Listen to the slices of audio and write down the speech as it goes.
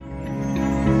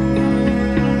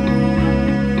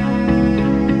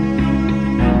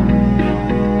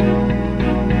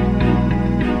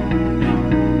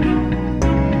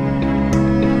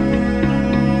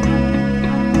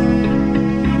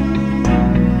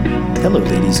Hello,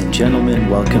 ladies and gentlemen.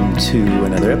 Welcome to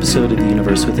another episode of the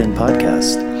Universe Within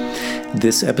podcast.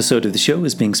 This episode of the show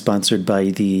is being sponsored by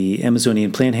the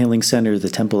Amazonian Plant Healing Center, the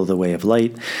Temple of the Way of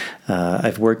Light.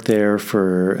 I've worked there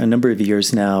for a number of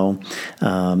years now,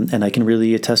 and I can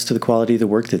really attest to the quality of the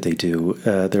work that they do.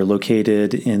 They're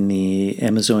located in the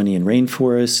Amazonian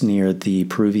rainforest near the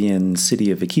Peruvian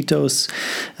city of Iquitos.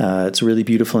 It's a really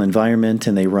beautiful environment,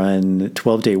 and they run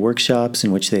 12-day workshops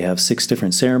in which they have 6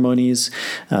 different ceremonies,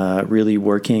 really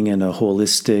working in a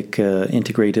holistic,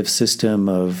 integrative system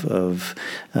of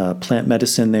plant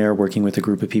medicine there, working with a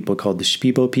group of people called the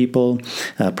Shipibo people.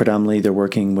 Predominantly, they're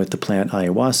working with the plant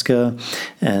ayahuasca,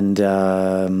 and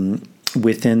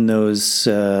within those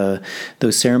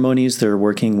ceremonies, they're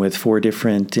working with 4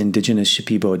 different indigenous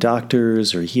Shipibo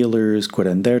doctors or healers,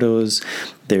 curanderos.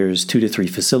 There's 2 to 3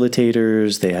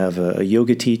 facilitators. They have a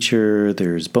yoga teacher.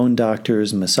 There's bone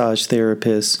doctors, massage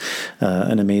therapists,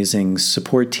 an amazing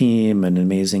support team, an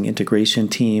amazing integration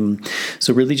team.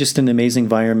 So really just an amazing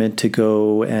environment to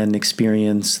go and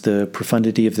experience the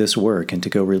profundity of this work and to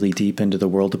go really deep into the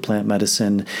world of plant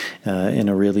medicine in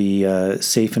a really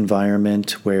safe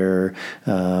environment where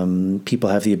people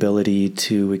have the ability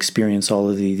to experience all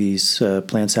of these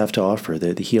plants have to offer,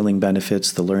 the healing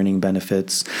benefits, the learning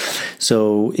benefits.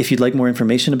 So if you'd like more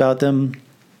information about them,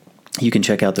 you can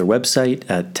check out their website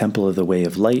at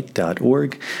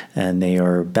templeofthewayoflight.org, and they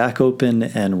are back open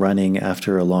and running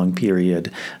after a long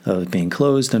period of being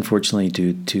closed, unfortunately,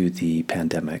 due to the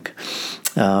pandemic.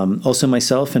 Also,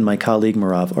 myself and my colleague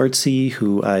Marav Artsy,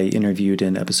 who I interviewed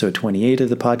in episode 28 of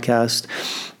the podcast,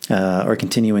 are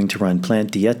continuing to run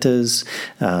plant dietas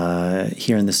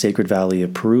here in the Sacred Valley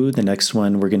of Peru. The next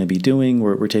one we're going to be doing,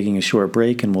 we're taking a short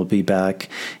break, and we'll be back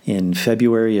in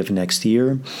February of next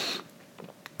year.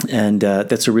 And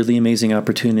that's a really amazing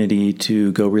opportunity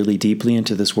to go really deeply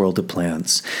into this world of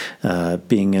plants,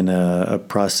 being in a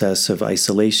process of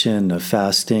isolation, of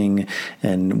fasting,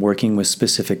 and working with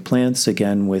specific plants,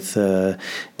 again, with the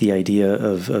idea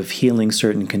of healing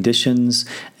certain conditions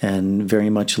and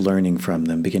very much learning from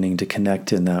them, beginning to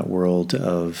connect in that world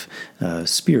of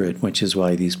spirit, which is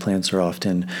why these plants are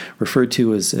often referred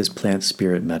to as plant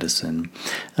spirit medicine.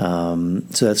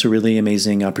 So that's a really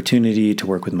amazing opportunity to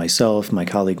work with myself, my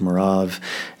colleague Marav,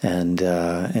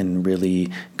 and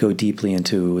really go deeply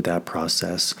into that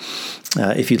process.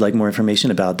 If you'd like more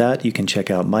information about that, you can check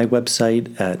out my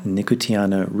website at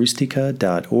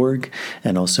nicotianarustica.org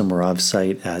and also Marav's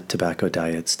site at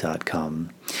tobaccodiets.com.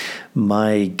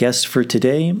 My guest for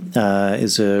today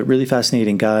is a really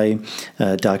fascinating guy,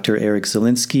 Dr. Eric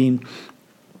Zielinski.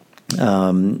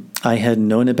 I had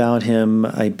known about him,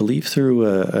 I believe, through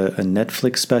a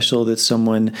Netflix special that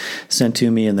someone sent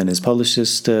to me, and then his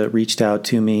publicist reached out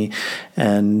to me.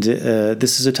 And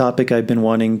this is a topic I've been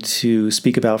wanting to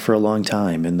speak about for a long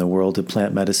time. In the world of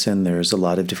plant medicine, there's a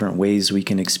lot of different ways we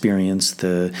can experience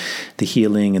the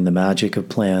healing and the magic of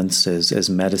plants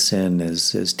as medicine,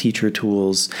 as teacher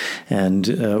tools.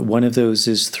 And one of those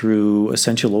is through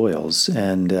essential oils.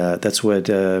 And that's what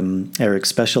Eric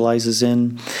specializes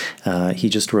in. He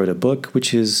just wrote a book,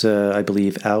 which is, I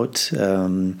believe, out,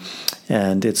 and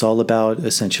it's all about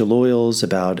essential oils,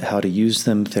 about how to use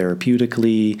them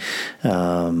therapeutically,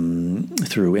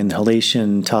 through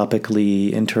inhalation,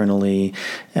 topically, internally,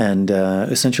 and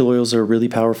essential oils are really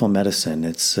powerful medicine.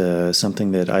 It's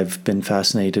something that I've been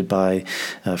fascinated by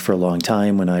for a long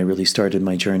time. When I really started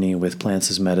my journey with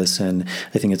plants as medicine,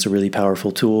 I think it's a really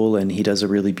powerful tool, and he does a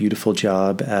really beautiful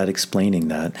job at explaining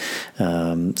that.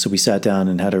 So we sat down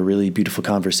and had a really beautiful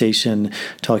conversation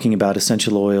talking about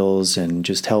essential oils and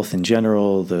just health in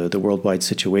general, the worldwide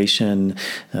situation,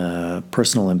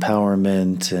 personal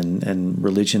empowerment, and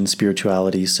religion,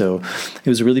 spirituality. So it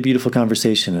was a really beautiful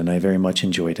conversation, and I very much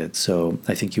enjoyed it. So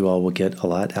I think you all will get a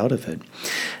lot out of it.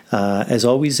 As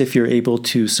always, if you're able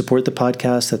to support the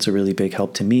podcast, that's a really big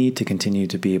help to me to continue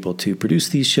to be able to produce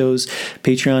these shows.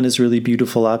 Patreon is a really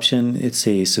beautiful option. It's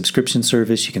a subscription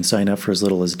service. You can sign up for as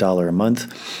little as $1 a month.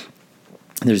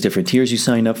 There's different tiers you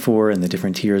sign up for, and the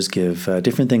different tiers give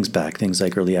different things back, things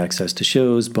like early access to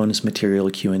shows, bonus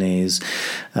material, Q&As.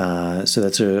 So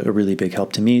that's a really big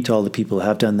help to me. To all the people who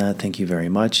have done that, thank you very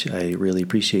much. I really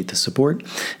appreciate the support.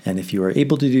 And if you are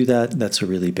able to do that, that's a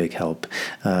really big help.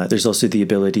 There's also the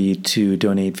ability to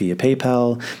donate via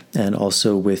PayPal, and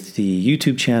also with the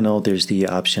YouTube channel, there's the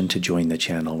option to join the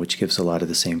channel, which gives a lot of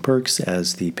the same perks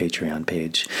as the Patreon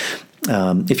page.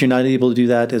 If you're not able to do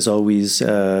that, as always,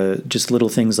 just little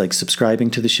things like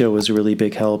subscribing to the show is a really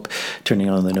big help, turning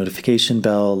on the notification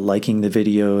bell, liking the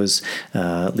videos,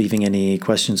 leaving any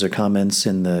questions or comments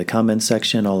in the comments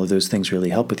section. All of those things really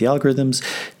help with the algorithms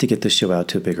to get the show out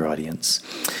to a bigger audience.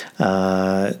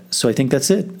 So I think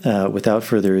that's it. Without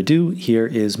further ado, here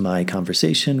is my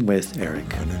conversation with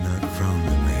Eric. Running out from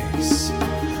the maze,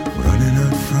 running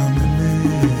out from the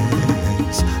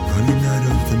maze, running out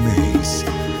of the maze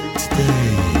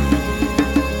today.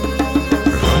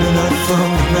 Running out from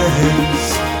the maze,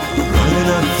 running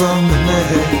out from the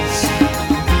maze,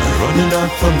 running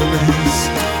out from the maze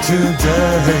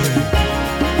today.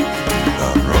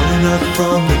 I'm running out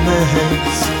from the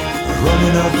maze,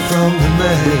 running out from the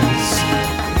maze,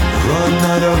 run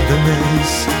out of the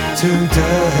maze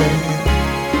today.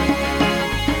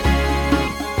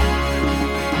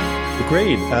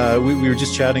 Great. We were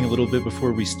just chatting a little bit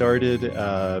before we started,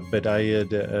 but I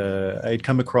had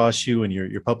come across you, and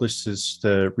your publicist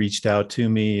reached out to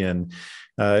me, and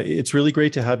it's really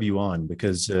great to have you on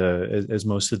because, as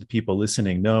most of the people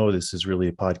listening know, this is really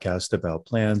a podcast about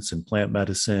plants and plant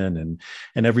medicine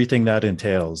and everything that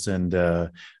entails. And I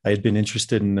had been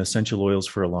interested in essential oils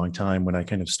for a long time. When I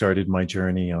kind of started my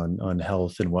journey on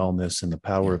health and wellness and the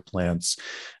power of plants,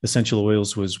 essential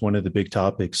oils was one of the big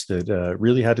topics that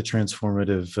really had a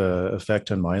transformative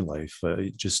effect on my life.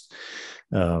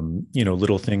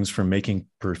 Little things from making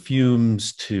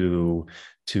perfumes to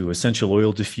essential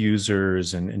oil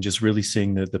diffusers and just really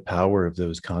seeing the power of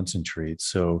those concentrates.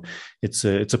 So it's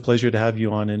a pleasure to have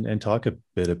you on and talk a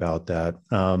bit about that.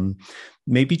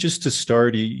 Maybe just to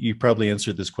start, you probably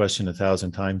answered this question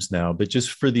 1,000 times now, but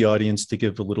just for the audience to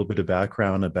give a little bit of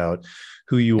background about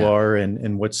who you are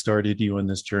and what started you on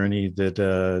this journey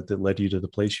that led you to the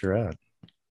place you're at.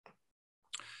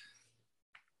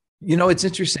 You know, it's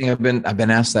interesting. I've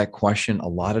been asked that question a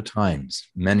lot of times,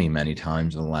 many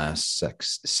times in the last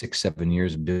 7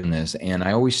 years of doing this. And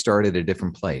I always start at a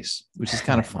different place, which is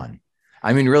kind of fun.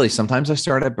 I mean, really, sometimes I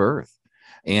start at birth.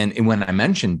 And when I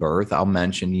mention birth, I'll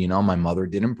mention, my mother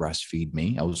didn't breastfeed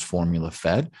me. I was formula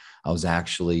fed. I was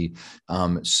actually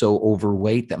so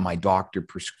overweight that my doctor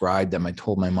prescribed them. I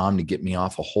told my mom to get me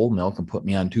off of whole milk and put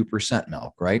me on 2%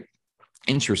 milk, right?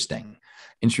 Interesting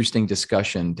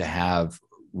discussion to have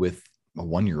with a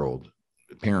 1-year-old,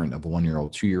 parent of a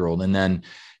 1-year-old, 2-year-old, and then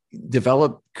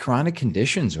developed chronic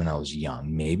conditions when I was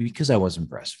young, maybe because I wasn't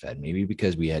breastfed, maybe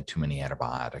because we had too many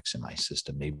antibiotics in my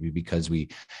system, maybe because we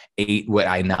ate what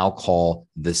I now call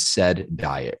the SAD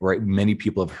diet, right? Many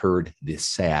people have heard the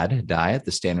SAD diet,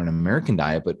 the standard American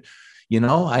diet, but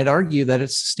I'd argue that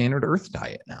it's the standard Earth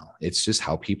diet now. It's just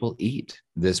how people eat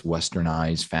this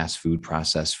westernized fast food,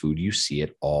 processed food. You see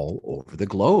it all over the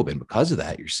globe. And because of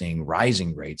that, you're seeing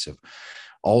rising rates of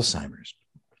Alzheimer's,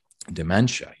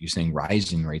 dementia. You're seeing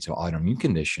rising rates of autoimmune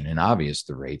condition, and obvious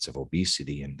the rates of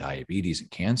obesity and diabetes and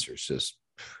cancer. It's just,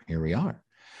 here we are.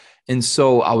 And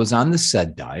so I was on the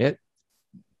SAD diet.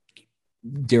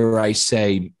 Dare I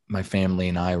say, my family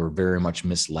and I were very much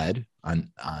misled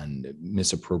on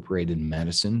misappropriated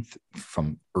medicine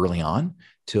from early on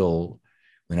till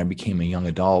when I became a young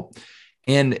adult.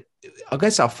 And I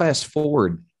guess I'll fast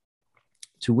forward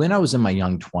to when I was in my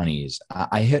young 20s.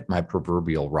 I hit my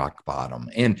proverbial rock bottom.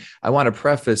 And I want to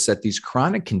preface that these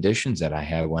chronic conditions that I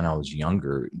had when I was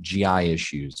younger, GI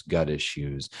issues, gut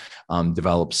issues,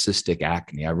 developed cystic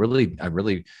acne. I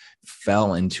really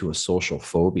fell into a social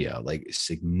phobia, like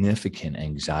significant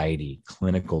anxiety,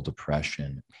 clinical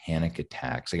depression, panic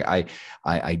attacks. Like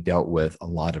I dealt with a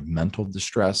lot of mental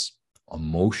distress,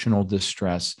 emotional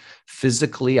distress.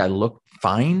 Physically, I looked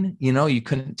fine. You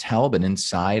couldn't tell, but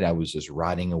inside I was just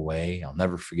rotting away. I'll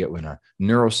never forget when a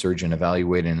neurosurgeon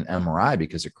evaluated an MRI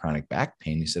because of chronic back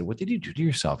pain. He said, "What did you do to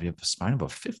yourself? You have the spine of a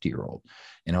 50-year-old.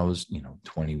 And I was,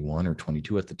 21 or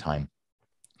 22 at the time.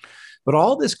 But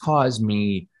all this caused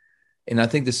me, and I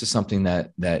think this is something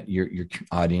that your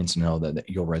audience know that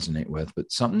you'll resonate with,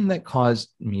 but something that caused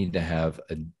me to have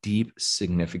a deep,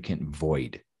 significant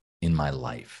void in my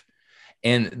life.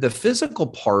 And the physical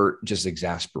part just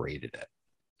exasperated it.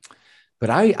 But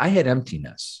I had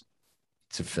emptiness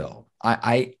to fill.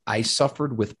 I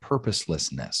suffered with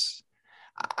purposelessness.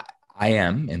 I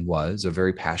am and was a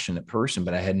very passionate person,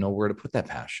 but I had nowhere to put that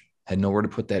passion, had nowhere to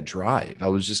put that drive. I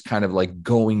was just kind of like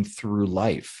going through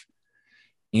life.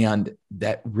 And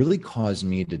that really caused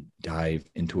me to dive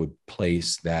into a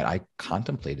place that I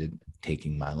contemplated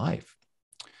taking my life.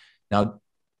 Now,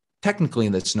 technically,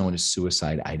 that's known as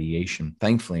suicide ideation.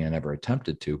 Thankfully, I never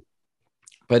attempted to.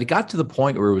 But it got to the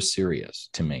point where it was serious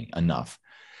to me enough.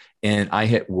 And I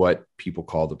hit what people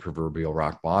call the proverbial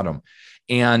rock bottom.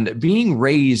 And being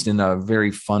raised in a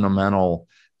very fundamental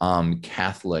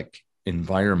Catholic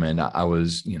environment, I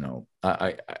was,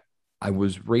 I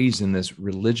was raised in this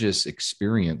religious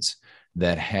experience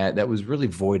that was really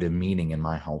void of meaning in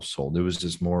my household. It was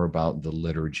just more about the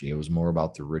liturgy. It was more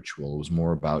about the ritual. It was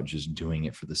more about just doing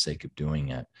it for the sake of doing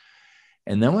it.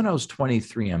 And then when I was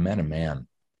 23, I met a man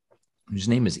whose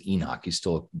name is Enoch. He's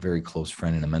still a very close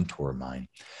friend and a mentor of mine.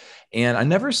 And I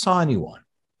never saw anyone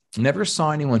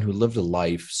who lived a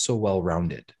life so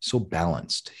well-rounded, so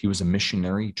balanced. He was a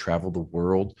missionary, he traveled the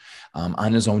world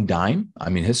on his own dime. I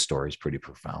mean, his story is pretty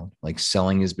profound, like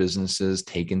selling his businesses,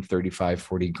 taking 35,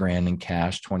 40 grand in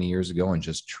cash 20 years ago and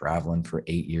just traveling for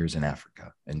 8 years in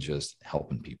Africa and just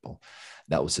helping people.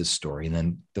 That was his story. And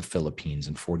then the Philippines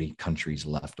and 40 countries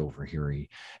left over here. He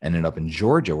ended up in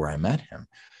Georgia where I met him.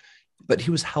 But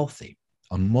he was healthy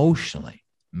emotionally,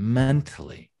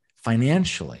 mentally,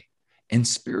 financially, and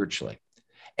spiritually.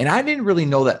 And I didn't really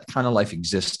know that kind of life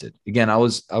existed. Again, I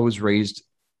was raised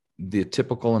the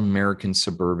typical American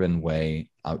suburban way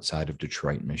outside of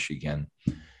Detroit, Michigan,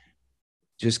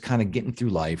 just kind of getting through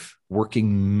life,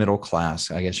 working middle class.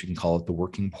 I guess you can call it the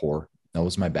working poor. That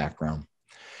was my background.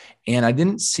 And I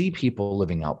didn't see people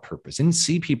living out purpose, didn't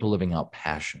see people living out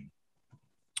passion.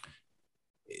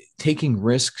 Taking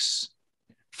risks,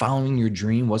 following your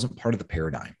dream wasn't part of the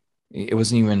paradigm. It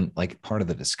wasn't even like part of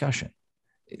the discussion.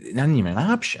 Not even an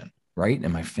option, right?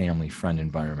 In my family, friend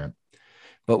environment.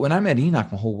 But when I met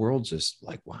Enoch, my whole world's just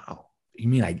like, wow, you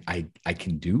mean I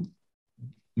can do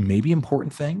maybe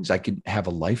important things? I could have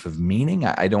a life of meaning.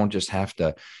 I don't just have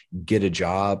to get a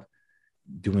job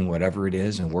doing whatever it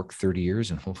is and work 30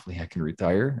 years and hopefully I can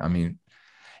retire. I mean,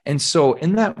 and so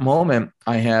in that moment,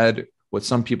 I had what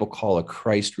some people call a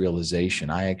Christ realization.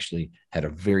 I actually had a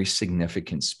very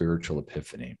significant spiritual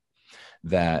epiphany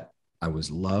that I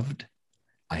was loved,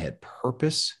 I had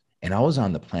purpose, and I was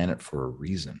on the planet for a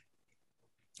reason.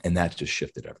 And that just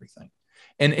shifted everything.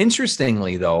 And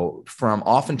interestingly, though, from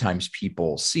oftentimes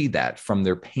people see that from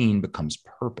their pain becomes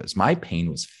purpose. My pain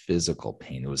was physical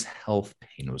pain. It was health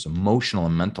pain. It was emotional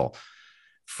and mental.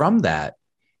 From that,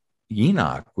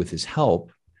 Enoch, with his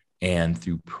help and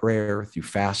through prayer, through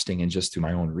fasting, and just through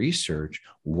my own research,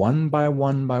 one by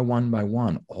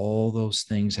one, all those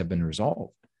things have been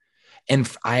resolved. And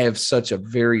I have such a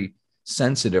very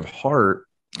sensitive heart,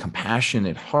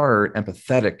 compassionate heart,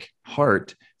 empathetic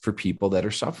heart for people that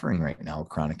are suffering right now with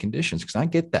chronic conditions, because I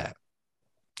get that.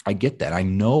 I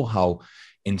know how,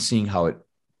 in seeing how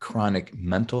chronic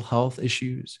mental health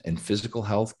issues and physical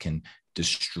health can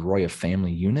destroy a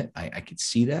family unit. I could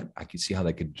see that. I could see how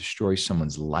that could destroy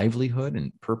someone's livelihood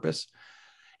and purpose.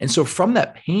 And so from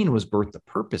that pain was birthed the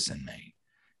purpose in me.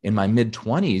 In my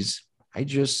mid-20s, I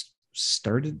just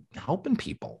started helping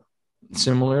people,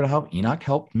 similar to how Enoch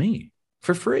helped me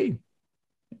for free.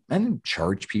 I didn't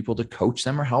charge people to coach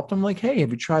them or help them. Like, hey,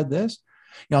 have you tried this?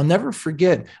 I'll never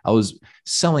forget, I was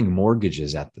selling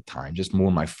mortgages at the time, just one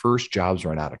of my first jobs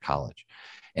right out of college,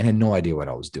 and had no idea what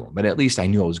I was doing, but at least I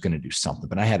knew I was going to do something,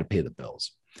 but I had to pay the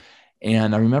bills.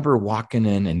 And I remember walking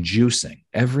in and juicing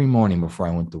every morning before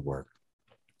I went to work,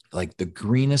 like the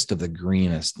greenest of the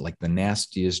greenest, like the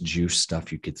nastiest juice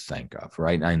stuff you could think of,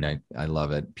 right? I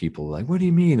love it. People are like, what do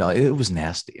you mean? It was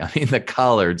nasty. I mean, the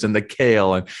collards and the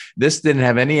kale, and this didn't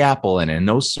have any apple in it,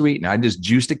 no sweetener. I just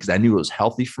juiced it because I knew it was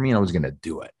healthy for me and I was going to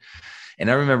do it.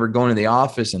 And I remember going to the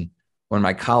office and one of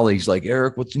my colleagues like,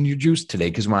 Eric, what's in your juice today?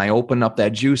 Because when I opened up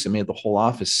that juice, it made the whole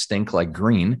office stink like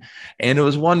green. And it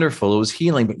was wonderful. It was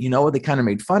healing. But you know what? They kind of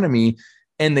made fun of me.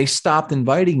 And they stopped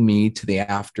inviting me to the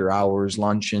after hours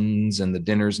luncheons and the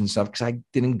dinners and stuff because I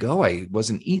didn't go. I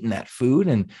wasn't eating that food.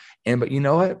 But you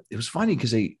know what? It was funny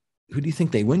because who do you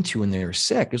think they went to when they were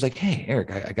sick? It was like, hey,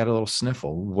 Eric, I got a little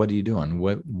sniffle. What are you doing?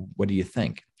 What do you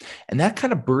think? And that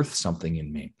kind of birthed something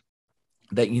in me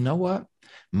that, you know what?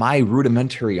 My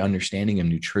rudimentary understanding of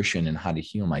nutrition and how to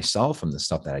heal myself from the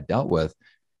stuff that I dealt with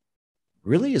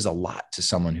really is a lot to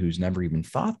someone who's never even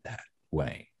thought that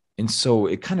way. And so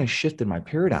it kind of shifted my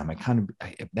paradigm.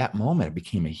 At that moment, I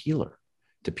became a healer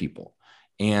to people.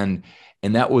 And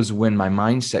that was when my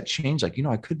mindset changed. Like,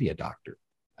 I could be a doctor.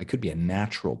 I could be a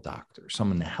natural doctor,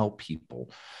 someone to help people.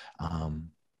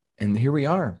 And here we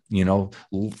are,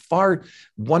 far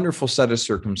wonderful set of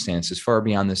circumstances, far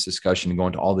beyond this discussion to go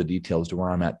into all the details to where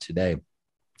I'm at today.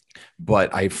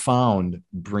 But I found,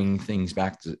 bringing things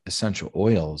back to essential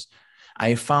oils,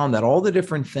 I found that all the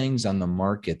different things on the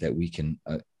market that we can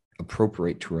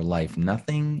appropriate to our life,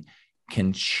 nothing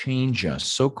can change us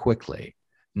so quickly.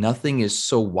 Nothing is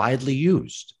so widely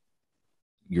used.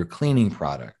 Your cleaning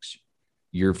products,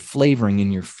 your flavoring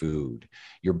in your food,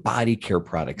 your body care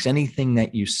products, anything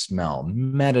that you smell,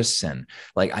 medicine.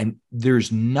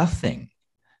 There's nothing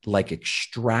like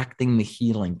extracting the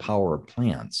healing power of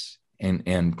plants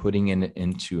and putting it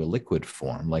into a liquid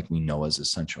form, like we know as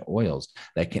essential oils,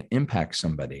 that can impact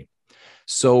somebody.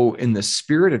 So in the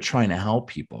spirit of trying to help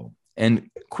people, and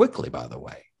quickly, by the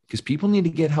way, because people need to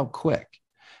get help quick,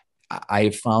 I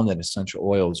have found that essential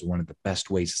oils are one of the best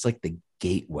ways. It's like the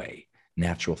gateway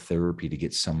natural therapy to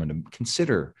get someone to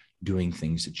consider doing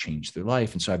things to change their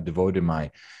life. And so I've devoted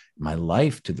my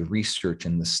life to the research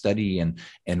and the study and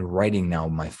writing now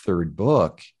my third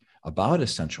book about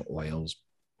essential oils,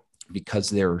 because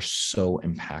they're so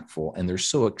impactful and they're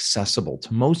so accessible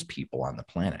to most people on the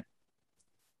planet.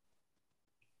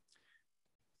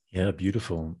 Yeah,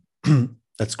 beautiful.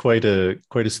 That's quite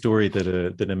a story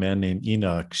that a man named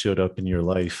Enoch showed up in your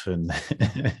life and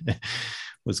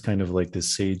was kind of like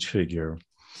this sage figure.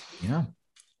 Yeah.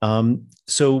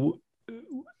 So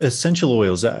essential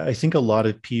oils, I think a lot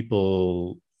of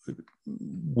people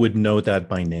would know that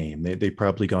by name. They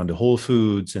probably gone to Whole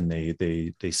Foods and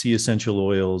they see essential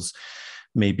oils.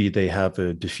 Maybe they have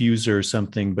a diffuser or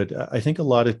something, but I think a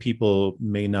lot of people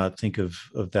may not think of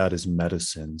that as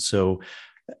medicine. So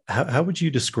how would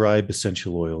you describe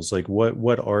essential oils? Like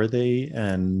what are they,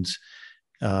 and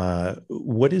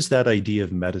what is that idea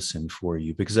of medicine for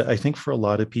you? Because I think for a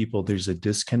lot of people, there's a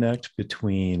disconnect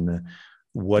between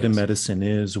what a medicine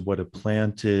is, what a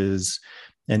plant is,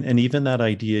 and even that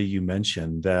idea you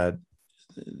mentioned that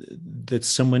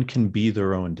someone can be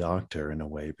their own doctor in a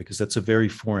way, because that's a very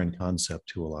foreign concept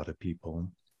to a lot of people.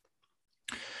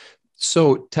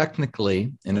 So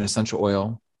technically, an essential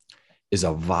oil is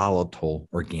a volatile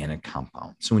organic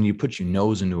compound. So when you put your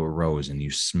nose into a rose and you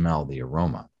smell the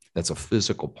aroma, that's a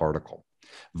physical particle.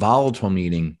 Volatile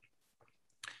meaning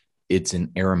it's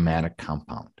an aromatic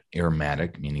compound.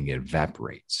 Aromatic meaning it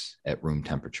evaporates at room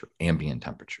temperature, ambient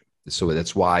temperature. So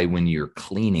that's why when you're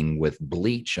cleaning with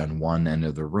bleach on one end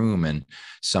of the room and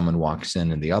someone walks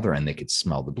in and the other end, they could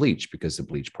smell the bleach because the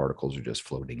bleach particles are just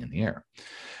floating in the air.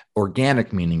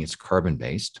 Organic meaning it's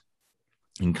carbon-based.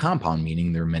 And compound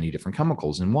meaning there are many different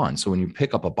chemicals in one. So when you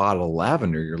pick up a bottle of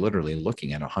lavender, you're literally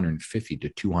looking at 150 to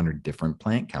 200 different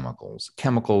plant chemicals.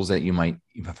 Chemicals that you might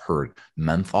have heard: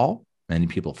 menthol. Many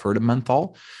people have heard of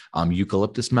menthol.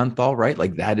 Eucalyptus menthol, right?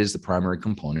 Like that is the primary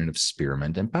component of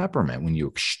spearmint and peppermint. When you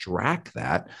extract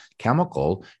that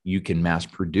chemical, you can mass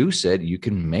produce it. You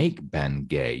can make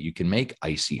Bengay. You can make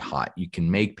icy hot. You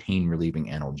can make pain relieving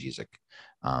analgesic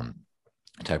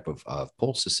type of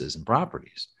poultices and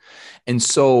properties. And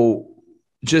so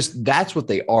just that's what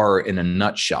they are in a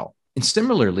nutshell. And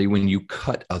similarly, when you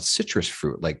cut a citrus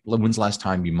fruit, like when's the last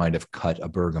time you might have cut a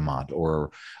bergamot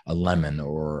or a lemon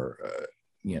or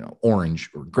orange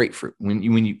or grapefruit? When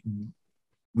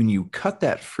you cut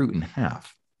that fruit in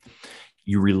half,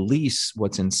 you release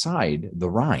what's inside the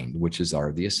rind, which is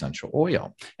the essential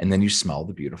oil, and then you smell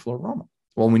the beautiful aroma.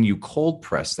 Well, when you cold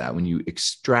press that, when you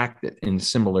extract it, and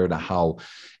similar to how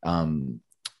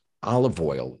olive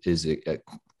oil is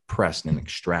pressed and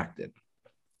extracted,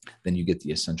 then you get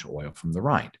the essential oil from the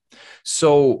rind.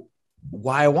 So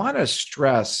why I want to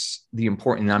stress the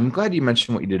important, and I'm glad you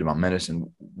mentioned what you did about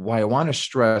medicine, why I want to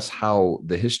stress how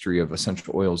the history of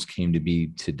essential oils came to be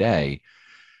today,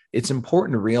 it's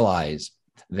important to realize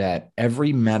that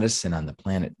every medicine on the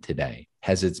planet today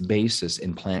has its basis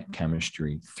in plant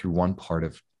chemistry through one part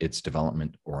of its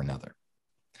development or another.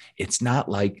 It's not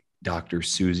like Dr.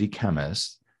 Susie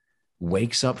Chemist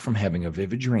wakes up from having a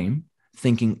vivid dream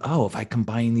thinking, oh, if I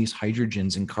combine these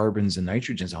hydrogens and carbons and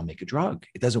nitrogens, I'll make a drug.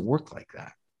 It doesn't work like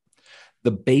that.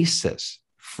 The basis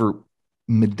for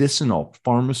medicinal,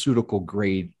 pharmaceutical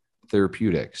grade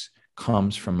therapeutics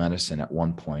comes from medicine at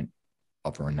one point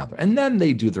or another. And then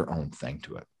they do their own thing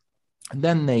to it. And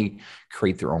then they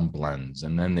create their own blends,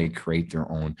 and then they create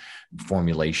their own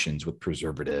formulations with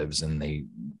preservatives, and they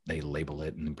label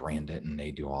it and brand it, and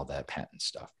they do all that patent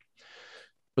stuff.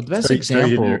 But the best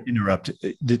example... Sorry to interrupt.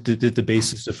 Did the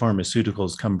basis of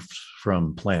pharmaceuticals come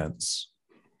from plants?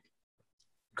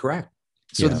 Correct.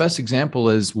 So The best example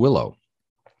is willow.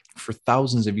 For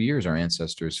thousands of years, our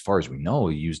ancestors, as far as we know,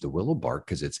 used the willow bark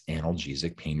because it's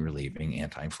analgesic, pain relieving,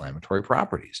 anti-inflammatory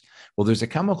properties. Well, there's a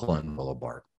chemical in willow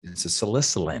bark. It's a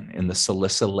salicylin in the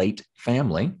salicylate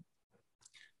family.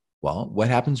 Well, what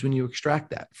happens when you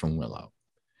extract that from willow?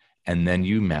 And then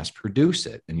you mass produce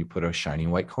it and you put a shiny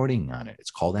white coating on it.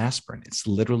 It's called aspirin. It's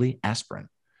literally aspirin.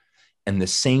 And the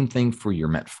same thing for your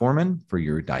metformin, for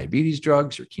your diabetes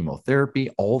drugs, your chemotherapy,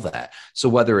 all that. So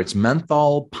whether it's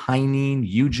menthol, pinene,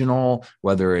 eugenol,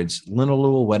 whether it's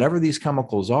linalool, whatever these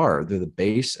chemicals are, they're the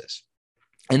basis.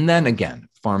 And then again,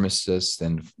 pharmacists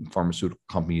and pharmaceutical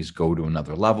companies go to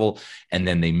another level, and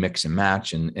then they mix and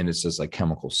match, and it's just like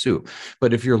chemical soup.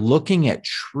 But if you're looking at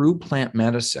true plant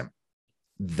medicine,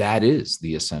 that is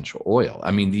the essential oil.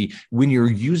 I mean, when you're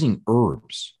using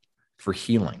herbs for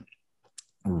healing,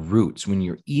 roots, when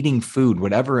you're eating food,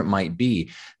 whatever it might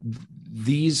be,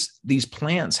 these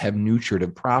plants have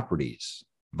nutritive properties,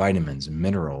 vitamins and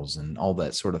minerals and all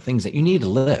that sort of things that you need to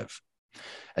live.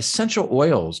 Essential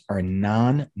oils are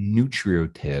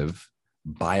non-nutritive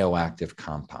bioactive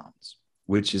compounds,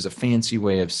 which is a fancy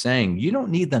way of saying you don't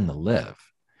need them to live,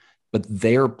 but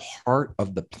they're part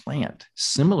of the plant,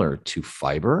 similar to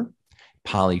fiber,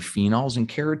 polyphenols, and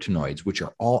carotenoids, which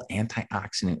are all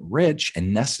antioxidant rich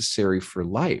and necessary for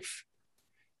life,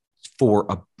 for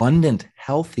abundant,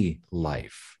 healthy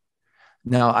life.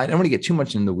 Now, I don't want to get too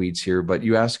much in the weeds here, but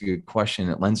you ask a question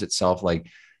that lends itself like,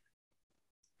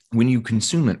 when you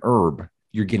consume an herb,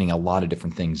 you're getting a lot of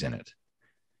different things in it,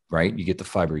 right? You get the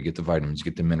fiber, you get the vitamins, you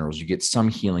get the minerals, you get some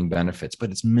healing benefits,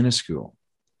 but it's minuscule.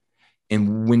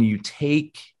 And when you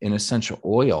take an essential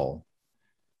oil,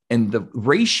 and the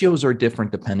ratios are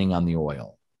different depending on the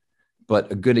oil,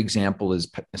 but a good example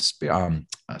is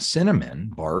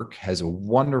cinnamon bark has a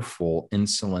wonderful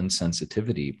insulin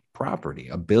sensitivity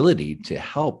ability to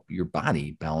help your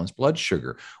body balance blood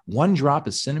sugar. One drop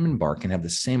of cinnamon bark can have the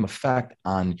same effect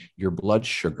on your blood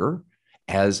sugar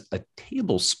as a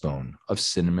tablespoon of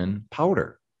cinnamon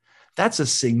powder. That's a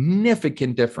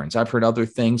significant difference. I've heard other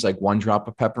things like 1 drop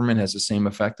of peppermint has the same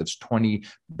effect as 20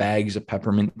 bags of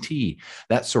peppermint tea,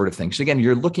 that sort of thing. So again,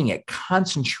 you're looking at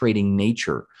concentrating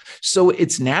nature. So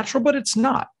it's natural, but it's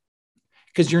not,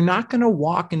 because you're not going to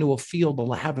walk into a field of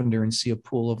lavender and see a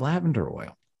pool of lavender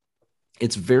oil.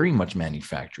 It's very much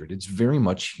manufactured. It's very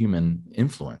much human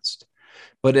influenced.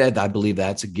 But I believe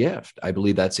that's a gift. I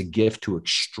believe that's a gift to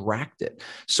extract it.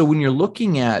 So when you're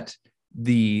looking at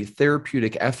the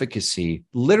therapeutic efficacy,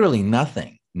 literally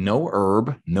nothing, no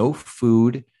herb, no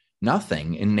food,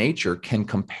 nothing in nature can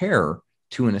compare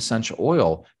to an essential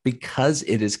oil because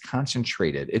it is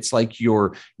concentrated. It's like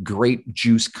your grape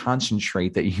juice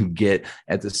concentrate that you get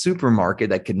at the supermarket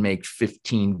that could make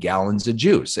 15 gallons of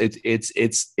juice.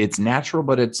 It's natural,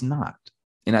 but it's not.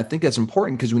 And I think that's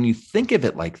important because when you think of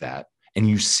it like that and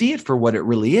you see it for what it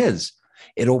really is,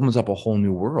 it opens up a whole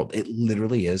new world. It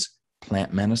literally is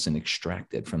plant medicine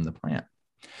extracted from the plant.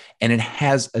 And it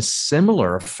has a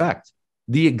similar effect,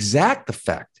 the exact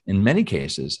effect in many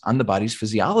cases on the body's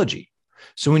physiology.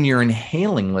 So when you're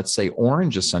inhaling, let's say,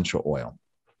 orange essential oil,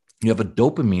 you have a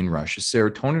dopamine rush, a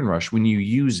serotonin rush. When you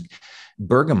use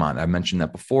bergamot, I mentioned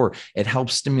that before, it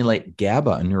helps stimulate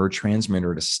GABA, a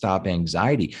neurotransmitter, to stop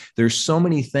anxiety. There's so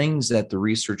many things that the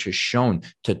research has shown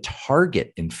to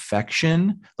target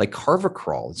infection, like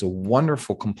carvacrol. It's a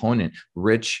wonderful component,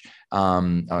 rich,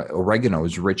 oregano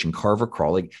is rich in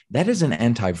carvacrol. Like, that is an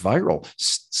antiviral.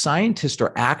 Scientists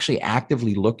are actually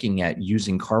actively looking at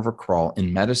using carvacrol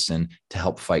in medicine to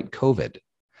help fight COVID,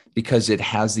 because it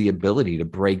has the ability to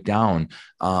break down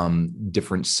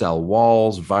different cell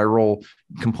walls, viral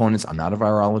components. I'm not a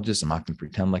virologist. I'm not going to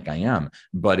pretend like I am,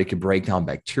 but it could break down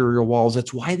bacterial walls.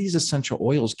 That's why these essential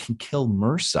oils can kill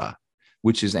MRSA,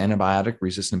 which is antibiotic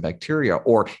resistant bacteria,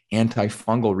 or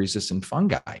antifungal resistant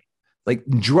fungi. Like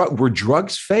where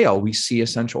drugs fail, we see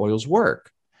essential oils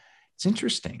work. It's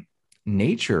interesting.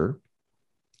 Nature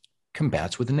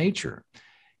combats with nature.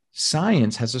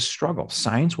 Science has a struggle.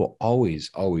 Science will always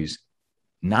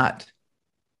not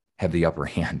have the upper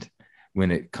hand when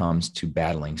it comes to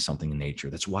battling something in nature.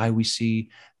 That's why we see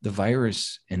the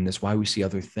virus, and that's why we see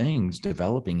other things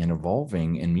developing and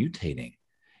evolving and mutating.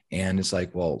 And it's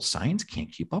like, well, science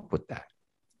can't keep up with that,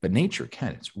 but nature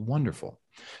can. It's wonderful.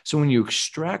 So when you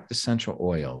extract essential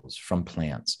oils from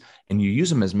plants and you use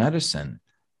them as medicine,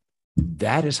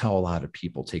 that is how a lot of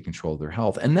people take control of their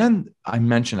health. And then I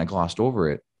glossed over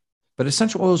it, but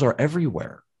essential oils are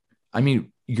everywhere. I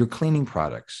mean, your cleaning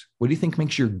products, what do you think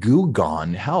makes your goo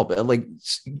gone help? Like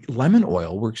lemon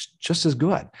oil works just as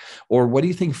good. Or what do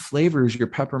you think flavors your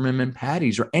peppermint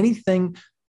patties, or anything?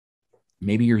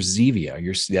 Maybe your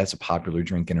Zevia, that's a popular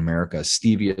drink in America,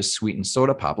 stevia sweetened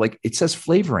soda pop. Like, it says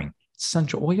flavoring,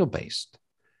 essential oil based.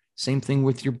 Same thing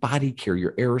with your body care,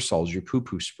 your aerosols, your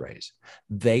poo-poo sprays.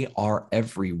 They are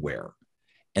everywhere.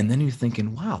 And then you're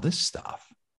thinking, wow, this stuff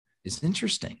is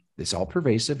interesting. It's all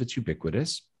pervasive. It's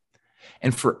ubiquitous.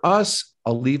 And for us,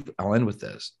 I'll end with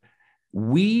this.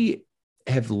 We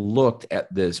have looked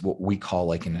at this, what we call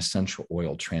like an essential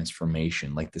oil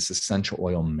transformation, like this essential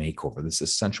oil makeover, this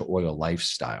essential oil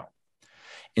lifestyle.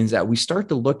 And that we start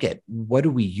to look at, what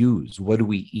do we use? What do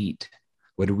we eat?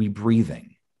 What are we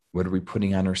breathing? What are we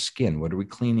putting on our skin? What are we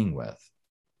cleaning with?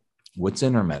 What's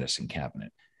in our medicine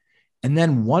cabinet? And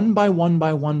then one by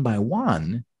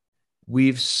one,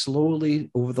 we've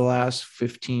slowly, over the last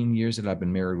 15 years that I've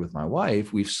been married with my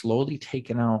wife, we've slowly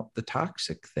taken out the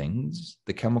toxic things,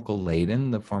 the chemical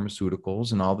laden, the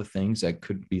pharmaceuticals, and all the things that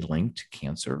could be linked to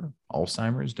cancer,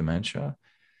 Alzheimer's, dementia.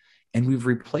 And we've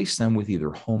replaced them with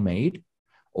either homemade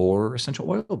or essential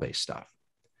oil-based stuff.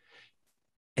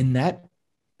 And that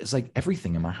is like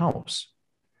everything in my house.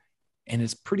 And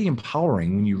it's pretty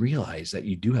empowering when you realize that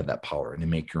you do have that power to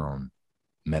make your own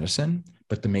medicine,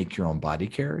 but to make your own body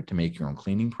care, to make your own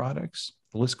cleaning products.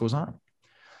 The list goes on.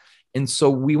 And so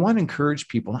we want to encourage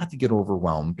people not to get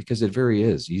overwhelmed, because it very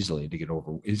is easy to get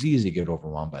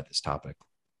overwhelmed by this topic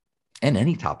and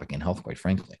any topic in health, quite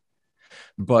frankly.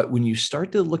 But when you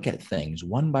start to look at things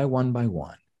one by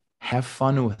one, have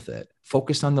fun with it,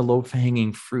 focus on the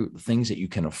low-hanging fruit, the things that you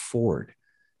can afford,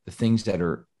 the things that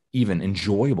are even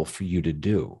enjoyable for you to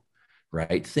do,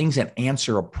 right? Things that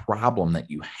answer a problem that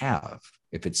you have.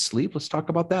 If it's sleep, let's talk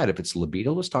about that. If it's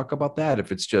libido, let's talk about that.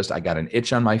 If it's just, I got an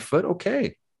itch on my foot,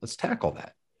 okay, let's tackle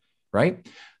that, right?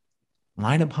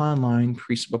 Line upon line,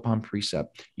 precept upon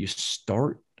precept, you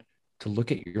start to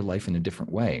look at your life in a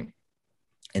different way.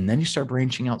 And then you start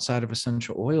branching outside of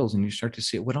essential oils and you start to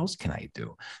see, what else can I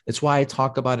do? That's why I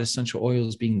talk about essential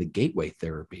oils being the gateway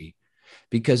therapy,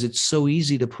 because it's so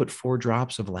easy to put 4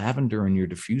 drops of lavender in your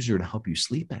diffuser to help you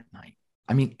sleep at night.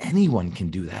 I mean, anyone can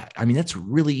do that. I mean, that's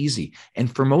really easy.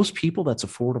 And for most people, that's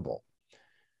affordable.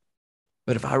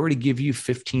 But if I were to give you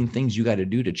 15 things you got to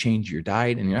do to change your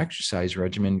diet and your exercise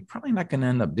regimen, you're probably not going to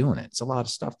end up doing it. It's a lot of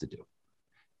stuff to do.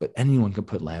 But anyone can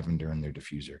put lavender in their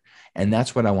diffuser. And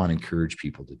that's what I want to encourage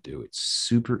people to do. It's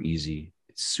super easy.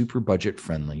 It's super budget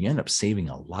friendly. You end up saving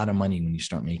a lot of money when you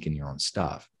start making your own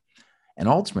stuff. And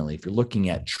ultimately, if you're looking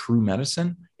at true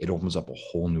medicine, it opens up a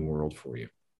whole new world for you.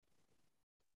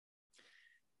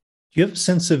 Do you have a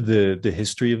sense of the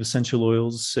history of essential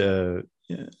oils?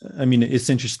 I mean, it's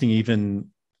interesting,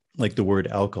 even like the word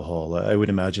alcohol. I would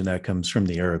imagine that comes from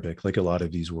the Arabic, like a lot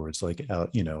of these words, like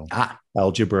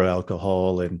algebra,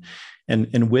 alcohol, and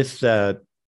with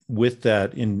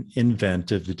that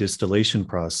invent of the distillation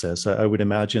process, I would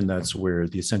imagine that's where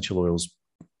the essential oils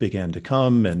began to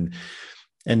come, and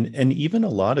even a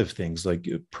lot of things like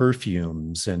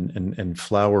perfumes and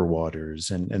flower waters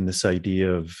and this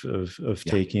idea of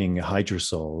taking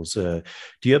hydrosols.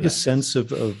 Do you have a sense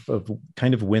of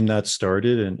kind of when that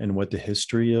started and what the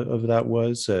history of that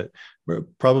was?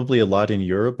 Probably a lot in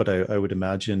Europe, but I would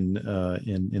imagine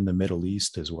in the Middle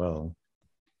East as well.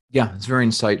 Yeah, it's very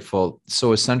insightful.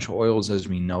 So essential oils, as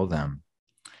we know them,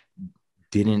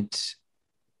 didn't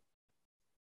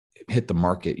hit the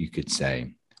market, you could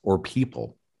say, or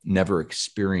people never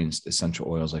experienced essential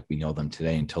oils like we know them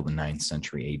today until the 9th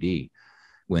century AD,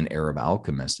 when Arab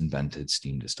alchemists invented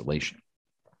steam distillation.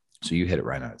 So you hit it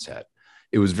right on its head.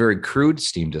 It was very crude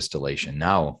steam distillation.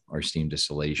 Now our steam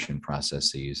distillation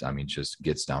processes, I mean, just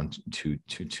gets down to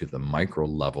the micro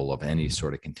level of any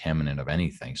sort of contaminant of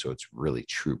anything. So it's really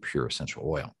true, pure essential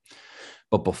oil.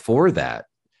 But before that,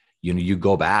 you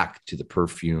go back to the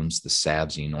perfumes, the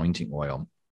salves, the anointing oil.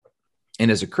 And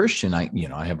as a Christian, I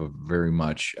have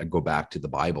I go back to the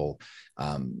Bible,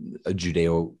 a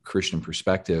Judeo-Christian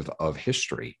perspective of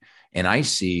history. And I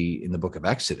see in the book of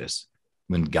Exodus,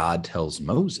 when God tells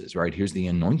Moses, right, here's the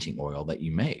anointing oil that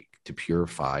you make to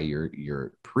purify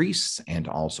your priests and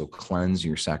to also cleanse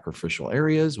your sacrificial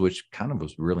areas, which kind of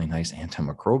was really nice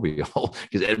antimicrobial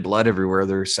because it had blood everywhere.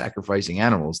 They're sacrificing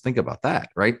animals. Think about that,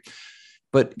 right?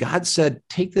 But God said,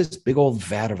 take this big old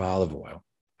vat of olive oil,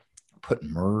 put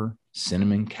myrrh,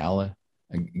 cinnamon, calamus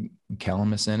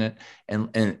in it,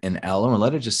 and aloe, and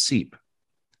let it just seep.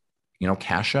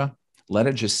 Cassia, let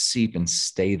it just seep and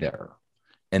stay there.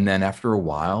 And then after a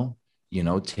while,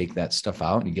 take that stuff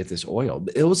out and you get this oil.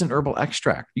 It was an herbal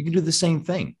extract. You can do the same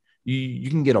thing. You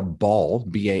can get a ball,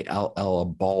 B-A-L-L, a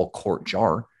ball quart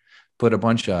jar, put a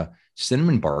bunch of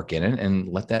cinnamon bark in it and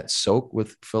let that soak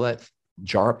fill that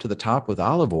jar up to the top with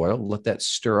olive oil, let that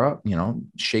stir up,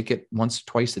 shake it once,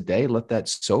 twice a day, let that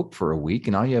soak for a week.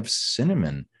 And now you have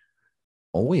cinnamon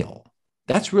oil.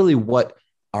 That's really what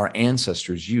our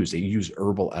ancestors used. They use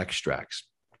herbal extracts,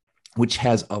 which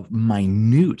has a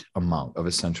minute amount of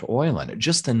essential oil in it,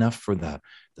 just enough for the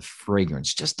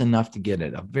fragrance, just enough to get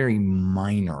it a very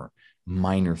minor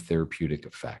therapeutic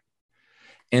effect.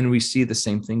 And we see the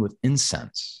same thing with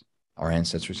incense. Our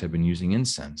ancestors have been using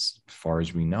incense as far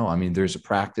as we know. I mean, there's a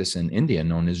practice in India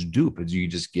known as dupe. You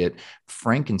just get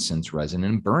frankincense resin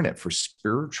and burn it for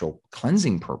spiritual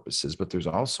cleansing purposes. But there's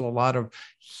also a lot of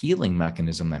healing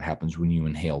mechanism that happens when you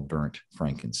inhale burnt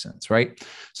frankincense, right?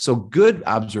 So good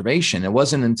observation. It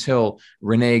wasn't until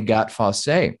Rene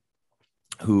Gattefossé,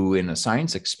 who in a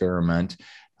science experiment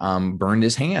burned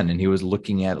his hand, and he was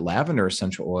looking at lavender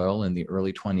essential oil in the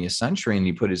early 20th century, and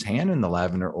he put his hand in the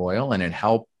lavender oil and it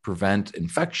helped prevent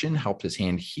infection, helped his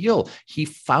hand heal. He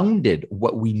founded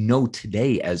what we know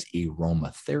today as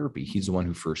aromatherapy. He's the one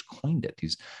who first coined it.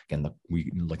 He's, again,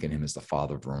 we look at him as the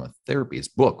father of aromatherapy. His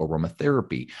book,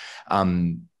 Aromatherapy,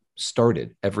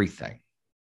 started everything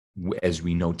as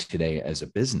we know today as a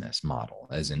business model,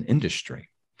 as an industry.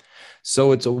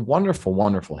 So it's a wonderful,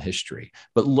 wonderful history.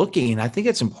 But looking, I think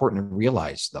it's important to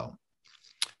realize, though,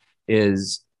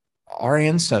 is our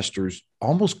ancestors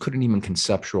almost couldn't even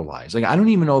conceptualize. Like, I don't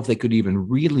even know if they could even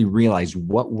really realize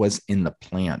what was in the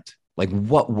plant. Like,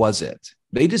 what was it?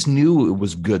 They just knew it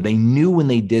was good. They knew when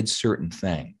they did certain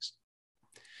things.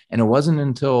 And it wasn't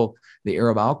until the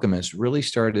Arab alchemists really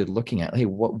started looking at, hey,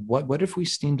 what if we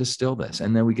steam distill this?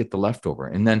 And then we get the leftover.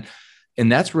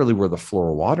 And that's really where the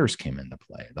floral waters came into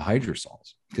play, the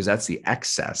hydrosols, because that's the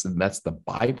excess and that's the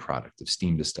byproduct of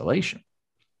steam distillation.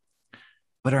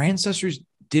 But our ancestors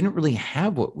didn't really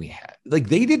have what we had. Like,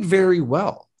 they did very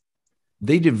well.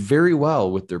 They did very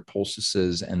well with their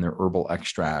poultices and their herbal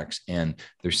extracts and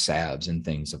their salves and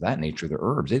things of that nature, their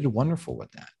herbs. They did wonderful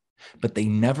with that. But they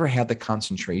never had the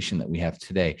concentration that we have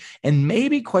today. And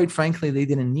maybe, quite frankly, they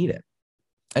didn't need it.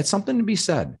 That's something to be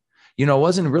said. You know, it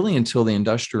wasn't really until the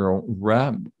Industrial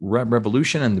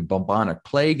Revolution and the bubonic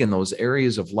plague and those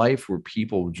areas of life where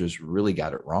people just really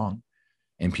got it wrong.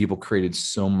 And people created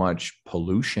so much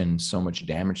pollution, so much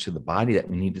damage to the body that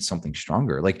we needed something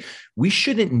stronger. Like, we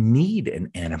shouldn't need an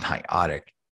antibiotic,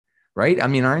 right? I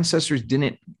mean, our ancestors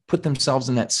didn't put themselves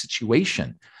in that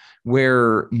situation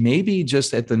where maybe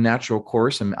just at the natural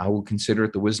course, and I will consider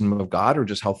it the wisdom of God or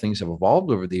just how things have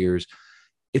evolved over the years,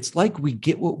 it's like we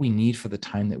get what we need for the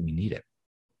time that we need it.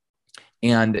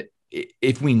 And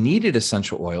if we needed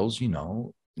essential oils, you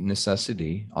know,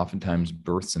 necessity oftentimes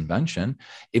births invention.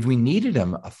 If we needed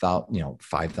them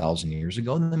 5,000 years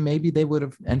ago, then maybe they would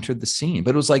have entered the scene.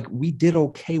 But it was like we did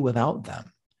okay without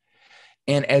them.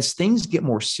 And as things get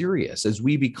more serious, as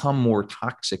we become more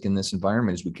toxic in this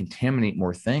environment, as we contaminate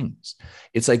more things,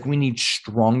 it's like we need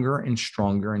stronger and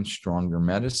stronger and stronger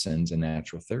medicines and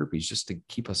natural therapies just to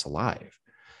keep us alive.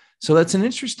 So that's an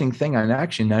interesting thing I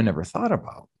never thought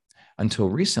about until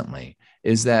recently,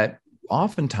 is that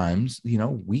oftentimes, you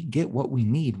know, we get what we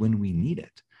need when we need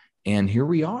it. And here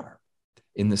we are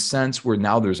in the sense where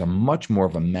now there's a much more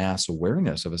of a mass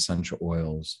awareness of essential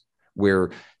oils,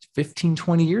 where 15,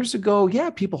 20 years ago, yeah,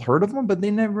 people heard of them, but they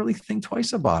never really think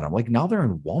twice about them. Like, now they're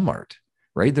in Walmart,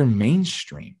 right? They're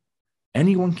mainstream.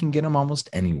 Anyone can get them almost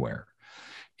anywhere.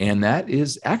 And that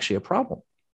is actually a problem,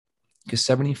 because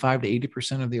 75 to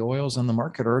 80% of the oils on the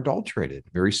market are adulterated,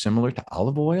 very similar to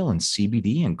olive oil and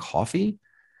CBD and coffee,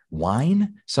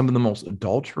 wine, some of the most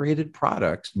adulterated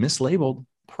products, mislabeled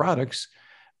products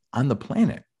on the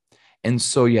planet. And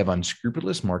so you have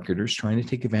unscrupulous marketers trying to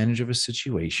take advantage of a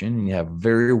situation, and you have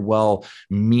very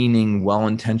well-meaning,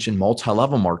 well-intentioned,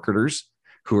 multi-level marketers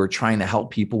who are trying to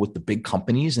help people with the big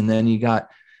companies. And then you got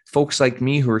folks like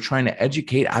me who are trying to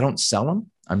educate. I don't sell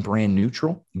them. I'm brand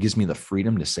neutral. It gives me the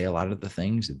freedom to say a lot of the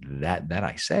things that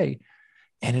I say.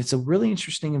 And it's a really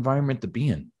interesting environment to be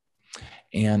in.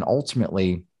 And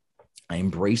ultimately, I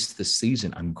embrace this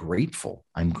season. I'm grateful.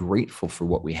 I'm grateful for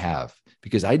what we have,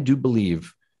 because I do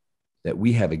believe that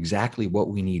we have exactly what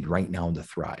we need right now to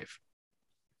thrive.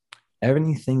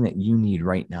 Anything that you need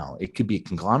right now, it could be a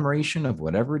conglomeration of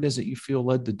whatever it is that you feel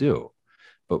led to do.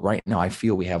 But right now, I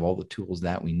feel we have all the tools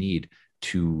that we need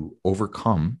to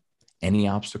overcome any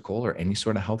obstacle or any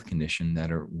sort of health condition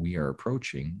that we are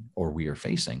approaching or we are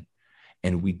facing.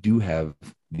 And we do have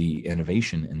the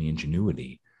innovation and the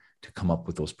ingenuity to come up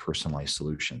with those personalized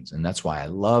solutions. And that's why I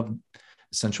love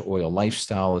essential oil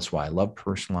lifestyle. That's why I love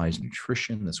personalized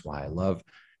nutrition. That's why I love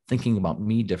thinking about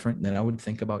me different than I would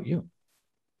think about you.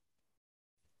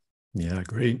 Yeah,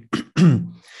 great.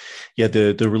 Yeah,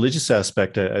 the religious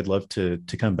aspect, I'd love to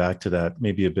come back to that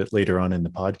maybe a bit later on in the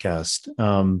podcast.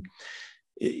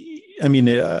 I mean,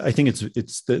 I think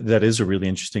that is a really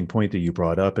interesting point that you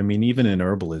brought up. I mean, even in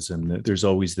herbalism, there's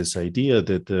always this idea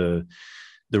that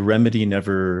the remedy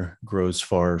never grows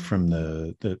far from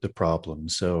the problem.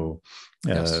 So,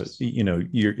 yes. You know,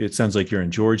 it sounds like you're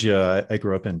in Georgia. I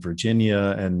grew up in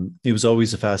Virginia, and it was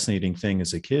always a fascinating thing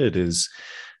as a kid is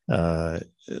uh,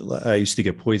 I used to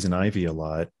get poison ivy a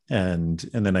lot, and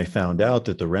then I found out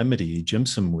that the remedy,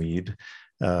 jimson weed,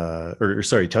 or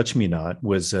sorry, touch me not,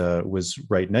 was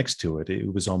right next to it.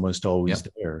 It was almost always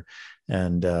Yep. there,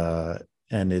 and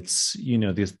and it's, you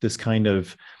know, this kind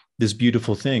of this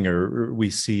beautiful thing, or we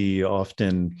see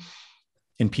often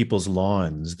in people's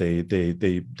lawns. They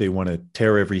want to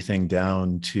tear everything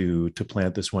down to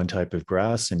plant this one type of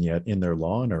grass, and yet in their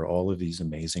lawn are all of these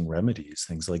amazing remedies,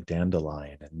 things like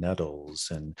dandelion and nettles,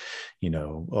 and, you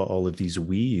know, all of these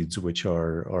weeds which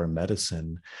are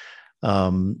medicine.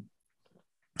 um,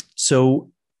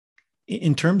 so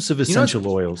in terms of You know, essential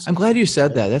oils. I'm glad you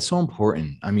said that. That's so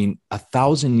important. I mean,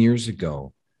 1,000 years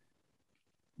ago,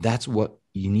 that's what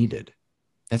you needed.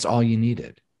 That's all you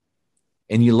needed.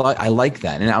 And I like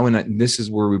that. And I want to, this is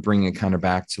where we bring it kind of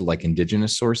back to like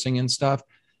indigenous sourcing and stuff.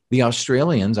 The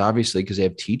Australians, obviously, because they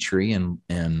have tea tree and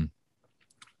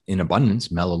in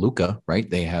abundance, melaleuca, right?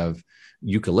 They have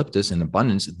eucalyptus in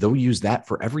abundance. They'll use that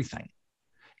for everything.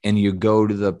 And you go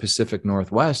to the Pacific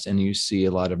Northwest and you see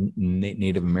a lot of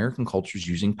Native American cultures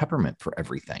using peppermint for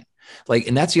everything. Like,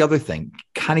 and that's the other thing,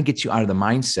 kind of gets you out of the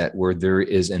mindset where there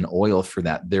is an oil for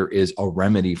that. There is a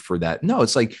remedy for that. No,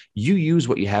 it's like you use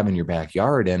what you have in your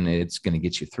backyard and it's going to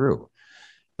get you through.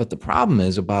 But the problem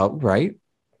is about, right,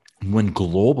 when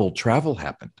global travel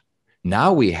happened,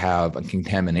 now we have a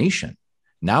contamination.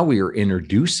 Now we are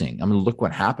introducing, I mean, look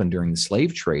what happened during the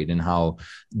slave trade and how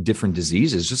different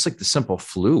diseases, just like the simple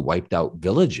flu, wiped out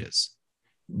villages.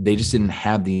 They just didn't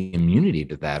have the immunity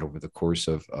to that over the course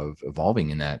of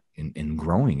evolving in that, in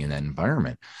growing in that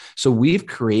environment. So we've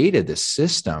created this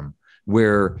system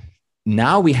where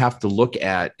now we have to look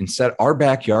at, instead, our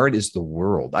backyard is the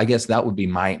world. I guess that would be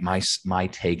my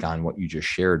take on what you just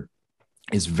shared,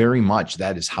 is very much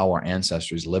that is how our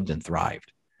ancestors lived and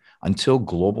thrived until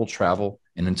global travel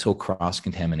and until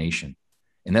cross-contamination.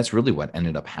 And that's really what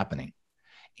ended up happening.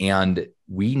 And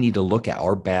we need to look at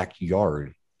our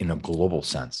backyard in a global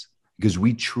sense, because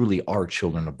we truly are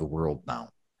children of the world now,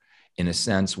 in a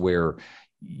sense where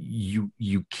you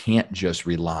can't just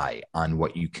rely on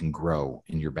what you can grow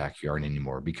in your backyard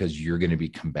anymore, because you're going to be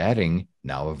combating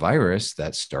now a virus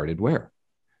that started where?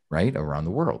 Right? Around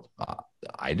the world.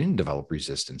 I didn't develop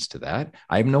resistance to that.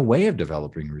 I have no way of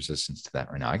developing resistance to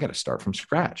that right now. I got to start from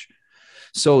scratch.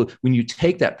 So when you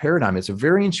take that paradigm, it's a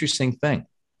very interesting thing.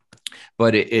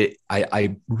 But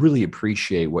I really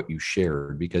appreciate what you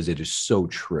shared, because it is so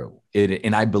true.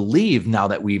 And I believe now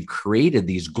that we've created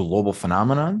these global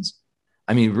phenomenons,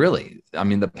 I mean, really, I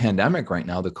mean, the pandemic right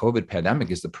now, the COVID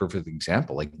pandemic is the perfect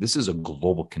example. Like, this is a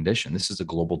global condition. This is a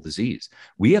global disease.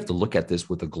 We have to look at this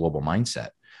with a global mindset.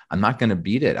 I'm not going to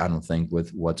beat it, I don't think,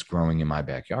 with what's growing in my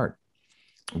backyard.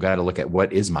 We've got to look at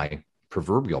what is my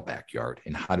proverbial backyard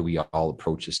and how do we all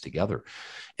approach this together.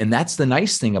 And that's the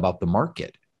nice thing about the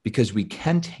market, because we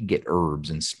can get herbs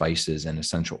and spices and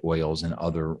essential oils and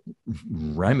other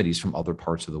remedies from other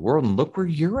parts of the world. And look where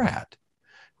you're at,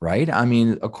 right? I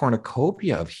mean, a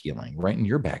cornucopia of healing right in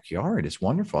your backyard. It's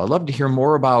wonderful. I'd love to hear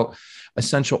more about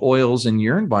essential oils in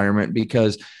your environment,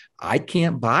 because I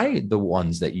can't buy the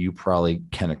ones that you probably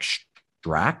can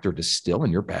extract or distill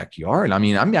in your backyard. I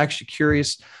mean, I'm actually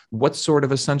curious what sort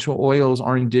of essential oils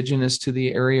are indigenous to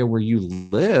the area where you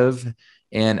live,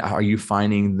 and are you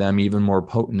finding them even more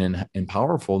potent and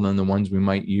powerful than the ones we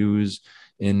might use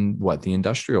in the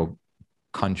industrial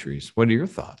countries? What are your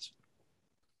thoughts?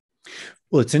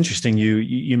 Well, it's interesting.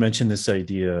 You mentioned this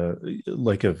idea,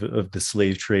 like, of the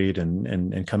slave trade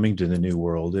and coming to the New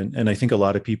World, and I think a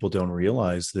lot of people don't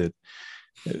realize that.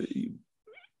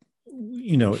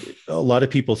 You know, a lot of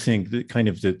people think that kind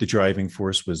of the driving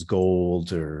force was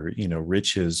gold or, you know,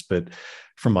 riches, but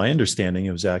from my understanding,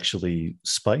 it was actually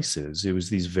spices. It was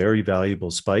these very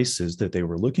valuable spices that they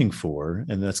were looking for,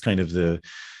 and that's kind of the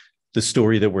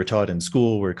story that we're taught in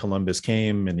school, where Columbus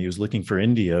came and he was looking for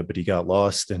India, but he got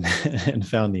lost and and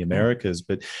found the Americas.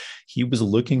 But he was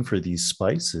looking for these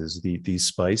spices, these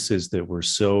spices that were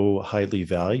so highly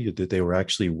valued that they were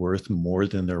actually worth more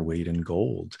than their weight in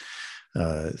gold.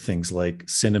 Things like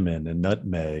cinnamon and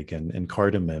nutmeg and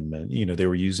cardamom, and, you know, they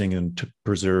were using them to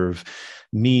preserve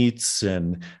meats,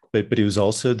 and but it was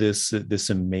also this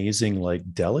amazing, like,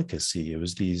 delicacy. It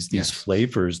was these Yes.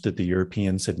 flavors that the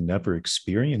Europeans had never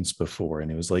experienced before,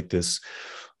 and it was like this,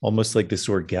 almost like this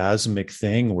orgasmic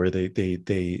thing where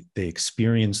they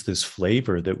experienced this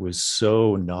flavor that was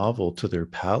so novel to their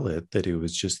palate that it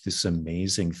was just this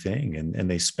amazing thing. And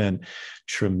they spent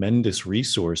tremendous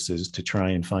resources to try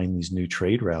and find these new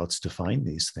trade routes to find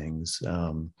these things.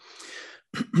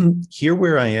 Here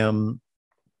where I am,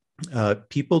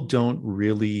 people don't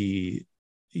really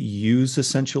use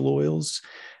essential oils.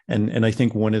 And I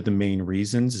think one of the main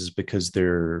reasons is because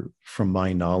from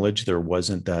my knowledge, there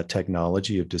wasn't that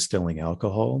technology of distilling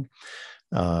alcohol.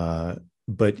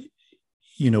 But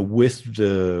with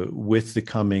the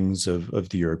comings of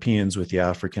the Europeans, with the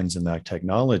Africans and that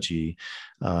technology,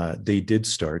 they did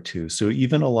start to. So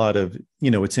even a lot of,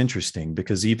 it's interesting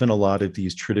because even a lot of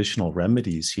these traditional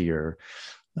remedies here,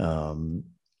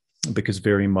 because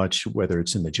very much, whether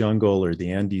it's in the jungle or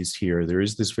the Andes here, there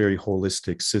is this very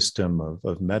holistic system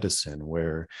of medicine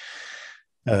where,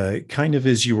 kind of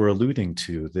as you were alluding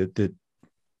to, that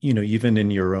even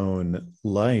in your own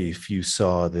life, you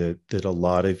saw that a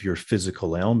lot of your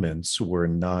physical ailments were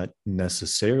not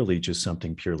necessarily just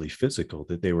something purely physical,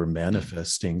 that they were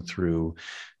manifesting through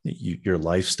your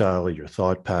lifestyle, your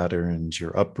thought patterns,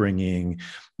 your upbringing.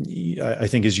 I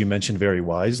think, as you mentioned very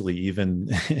wisely, even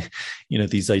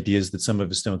these ideas that some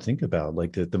of us don't think about,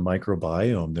 like the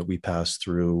microbiome that we pass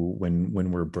through when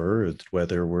we're birthed,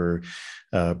 whether we're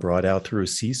brought out through a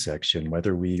C-section,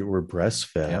 whether we were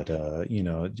breastfed,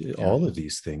 all of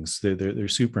these things, they're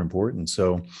super important.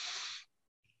 So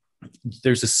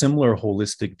there's a similar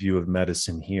holistic view of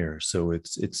medicine here. So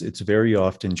it's very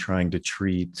often trying to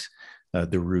treat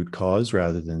the root cause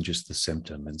rather than just the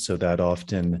symptom. And so that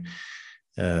often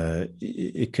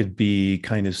it could be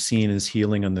kind of seen as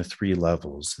healing on the three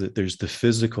levels. That there's the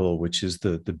physical, which is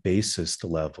the basest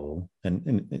level.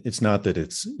 And it's not that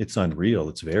it's unreal,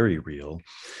 it's very real.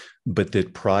 But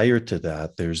that prior to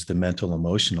that, there's the mental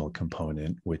emotional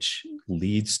component, which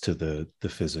leads to the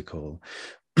physical.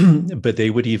 But they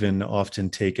would even often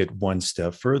take it one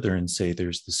step further and say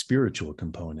there's the spiritual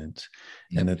component,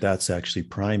 and that's actually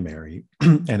primary.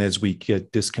 And as we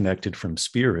get disconnected from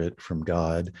spirit, from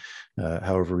God,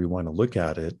 however we want to look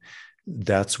at it,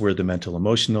 that's where the mental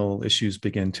emotional issues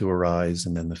begin to arise,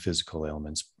 and then the physical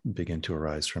ailments begin to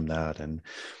arise from that.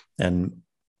 And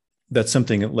that's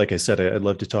something, like I said, I'd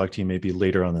love to talk to you maybe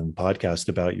later on in the podcast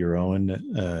about your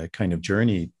own kind of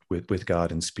journey with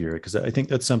God and spirit, because I think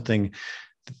that's something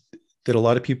that a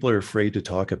lot of people are afraid to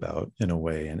talk about in a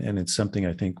way. And it's something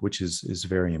I think which is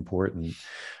very important.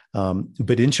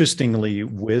 But interestingly,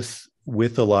 with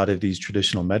a lot of these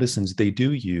traditional medicines, they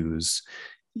do use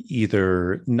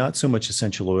either not so much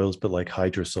essential oils, but like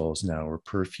hydrosols now, or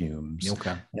perfumes.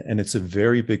 Okay. And it's a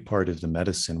very big part of the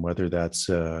medicine, whether that's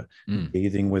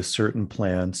bathing with certain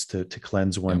plants to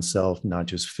cleanse oneself, not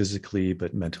just physically,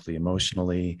 but mentally,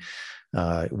 emotionally.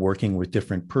 Working with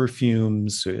different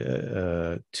perfumes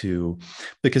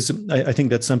because I think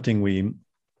that's something we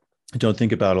don't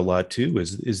think about a lot too,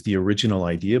 is the original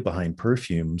idea behind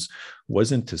perfumes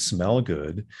wasn't to smell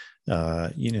good.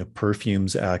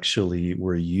 Perfumes actually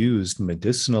were used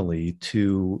medicinally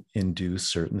to induce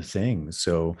certain things.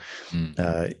 So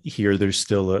here there's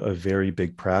still a very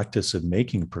big practice of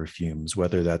making perfumes,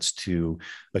 whether that's to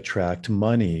attract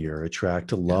money or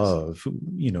attract love.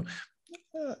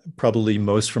 Probably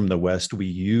most from the West, we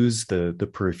use the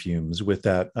perfumes with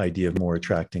that idea of more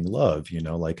attracting love,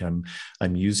 like I'm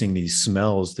using these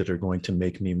smells that are going to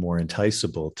make me more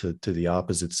enticable to the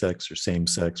opposite sex or same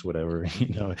sex, whatever,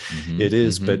 it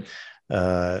is.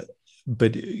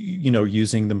 But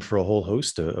using them for a whole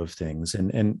host of things.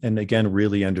 And again,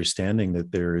 really understanding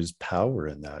that there is power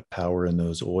in that, power in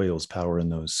those oils, power in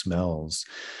those smells.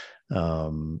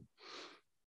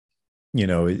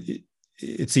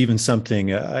 It's even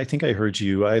something, I think I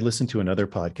listened to another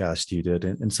podcast you did,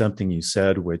 and something you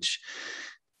said, which,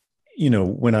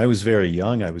 when I was very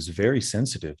young, I was very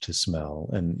sensitive to smell,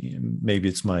 and maybe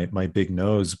it's my big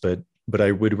nose, but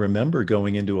I would remember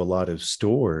going into a lot of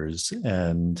stores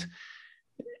and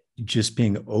just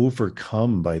being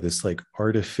overcome by this like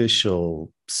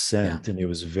artificial scent. And it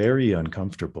was very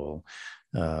uncomfortable.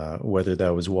 Whether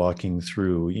that was walking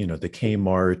through, the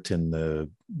Kmart and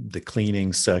the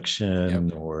cleaning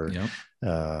section, or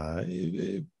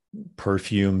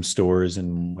perfume stores,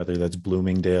 and whether that's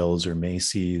Bloomingdale's or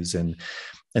Macy's. And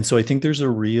so I think there's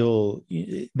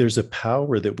a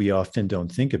power that we often don't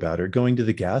think about, or going to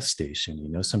the gas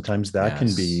station, sometimes that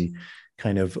can be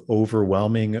kind of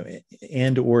overwhelming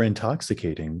and or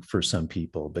intoxicating for some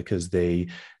people, because they're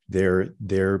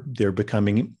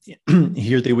becoming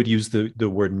here they would use the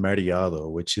word mareado,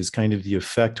 which is kind of the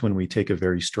effect when we take a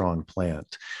very strong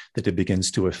plant, that it begins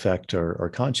to affect our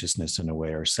consciousness in a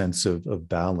way, our sense of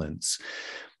balance.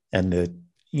 And that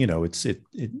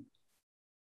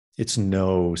it's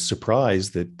no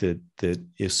surprise that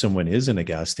if someone is in a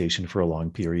gas station for a long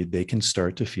period, they can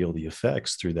start to feel the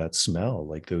effects through that smell,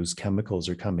 like those chemicals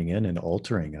are coming in and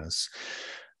altering us.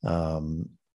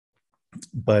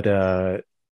 But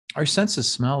our sense of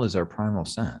smell is our primal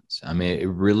sense. I mean, it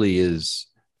really is.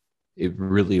 It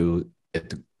really, at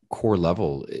the core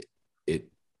level,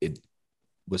 it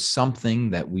was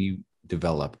something that we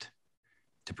developed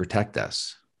to protect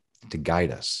us, to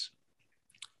guide us.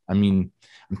 I mean,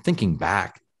 I'm thinking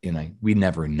back, we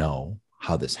never know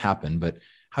how this happened, but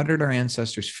how did our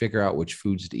ancestors figure out which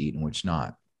foods to eat and which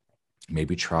not?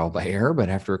 Maybe trial by error, but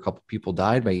after a couple people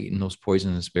died by eating those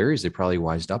poisonous berries, they probably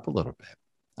wised up a little bit.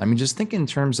 I mean, just think in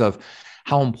terms of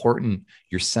how important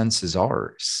your senses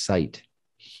are: sight,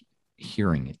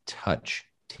 hearing, touch,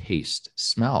 taste,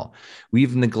 smell.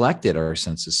 We've neglected our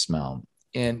sense of smell.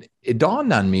 And it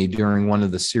dawned on me during one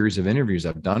of the series of interviews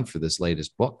I've done for this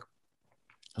latest book.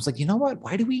 I was like, you know what?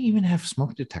 Why do we even have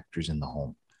smoke detectors in the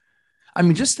home? I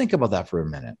mean, just think about that for a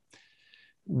minute.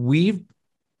 We've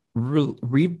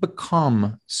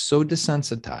become so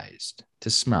desensitized to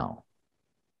smell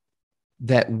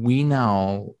that we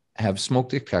now have smoke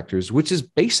detectors, which is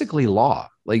basically law.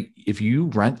 Like if you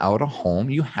rent out a home,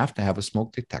 you have to have a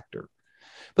smoke detector.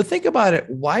 But think about it.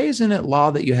 Why isn't it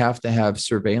law that you have to have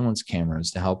surveillance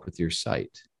cameras to help with your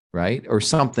sight, right? Or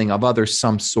something of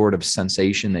some sort of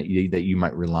sensation that you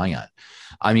might rely on.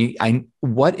 I mean,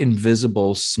 what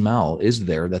invisible smell is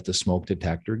there that the smoke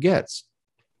detector gets?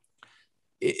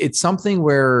 It's something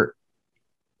where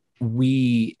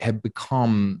we have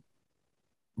become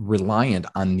reliant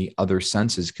on the other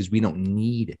senses because we don't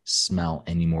need smell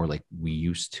anymore like we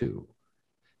used to.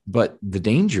 But the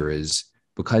danger is,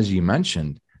 because you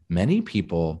mentioned, many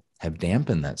people have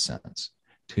dampened that sense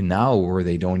to now where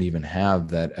they don't even have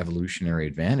that evolutionary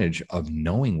advantage of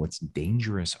knowing what's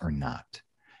dangerous or not.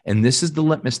 And this is the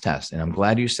litmus test. And I'm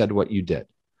glad you said what you did.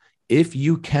 If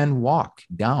you can walk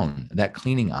down that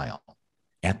cleaning aisle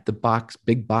at the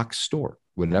big box store,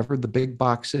 whatever the big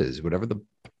box is, whatever the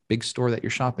big store that you're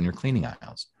shopping, your cleaning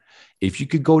aisles, if you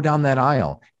could go down that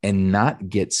aisle and not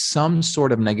get some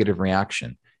sort of negative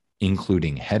reaction,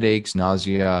 including headaches,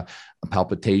 nausea,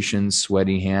 palpitations,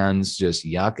 sweaty hands, just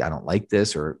yuck, I don't like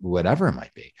this, or whatever it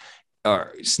might be,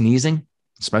 or sneezing,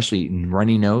 especially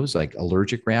runny nose, like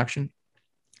allergic reaction.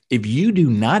 If you do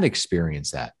not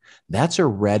experience that, that's a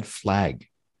red flag.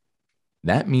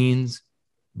 That means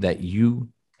that you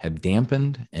have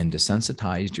dampened and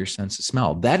desensitized your sense of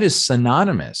smell. That is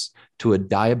synonymous to a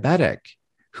diabetic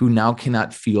who now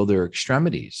cannot feel their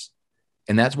extremities.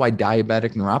 And that's why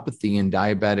diabetic neuropathy and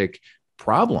diabetic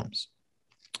problems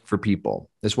for people.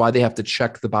 That's why they have to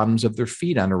check the bottoms of their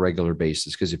feet on a regular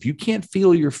basis. Because if you can't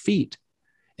feel your feet,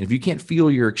 and if you can't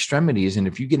feel your extremities, and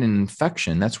if you get an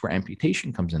infection, that's where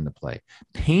amputation comes into play.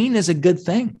 Pain is a good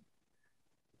thing.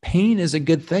 Pain is a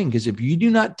good thing because if you do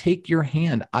not take your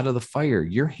hand out of the fire,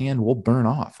 your hand will burn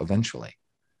off eventually.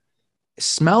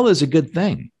 Smell is a good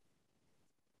thing.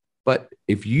 But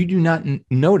if you do not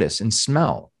notice and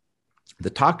smell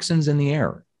the toxins in the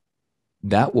air,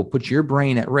 that will put your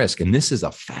brain at risk. And this is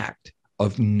a fact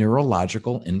of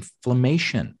neurological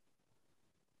inflammation.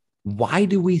 Why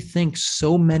do we think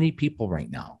so many people right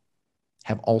now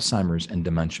have Alzheimer's and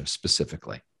dementia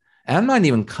specifically? And I'm not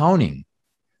even counting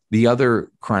the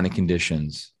other chronic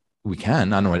conditions.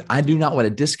 I do not want to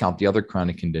discount the other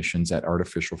chronic conditions that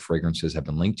artificial fragrances have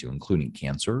been linked to, including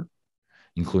cancer,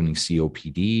 including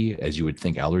COPD, as you would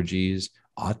think, allergies,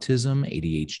 autism,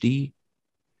 ADHD.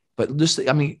 But just,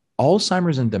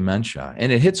 Alzheimer's and dementia,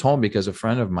 and it hits home because a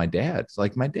friend of my dad's,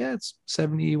 my dad's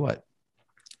 70,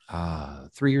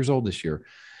 3 years old this year.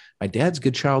 My dad's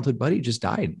good childhood buddy just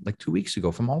died 2 weeks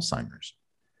ago from Alzheimer's.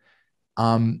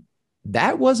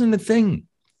 That wasn't a thing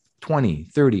 20,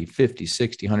 30, 50,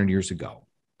 60, 100 years ago.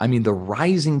 The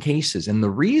rising cases, and the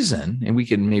reason, and we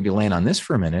can maybe land on this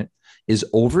for a minute, is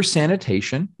over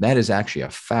sanitation. That is actually a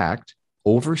fact.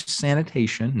 Over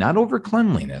sanitation, not over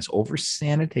cleanliness, over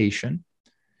sanitation,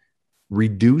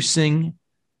 reducing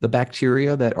the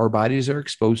bacteria that our bodies are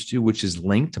exposed to, which is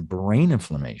linked to brain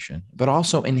inflammation, but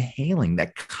also inhaling,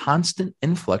 that constant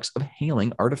influx of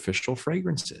inhaling artificial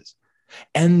fragrances.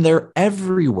 And they're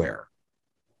everywhere.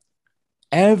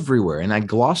 Everywhere. And I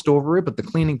glossed over it, but the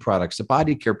cleaning products, the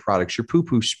body care products, your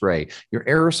poo-poo spray, your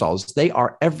aerosols, they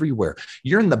are everywhere.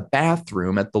 You're in the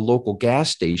bathroom at the local gas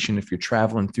station if you're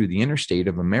traveling through the interstate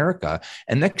of America.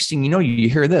 And next thing you know, you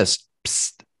hear this,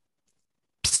 psst,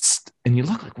 psst, and you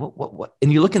look like, what?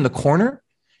 And you look in the corner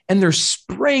and they're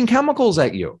spraying chemicals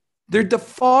at you. They're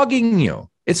defogging you.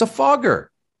 It's a fogger.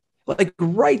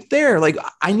 Right there.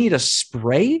 I need a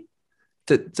spray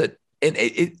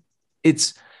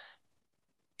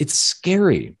it's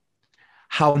scary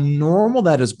how normal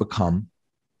that has become,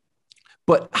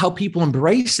 but how people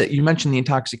embrace it. You mentioned the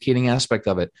intoxicating aspect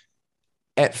of it.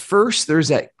 At first, there's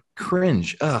that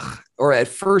cringe, or at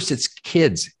first it's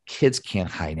kids. Kids can't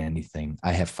hide anything.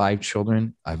 I have 5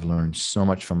 children. I've learned so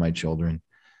much from my children.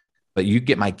 But you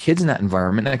get my kids in that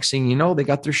environment, next thing you know, they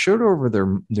got their shirt over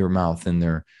their mouth and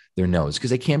their nose because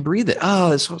they can't breathe it.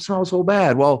 Oh, it smells so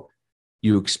bad. Well,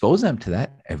 you expose them to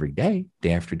that every day,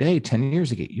 day after day, 10 years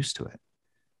to get used to it.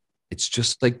 It's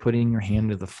just like putting your hand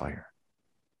to the fire.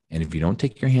 And if you don't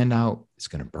take your hand out, it's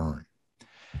going to burn.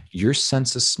 Your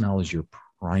sense of smell is your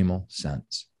primal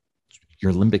sense.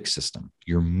 Your limbic system,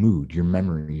 your mood, your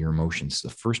memory, your emotions, the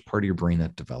first part of your brain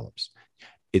that develops.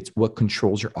 It's what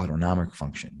controls your autonomic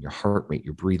function, your heart rate,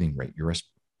 your breathing rate, your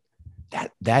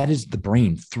that is the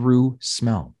brain through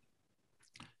smell.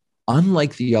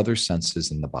 Unlike the other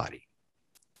senses in the body,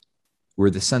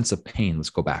 where the sense of pain, let's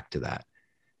go back to that.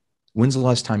 When's the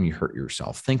last time you hurt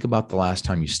yourself? Think about the last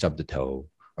time you stubbed a toe,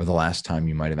 or the last time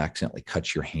you might have accidentally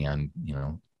cut your hand,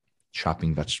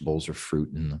 chopping vegetables or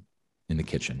fruit in the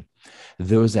kitchen.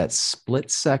 There was that split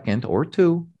second or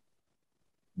two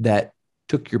that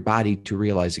took your body to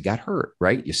realize it got hurt,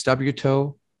 right? You stub your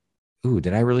toe. Ooh,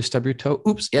 did I really stub your toe?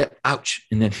 Oops, yeah, ouch.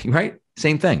 And then, right?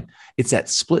 Same thing. It's that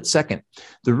split second.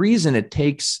 The reason it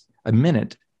takes a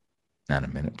minute, not a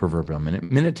minute, proverbial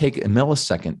minute take a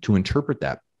millisecond to interpret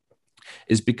that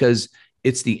is because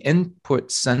it's the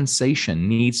input sensation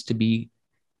needs to be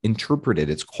interpreted,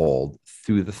 it's called,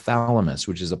 through the thalamus,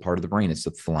 which is a part of the brain. It's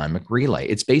the thalamic relay.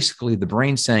 It's basically the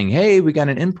brain saying, hey, we got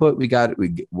an input.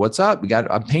 What's up? We got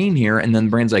a pain here. And then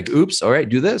the brain's like, oops, all right,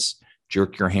 do this.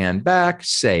 Jerk your hand back,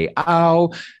 say,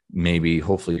 ow. Maybe,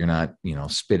 hopefully you're not,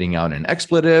 spitting out an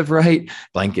expletive, right?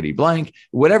 Blankety blank,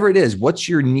 whatever it is. What's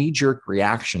your knee-jerk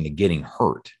reaction to getting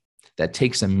hurt? That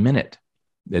takes a minute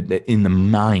that in the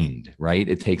mind, right?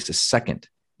 It takes a second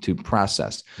to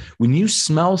process. When you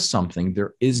smell something,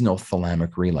 there is no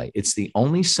thalamic relay. It's the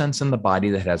only sense in the body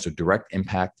that has a direct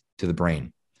impact to the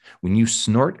brain. When you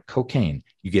snort cocaine,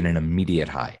 you get an immediate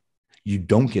high. You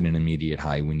don't get an immediate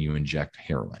high when you inject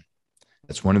heroin.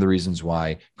 That's one of the reasons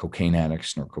why cocaine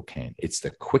addicts snort cocaine. It's the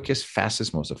quickest,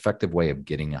 fastest, most effective way of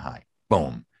getting a high.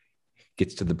 Boom.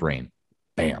 Gets to the brain.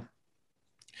 Bam.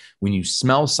 When you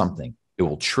smell something, it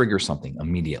will trigger something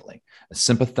immediately. A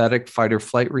sympathetic fight or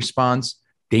flight response,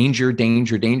 danger,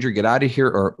 danger, danger, get out of here,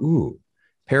 or ooh,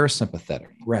 parasympathetic,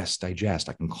 rest, digest,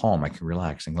 I can calm, I can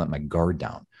relax, I can let my guard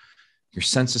down. Your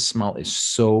sense of smell is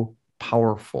so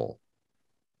powerful.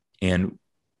 And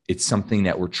it's something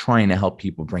that we're trying to help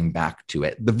people bring back to,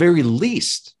 at the very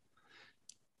least,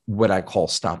 what I call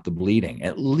stop the bleeding,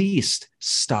 at least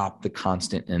stop the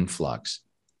constant influx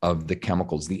of the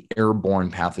chemicals, the airborne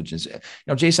pathogens.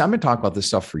 Jason, I've been talking about this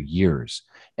stuff for years.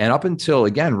 And up until,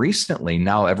 again, recently,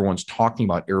 now everyone's talking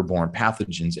about airborne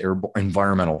pathogens,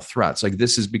 environmental threats. Like,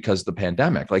 this is because of the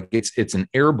pandemic. Like, it's an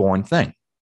airborne thing.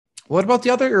 What about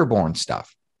the other airborne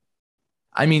stuff?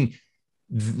 I mean,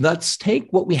 let's take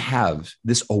what we have,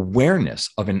 this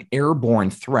awareness of an airborne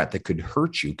threat that could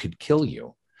hurt you, could kill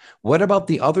you. What about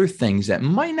the other things that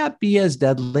might not be as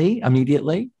deadly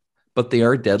immediately, but they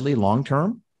are deadly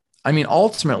long-term? I mean,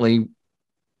 ultimately,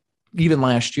 even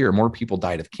last year, more people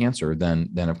died of cancer than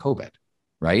of COVID,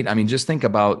 right? I mean, just think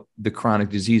about the chronic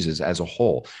diseases as a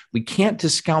whole. We can't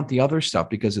discount the other stuff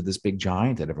because of this big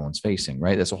giant that everyone's facing,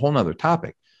 right? That's a whole nother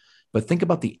topic. But think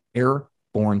about the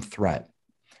airborne threat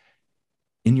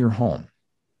in your home.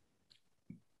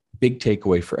 Big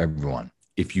takeaway for everyone.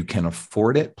 If you can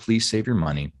afford it, please save your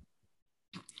money.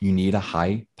 You need a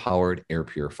high-powered air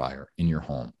purifier in your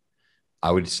home. I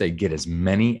would say get as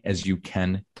many as you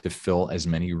can to fill as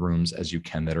many rooms as you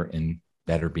can that are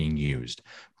being used.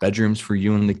 Bedrooms for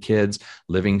you and the kids,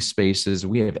 living spaces.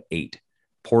 We have 8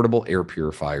 portable air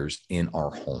purifiers in our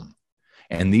home.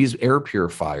 And these air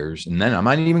purifiers, and then I'm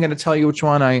not even going to tell you which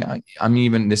one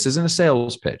this isn't a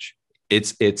sales pitch.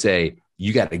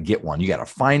 You got to get one. You got to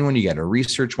find one. You got to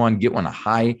research one, get one, a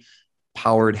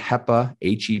high-powered HEPA,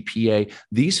 HEPA.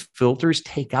 These filters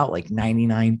take out like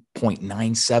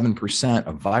 99.97%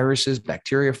 of viruses,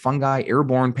 bacteria, fungi,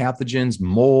 airborne pathogens,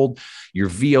 mold, your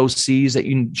VOCs that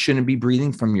you shouldn't be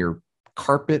breathing from your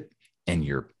carpet and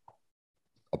your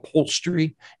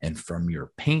upholstery and from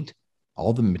your paint,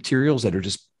 all the materials that are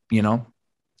just,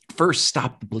 first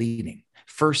stop the bleeding.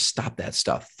 First, stop that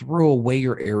stuff. Throw away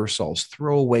your aerosols,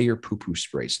 throw away your poo-poo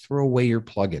sprays, throw away your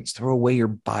plugins, throw away your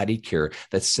body care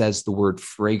that says the word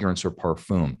fragrance or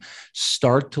parfum.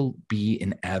 Start to be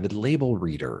an avid label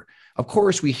reader. Of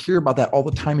course, we hear about that all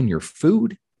the time in your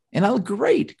food. And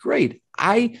great.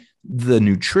 The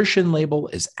nutrition label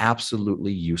is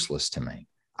absolutely useless to me.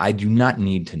 I do not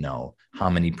need to know how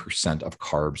many percent of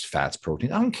carbs, fats,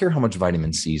 protein. I don't care how much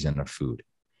vitamin C is in a food.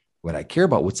 What I care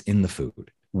about, what's in the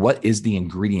food. What is the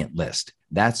ingredient list?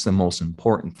 That's the most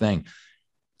important thing.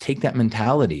 Take that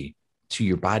mentality to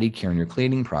your body care and your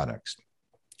cleaning products.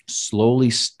 Slowly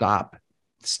stop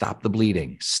stop the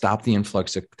bleeding, stop the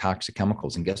influx of toxic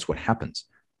chemicals. And guess what happens?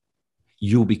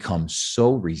 You'll become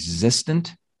so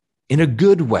resistant in a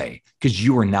good way, because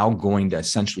you are now going to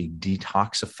essentially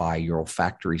detoxify your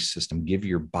olfactory system, give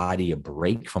your body a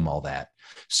break from all that.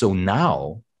 So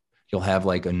now you'll have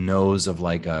like a nose of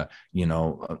like a,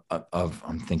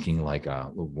 I'm thinking like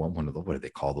one of the, what do they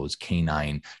call those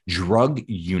canine drug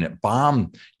unit,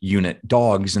 bomb unit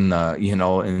dogs in the,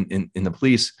 in the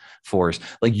police force.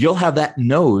 Like you'll have that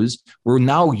nose where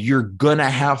now you're going to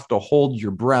have to hold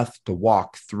your breath to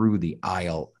walk through the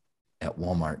aisle at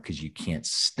Walmart because you can't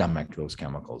stomach those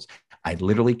chemicals. I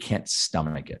literally can't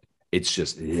stomach it. It's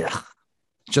just, ugh.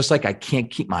 Just like I can't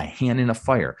keep my hand in a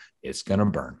fire. It's going to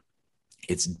burn.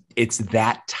 It's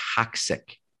that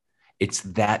toxic. It's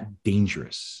that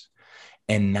dangerous.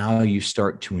 And now you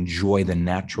start to enjoy the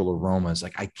natural aromas.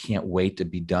 Like, I can't wait to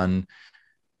be done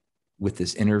with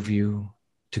this interview,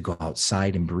 to go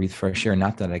outside and breathe fresh air.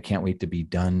 Not that I can't wait to be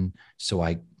done. So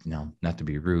not to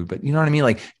be rude, but you know what I mean?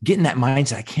 Like, get in that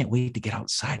mindset. I can't wait to get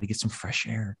outside to get some fresh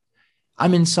air.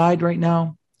 I'm inside right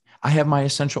now. I have my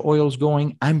essential oils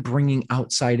going. I'm bringing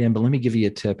outside in, but let me give you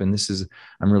a tip. And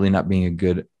I'm really not being a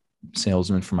good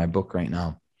salesman for my book right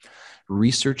now.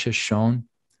 Research has shown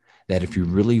that if you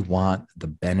really want the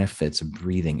benefits of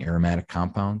breathing aromatic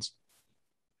compounds,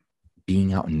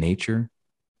 being out in nature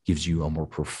gives you a more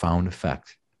profound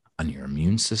effect on your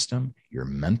immune system, your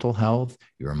mental health,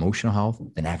 your emotional health,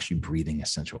 than actually breathing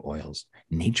essential oils.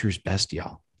 Nature's best,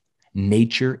 y'all.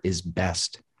 Nature is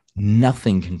best.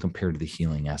 Nothing can compare to the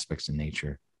healing aspects of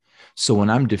nature. So when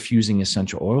I'm diffusing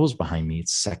essential oils behind me,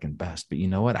 it's second best. But you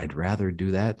know what? I'd rather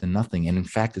do that than nothing. And in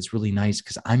fact, it's really nice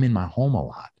because I'm in my home a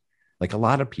lot, like a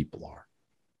lot of people are.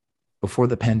 Before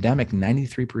the pandemic,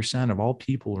 93% of all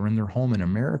people are in their home in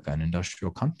America and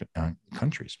industrial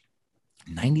countries.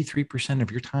 93%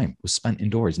 of your time was spent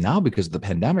indoors. Now, because of the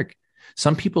pandemic,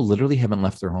 some people literally haven't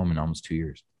left their home in almost 2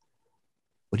 years.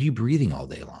 What are you breathing all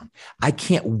day long? I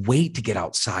can't wait to get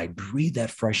outside, breathe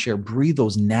that fresh air, breathe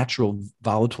those natural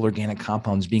volatile organic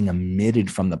compounds being emitted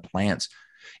from the plants,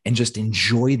 and just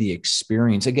enjoy the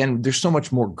experience. Again, there's so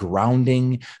much more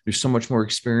grounding. There's so much more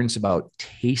experience about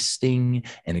tasting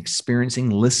and experiencing,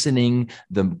 listening,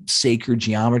 the sacred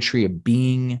geometry of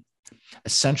being.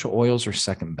 Essential oils are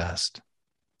second best.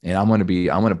 And I'm going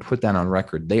to put that on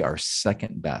record. They are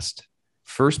second best.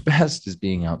 First best is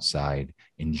being outside,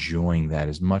 enjoying that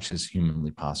as much as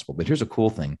humanly possible. But here's a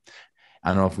cool thing. I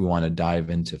don't know if we want to dive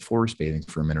into forest bathing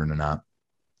for a minute or not,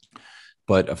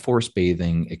 but a forest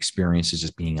bathing experience is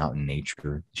just being out in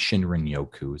nature. Shinrin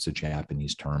yoku is a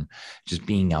Japanese term, just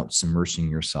being out, submersing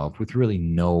yourself with really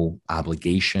no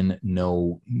obligation,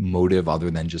 no motive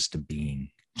other than just being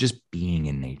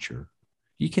in nature.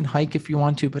 You can hike if you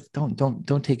want to, but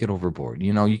don't take it overboard.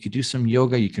 You could do some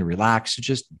yoga, you can relax,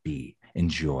 just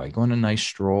enjoy, go on a nice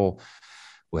stroll,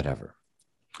 whatever.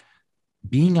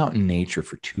 Being out in nature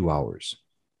for 2 hours.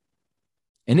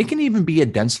 And it can even be a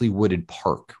densely wooded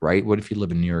park, right? What if you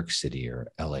live in New York City or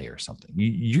LA or something?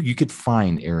 You could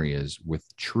find areas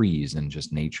with trees and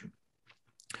just nature.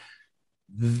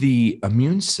 The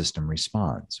immune system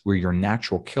responds where your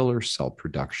natural killer cell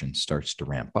production starts to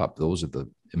ramp up. Those are the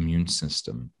immune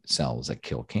system cells that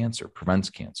kill cancer, prevents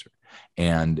cancer.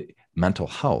 And mental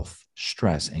health,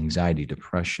 stress, anxiety,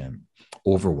 depression,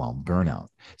 overwhelm, burnout.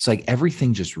 It's like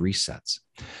everything just resets.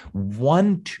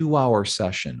 1 2-hour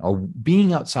session or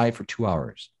being outside for 2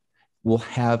 hours will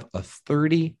have a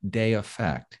 30-day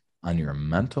effect on your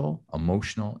mental,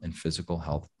 emotional, and physical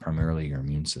health, primarily your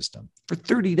immune system, for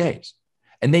 30 days.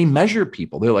 And they measure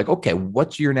people. They're like, okay,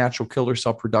 what's your natural killer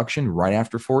cell production right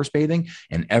after forest bathing?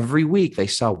 And every week they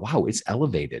saw, wow, it's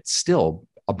elevated, still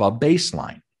above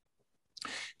baseline.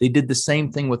 They did the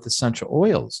same thing with essential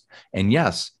oils. And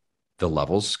yes, the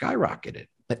levels skyrocketed,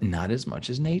 but not as much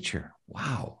as nature.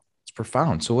 Wow, it's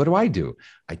profound. So what do?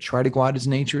 I try to go out as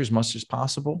nature as much as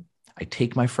possible. I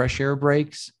take my fresh air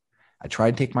breaks. I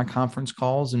try to take my conference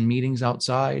calls and meetings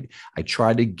outside. I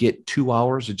try to get 2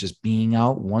 hours of just being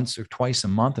out once or twice a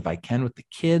month if I can with the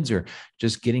kids, or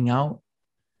just getting out.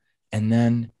 And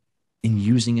then in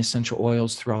using essential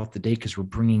oils throughout the day, because we're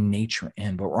bringing nature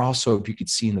in. But we're also, if you could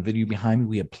see in the video behind me,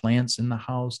 we have plants in the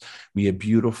house. We have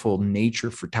beautiful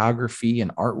nature photography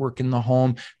and artwork in the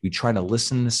home. We try to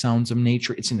listen to the sounds of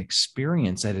nature. It's an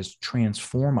experience that has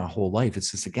transformed my whole life.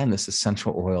 It's this, again, this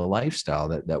essential oil lifestyle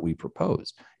that we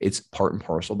propose. It's part and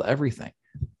parcel to everything.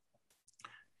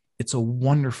 It's a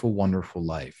wonderful, wonderful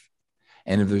life.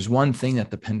 And if there's one thing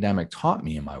that the pandemic taught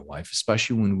me and my wife,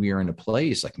 especially when we were in a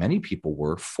place like many people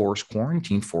were, forced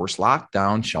quarantine, forced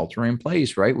lockdown, shelter in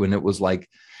place, right? When it was like,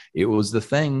 it was the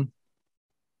thing.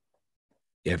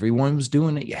 everyone was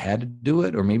doing it. You had to do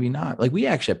it, or maybe not. Like, we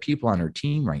actually have people on our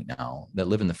team right now that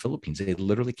live in the Philippines. They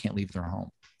literally can't leave their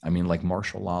home. I mean, like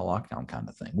martial law lockdown kind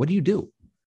of thing. What do?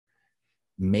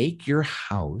 Make your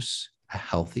house a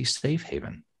healthy safe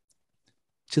haven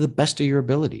to the best of your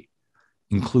ability,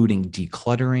 including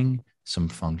decluttering, some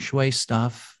feng shui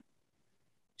stuff,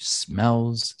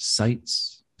 smells,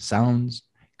 sights, sounds.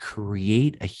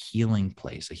 Create a healing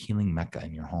place, a healing mecca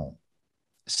in your home,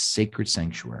 a sacred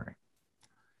sanctuary.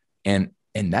 And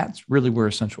that's really where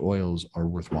essential oils are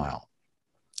worthwhile,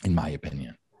 in my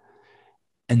opinion.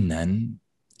 And then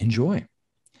enjoy,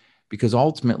 because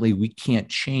ultimately we can't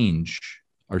change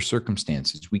our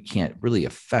circumstances. We can't really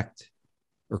affect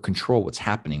or control what's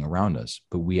happening around us,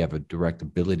 but we have a direct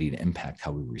ability to impact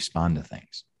how we respond to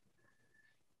things.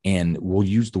 And we'll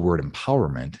use the word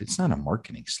empowerment. It's not a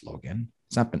marketing slogan.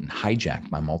 It's not been hijacked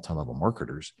by multi-level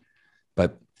marketers,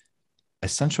 but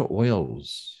essential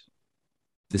oils,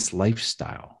 this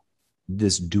lifestyle,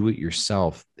 this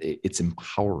do-it-yourself, it's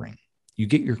empowering. You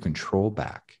get your control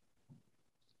back.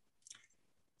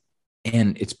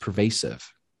 And it's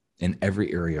pervasive in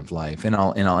every area of life. And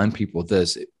I'll end people with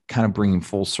this, kind of bringing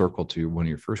full circle to one of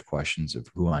your first questions of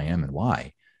who I am and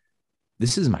why.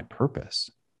 This is my purpose.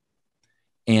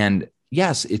 And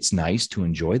yes, it's nice to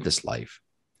enjoy this life,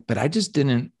 but I just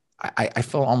didn't, I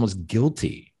felt almost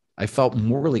guilty. I felt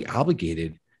morally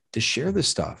obligated to share this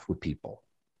stuff with people.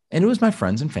 And it was my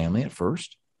friends and family at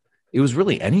first. It was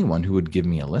really anyone who would give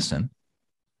me a listen.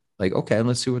 Like, okay,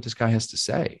 let's see what this guy has to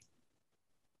say.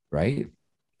 Right.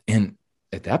 And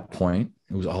at that point,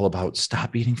 it was all about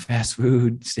stop eating fast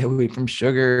food, stay away from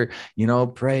sugar,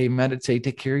 pray, meditate,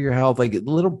 take care of your health, like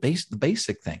the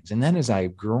basic things. And then as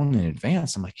I've grown in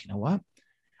advance, I'm like, you know what?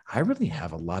 I really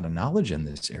have a lot of knowledge in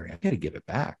this area. I got to give it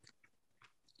back.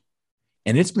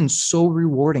 And it's been so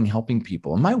rewarding helping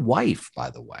people. And my wife,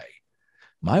 by the way,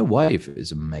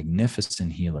 is a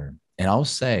magnificent healer. And I'll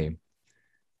say,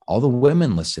 all the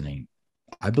women listening,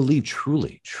 I believe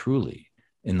truly, truly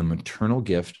in the maternal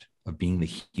gift of being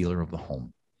the healer of the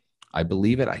home. I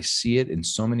believe it. I see it in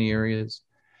so many areas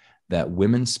that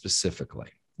women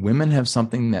have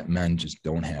something that men just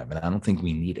don't have. And I don't think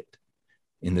we need it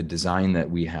in the design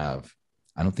that we have.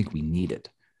 I don't think we need it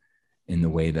in the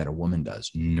way that a woman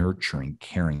does, nurturing,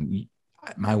 caring.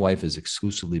 My wife is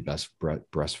exclusively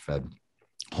breastfed,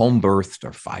 home birthed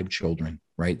our 5 children,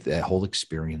 right? That whole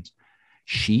experience.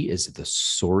 She is the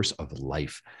source of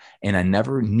life. And I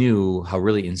never knew how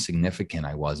really insignificant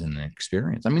I was in the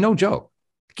experience. I mean, no joke.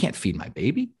 I can't feed my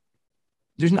baby.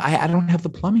 I don't have the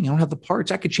plumbing. I don't have the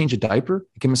parts. I could change a diaper.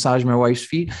 I can massage my wife's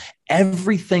feet.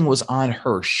 Everything was on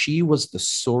her. She was the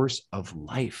source of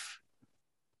life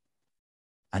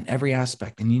on every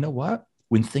aspect. And you know what?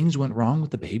 When things went wrong with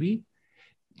the baby,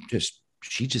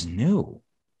 she just knew.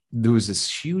 There was this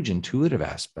huge intuitive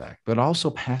aspect, but also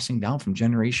passing down from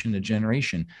generation to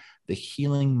generation, the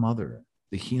healing mother,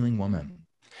 the healing woman.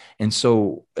 And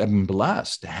so I'm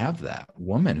blessed to have that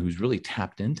woman who's really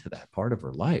tapped into that part of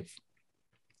her life.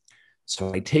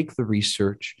 So I take the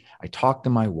research, I talk to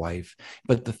my wife,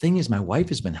 but the thing is, my wife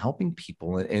has been helping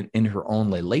people in her own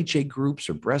late J groups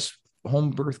or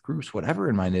home birth groups, whatever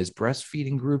in mine is,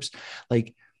 breastfeeding groups.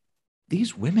 Like,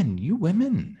 these women,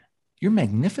 you're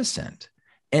magnificent.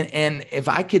 And if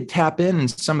I could tap in, and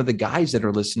some of the guys that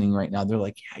are listening right now, they're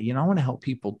like, yeah, I want to help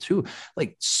people too.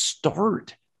 Like,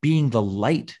 start being the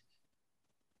light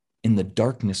in the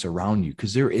darkness around you,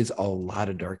 because there is a lot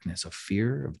of darkness, of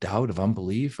fear, of doubt, of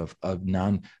unbelief, of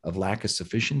lack of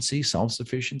sufficiency,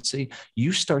 self-sufficiency.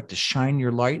 You start to shine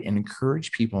your light and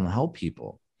encourage people and help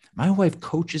people. My wife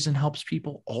coaches and helps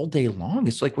people all day long.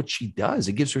 It's like what she does.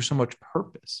 It gives her so much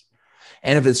purpose.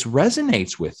 And if this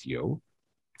resonates with you,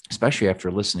 especially after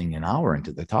listening an hour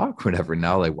into the talk, whatever,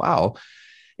 now, like, wow,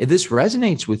 if this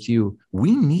resonates with you,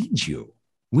 we need you.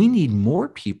 We need more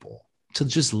people to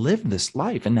just live this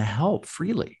life and to help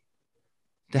freely.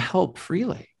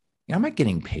 I'm not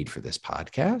getting paid for this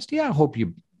podcast. Yeah, I hope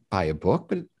you buy a book,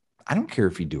 but I don't care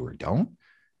if you do or don't.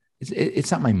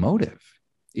 It's not my motive.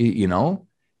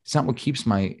 It's not what keeps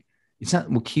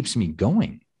me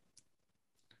going.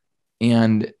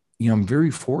 And, I'm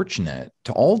very fortunate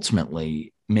to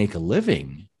ultimately make a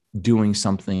living doing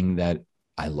something that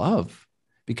I love,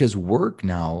 because work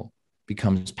now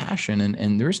becomes passion,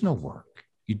 and there's no work.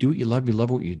 You do what you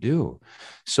love what you do.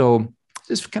 So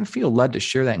just kind of feel led to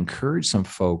share that, encourage some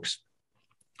folks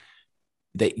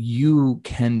that you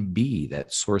can be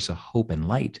that source of hope and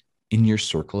light in your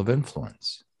circle of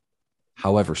influence.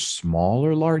 However small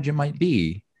or large it might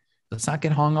be, let's not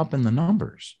get hung up in the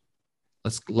numbers.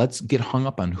 Let's get hung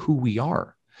up on who we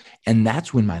are. And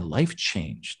that's when my life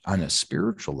changed on a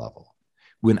spiritual level,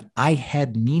 when I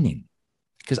had meaning,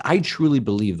 because I truly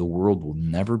believe the world will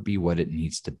never be what it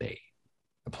needs to be,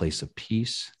 a place of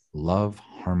peace, love,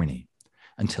 harmony,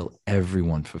 until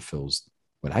everyone fulfills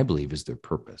what I believe is their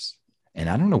purpose. And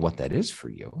I don't know what that is for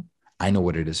you. I know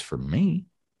what it is for me.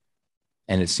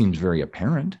 And it seems very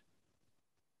apparent.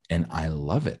 And I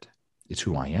love it. It's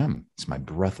who I am. It's my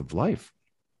breath of life.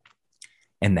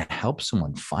 And to help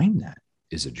someone find that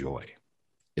is a joy.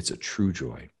 It's a true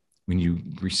joy. When you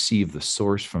receive the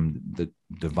source from the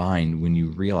divine, when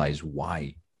you realize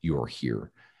why you're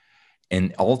here.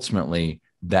 And ultimately,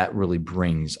 that really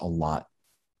brings a lot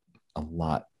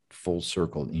full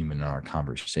circle, even in our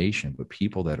conversation. But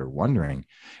people that are wondering,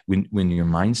 when your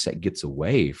mindset gets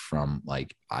away from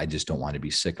like, I just don't want to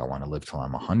be sick, I want to live till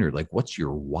I'm 100. Like, what's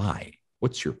your why?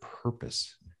 What's your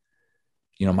purpose?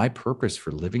 You know, my purpose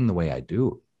for living the way I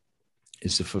do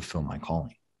is to fulfill my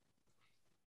calling.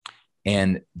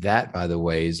 And that, by the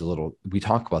way, is we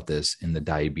talk about this in the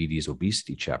diabetes,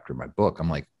 obesity chapter of my book. I'm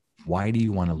like, why do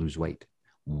you want to lose weight?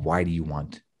 Why?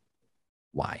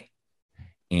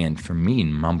 And for me,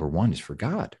 number one is for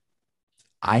God.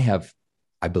 I have,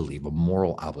 I believe, a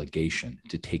moral obligation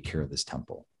to take care of this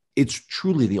temple. It's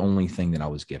truly the only thing that I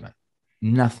was given.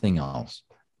 Nothing else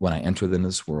when I entered into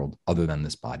this world other than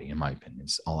this body, in my opinion.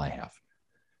 It's all I have,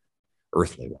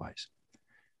 earthly wise.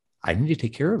 I need to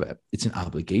take care of it. It's an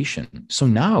obligation. So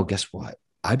now, guess what?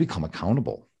 I become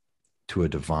accountable to a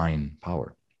divine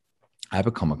power. I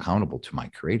become accountable to my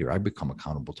creator. I become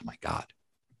accountable to my God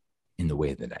in the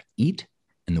way that I eat,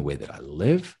 in the way that I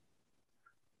live.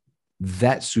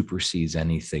 That supersedes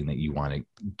anything that you want to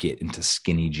get into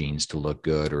skinny jeans to look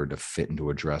good or to fit into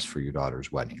a dress for your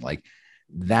daughter's wedding. Like,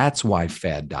 that's why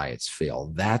fad diets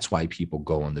fail. That's why people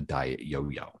go on the diet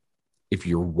yo-yo. If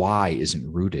your why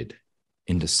isn't rooted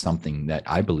into something that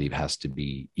I believe has to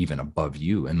be even above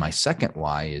you. And my second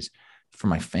why is for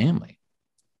my family,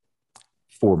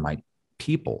 for my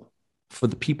people, for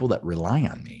the people that rely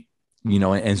on me. You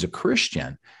know, as a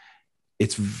Christian,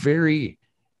 it's very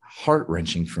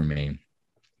heart-wrenching for me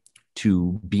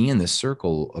to be in this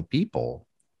circle of people,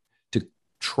 to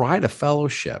try to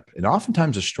fellowship, and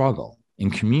oftentimes a struggle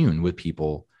and commune with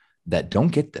people that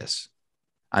don't get this.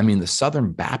 I mean, the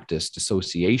Southern Baptist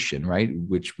Association, right,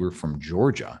 which we're from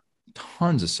Georgia,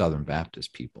 tons of Southern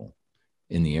Baptist people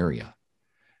in the area.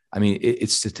 I mean,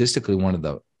 it's statistically one of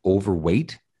the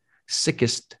overweight,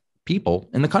 sickest people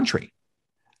in the country.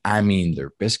 I mean,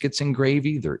 they're biscuits and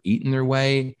gravy. They're eating their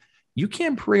way. You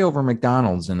can't pray over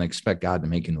McDonald's and expect God to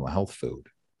make it into a health food.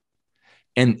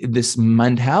 And this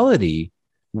mentality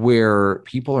where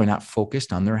people are not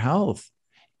focused on their health.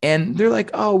 And they're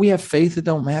like, oh, we have faith, it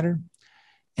don't matter.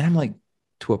 And I'm like,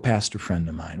 to a pastor friend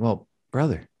of mine, well,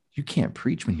 brother, you can't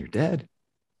preach when you're dead.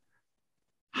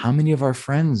 How many of our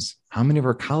friends, how many of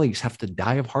our colleagues have to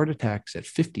die of heart attacks at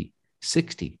 50,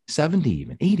 60, 70,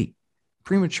 even 80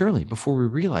 prematurely before we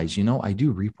realize, you know, I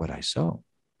do reap what I sow.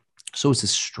 So it's a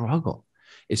struggle.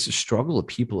 It's a struggle of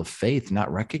people of faith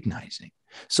not recognizing.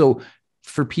 So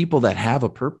for people that have a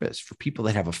purpose, for people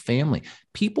that have a family,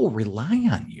 people rely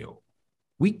on you.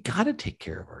 We got to take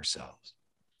care of ourselves.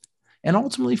 And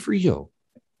ultimately for you,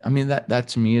 I mean, that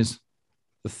to me is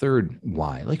the third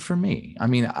why. Like for me, I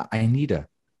mean, I need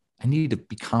to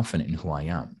be confident in who I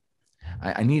am.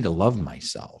 I need to love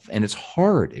myself. And it's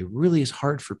hard. It really is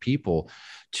hard for people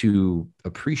to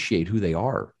appreciate who they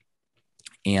are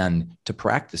and to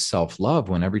practice self-love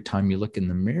when every time you look in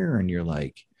the mirror and you're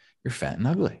like, you're fat and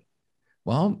ugly.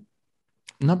 Well,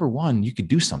 number one, you could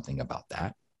do something about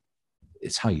that.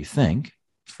 It's how you think,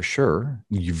 for sure.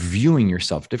 You're viewing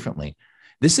yourself differently.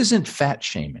 This isn't fat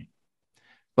shaming,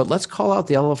 but let's call out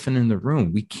the elephant in the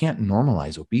room. We can't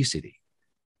normalize obesity.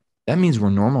 That means we're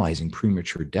normalizing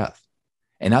premature death.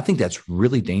 And I think that's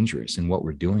really dangerous in what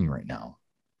we're doing right now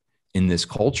in this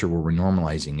culture where we're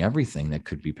normalizing everything that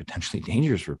could be potentially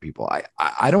dangerous for people.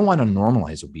 I don't want to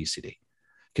normalize obesity,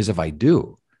 because if I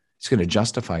do, it's going to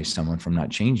justify someone from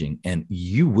not changing, and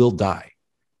you will die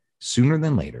sooner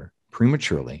than later,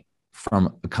 prematurely,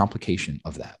 from a complication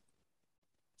of that.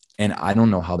 And I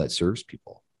don't know how that serves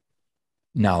people.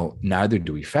 Now, neither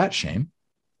do we fat shame.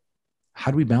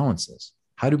 How do we balance this?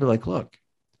 How do we be like, look,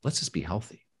 let's just be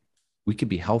healthy. We could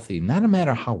be healthy, not no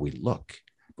matter how we look,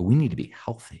 but we need to be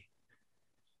healthy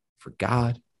for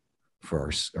God,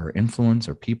 for our influence,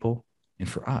 our people, and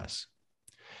for us.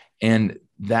 And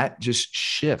that just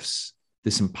shifts,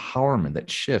 this empowerment that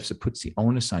shifts, it puts the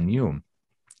onus on you.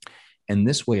 And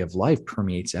this way of life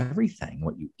permeates everything,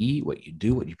 what you eat, what you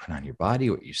do, what you put on your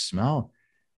body, what you smell.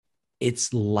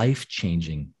 It's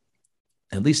life-changing,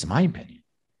 at least in my opinion.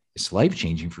 It's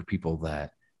life-changing for people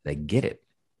that get it.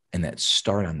 and that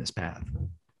start on this path.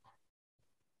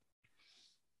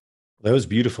 That was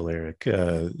beautiful, Eric.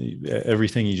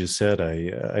 Everything you just said,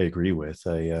 I agree with.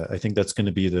 I think that's going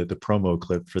to be the promo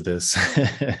clip for this.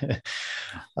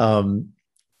 um,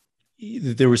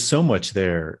 there was so much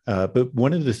there, but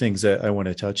one of the things that I want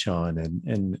to touch on,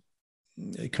 and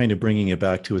kind of bringing it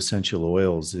back to essential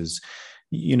oils, is,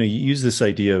 you use this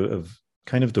idea of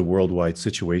kind of the worldwide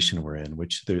situation we're in,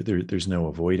 which there's no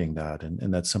avoiding that,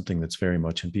 and that's something that's very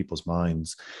much in people's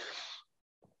minds.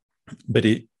 But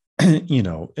it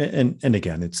and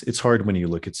again, it's hard when you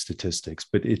look at statistics,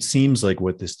 but it seems like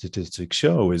what the statistics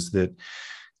show is that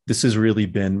this has really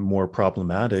been more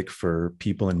problematic for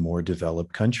people in more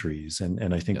developed countries.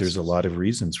 And I think there's a lot of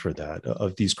reasons for that,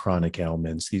 of these chronic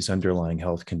ailments, these underlying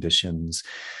health conditions,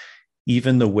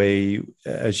 even the way,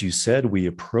 as you said, we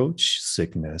approach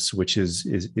sickness, which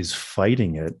is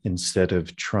fighting it instead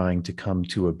of trying to come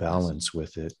to a balance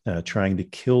with it, trying to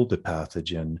kill the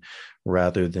pathogen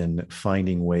rather than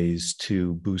finding ways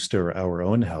to boost our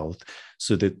own health.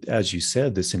 So that, as you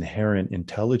said, this inherent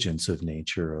intelligence of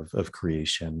nature, of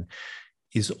creation,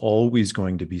 is always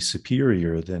going to be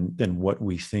superior than what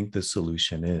we think the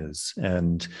solution is.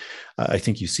 And I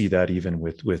think you see that even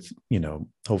with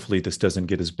hopefully this doesn't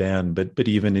get us banned, but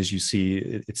even as you see,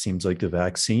 it seems like the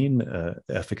vaccine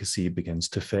efficacy begins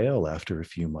to fail after a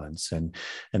few months, and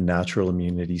natural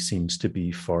immunity seems to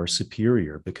be far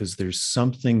superior, because there's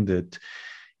something that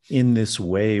in this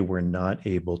way we're not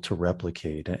able to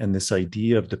replicate. And this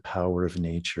idea of the power of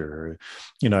nature,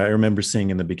 I remember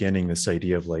seeing in the beginning this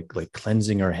idea of like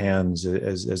cleansing our hands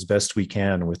as best we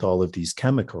can with all of these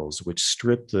chemicals, which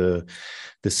strip the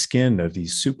skin of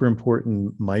these super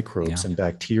important microbes and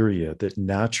bacteria that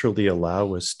naturally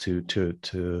allow us to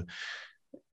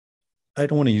I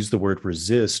don't want to use the word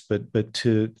resist, but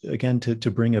to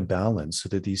bring a balance so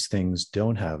that these things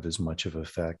don't have as much of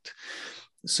effect.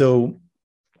 So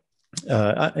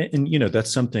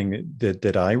that's something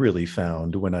that I really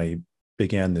found when I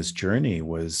began this journey,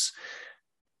 was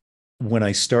when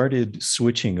I started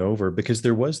switching over, because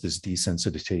there was this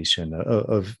desensitization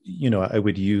of I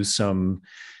would use some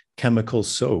chemical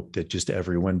soap that just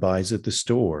everyone buys at the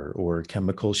store, or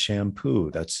chemical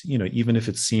shampoo that's, even if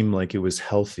it seemed like it was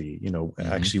healthy,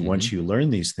 actually once you learn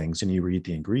these things and you read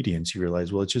the ingredients, you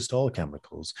realize, well, it's just all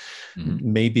chemicals.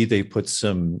 Maybe they put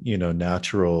some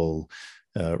natural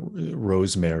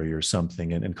rosemary or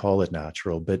something and call it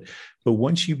natural, but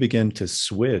once you begin to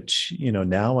switch,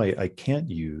 now I can't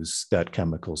use that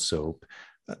chemical soap.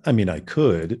 I mean, I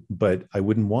could, but I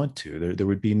wouldn't want to. There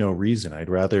would be no reason. I'd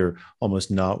rather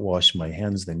almost not wash my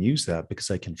hands than use that,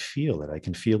 because I can feel it. I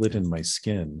can feel it in my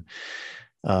skin.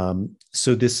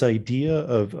 So this idea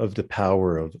of the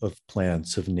power of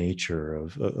plants, of nature,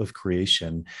 of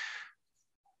creation.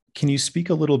 Can you speak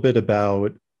a little bit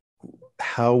about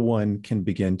how one can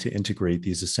begin to integrate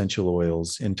these essential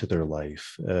oils into their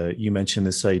life? You mentioned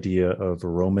this idea of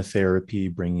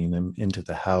aromatherapy, bringing them into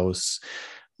the house.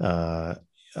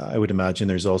 I would imagine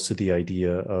there's also the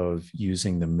idea of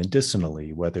using them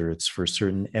medicinally, whether it's for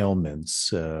certain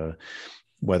ailments,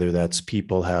 whether that's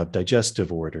people have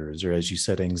digestive orders, or, as you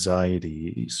said,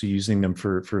 anxiety. So using them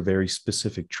for very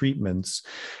specific treatments.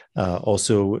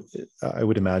 Also, I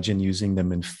would imagine using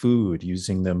them in food,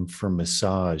 using them for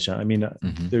massage. I mean,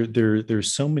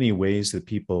 there's so many ways that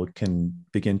people can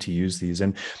begin to use these.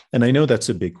 And I know that's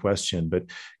a big question, but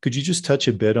could you just touch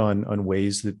a bit on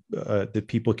ways that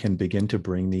people can begin to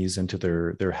bring these into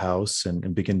their house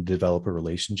and begin to develop a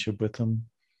relationship with them?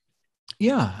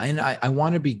 Yeah. And I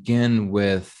want to begin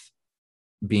with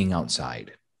being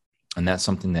outside. And that's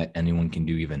something that anyone can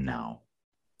do even now.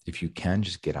 If you can,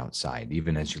 just get outside,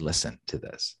 even as you listen to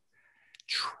this.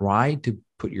 Try to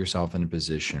put yourself in a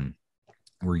position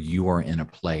where you are in a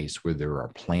place where there are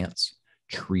plants,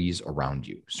 trees around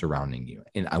you, surrounding you.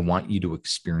 And I want you to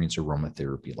experience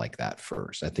aromatherapy like that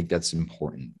first. I think that's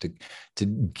important to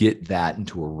get that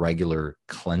into a regular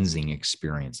cleansing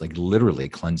experience, like literally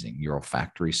cleansing your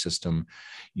olfactory system,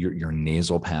 your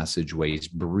nasal passageways,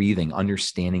 breathing,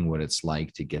 understanding what it's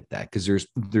like to get that. Because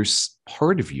there's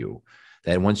part of you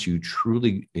that once you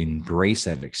truly embrace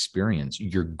that experience,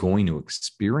 you're going to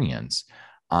experience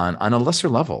on a lesser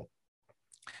level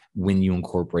when you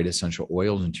incorporate essential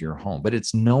oils into your home. But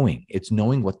it's knowing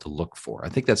what to look for. I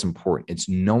think that's important. It's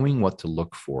knowing what to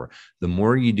look for. The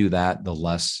more you do that, the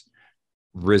less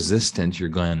resistant you're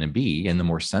going to be, and the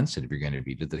more sensitive you're going to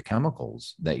be to the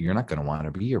chemicals that you're not going to want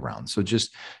to be around. So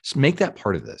just make that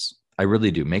part of this. I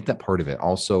really do. Make that part of it.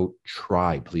 Also,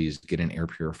 please get an air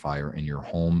purifier in your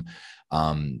home.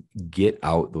 Get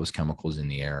out those chemicals in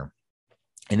the air.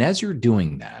 And as you're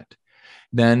doing that,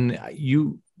 Then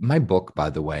my book, by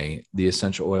the way, The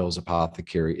Essential Oils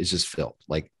Apothecary, is just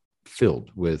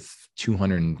filled with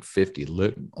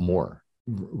 250 more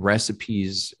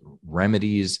recipes,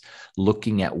 remedies,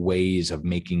 looking at ways of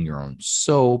making your own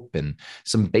soap and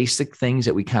some basic things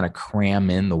that we kind of cram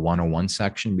in the 101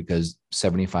 section, because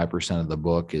 75% of the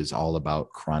book is all about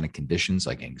chronic conditions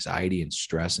like anxiety and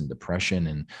stress and depression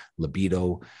and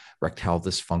libido, erectile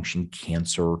dysfunction,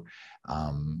 cancer,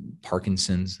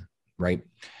 Parkinson's, right?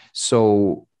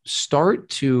 So I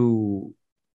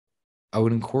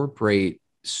would incorporate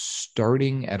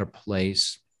starting at a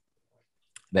place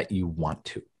that you want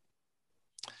to.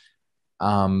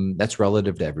 That's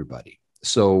relative to everybody.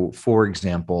 So, for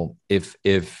example, if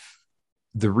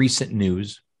the recent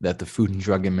news that the Food and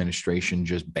Drug Administration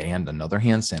just banned another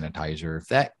hand sanitizer, if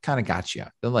that kind of got you,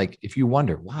 then like, if you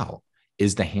wonder, wow,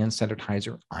 is the hand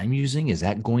sanitizer I'm using, is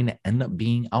that going to end up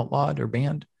being outlawed or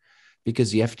banned?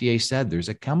 Because the FDA said there's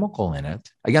a chemical in it.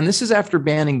 Again, this is after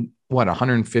banning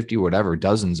 150 or whatever,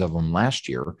 dozens of them last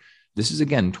year. This is,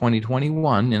 again,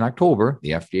 2021 in October.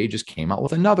 The FDA just came out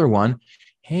with another one.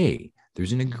 Hey,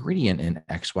 there's an ingredient in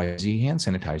XYZ hand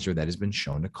sanitizer that has been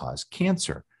shown to cause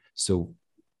cancer, so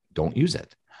don't use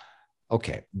it.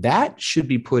 Okay, that should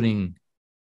be putting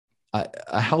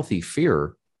a healthy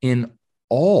fear in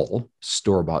all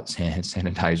store-bought hand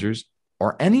sanitizers,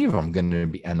 or any of them going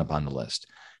to end up on the list.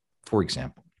 For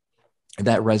example, if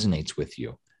that resonates with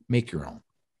you, make your own.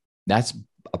 That's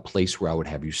a place where I would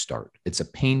have you start. It's a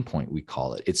pain point, we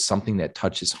call it. It's something that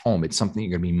touches home. It's something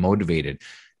you're going to be motivated.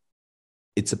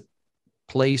 It's a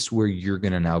place where you're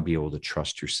going to now be able to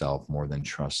trust yourself more than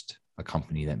trust a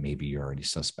company that maybe you're already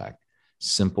suspect.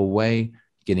 Simple way,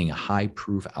 getting a high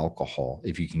proof alcohol.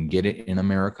 If you can get it in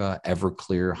America,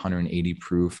 Everclear, 180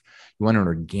 proof. You want an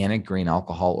organic grain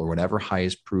alcohol or whatever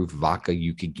highest proof vodka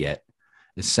you could get.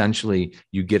 Essentially,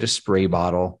 you get a spray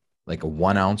bottle, like a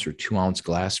 1 ounce or 2 ounce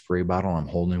glass spray bottle. I'm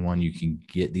holding one. You can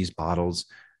get these bottles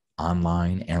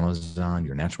online, Amazon,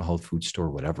 your natural health food store,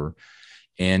 whatever.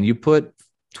 And you put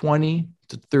 20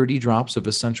 to 30 drops of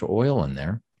essential oil in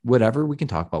there, whatever. We can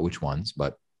talk about which ones,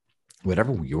 but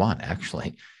whatever you want,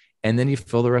 actually. And then you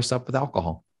fill the rest up with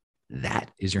alcohol.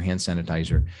 That is your hand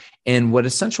sanitizer. And what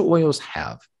essential oils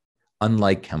have,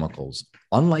 unlike chemicals,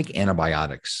 unlike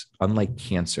antibiotics, unlike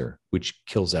cancer, which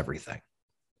kills everything,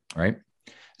 right?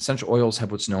 Essential oils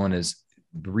have what's known as,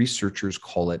 researchers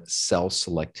call it, cell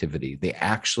selectivity. They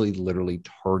actually literally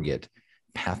target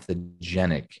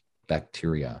pathogenic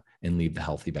bacteria and leave the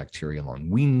healthy bacteria alone.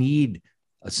 We need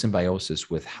a symbiosis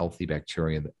with healthy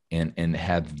bacteria and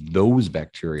have those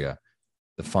bacteria,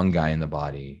 the fungi in the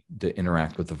body, to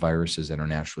interact with the viruses that are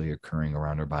naturally occurring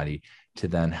around our body to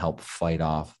then help fight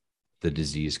off the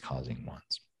disease-causing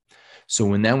ones. So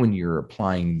when you're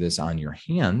applying this on your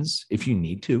hands, if you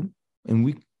need to, and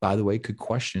we, by the way, could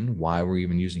question why we're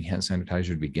even using hand sanitizer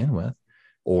to begin with,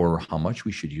 or how much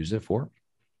we should use it for.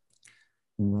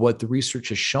 What the research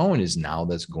has shown is now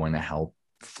that's going to help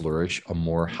flourish a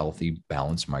more healthy,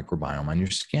 balanced microbiome on your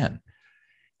skin.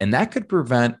 And that could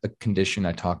prevent a condition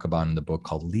I talk about in the book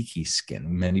called leaky skin.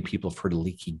 Many people have heard of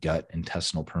leaky gut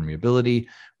intestinal permeability,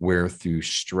 where through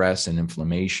stress and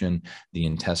inflammation, the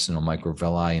intestinal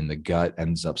microvilli in the gut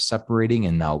ends up separating,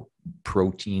 and now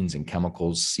proteins and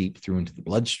chemicals seep through into the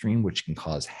bloodstream, which can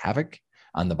cause havoc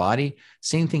on the body.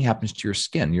 Same thing happens to your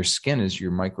skin. Your skin is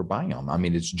your microbiome. I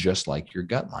mean, it's just like your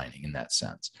gut lining in that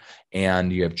sense.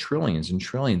 And you have trillions and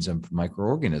trillions of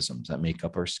microorganisms that make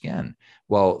up our skin.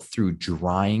 Well, through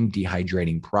drying,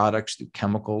 dehydrating products, through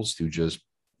chemicals, through just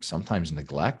sometimes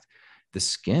neglect, the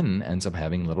skin ends up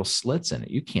having little slits in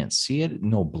it. You can't see it,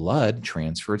 no blood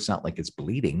transfer. It's not like it's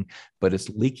bleeding, but it's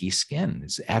leaky skin.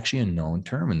 It's actually a known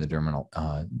term in the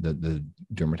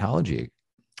dermatology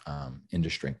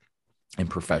industry and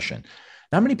profession.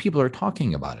 Not many people are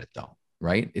talking about it though,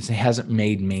 right? It hasn't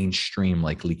made mainstream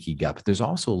like leaky gut, but there's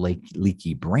also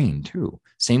leaky brain too.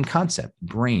 Same concept,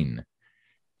 brain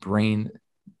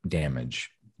damage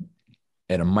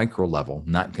at a micro level,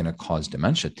 not going to cause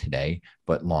dementia today,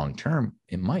 but long-term,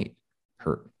 it might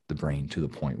hurt the brain to the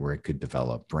point where it could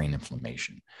develop brain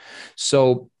inflammation.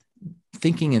 So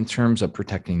thinking in terms of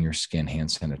protecting your skin, hand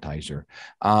sanitizer,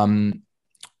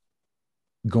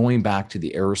 going back to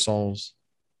the aerosols,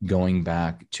 going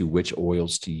back to which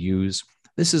oils to use,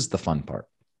 this is the fun part.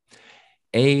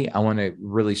 I want to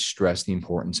really stress the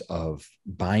importance of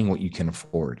buying what you can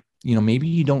afford. You know, maybe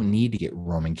you don't need to get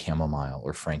Roman chamomile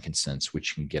or frankincense,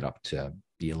 which can get up to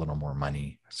be a little more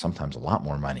money, sometimes a lot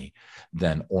more money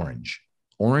than orange.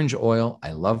 Orange oil,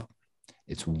 I love.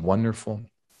 It's wonderful.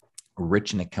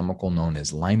 rich in a chemical known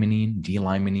as limonene,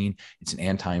 D-limonene. It's an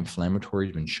anti-inflammatory.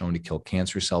 It's been shown to kill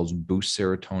cancer cells, boost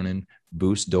serotonin,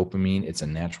 boost dopamine. It's a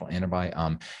natural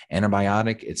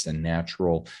antibiotic. It's a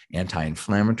natural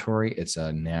anti-inflammatory. It's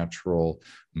a natural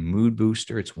mood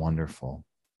booster. It's wonderful.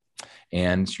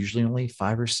 And it's usually only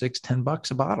 $5 or $6,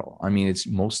 $10 a bottle. I mean, it's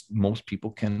most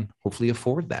people can hopefully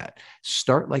afford that.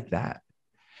 Start like that.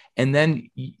 And then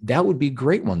that would be a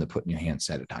great one to put in your hand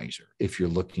sanitizer if you're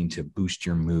looking to boost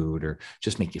your mood or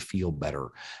just make you feel better.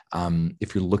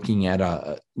 If you're looking at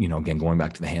again, going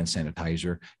back to the hand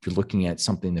sanitizer, if you're looking at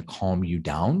something to calm you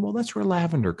down, well, that's where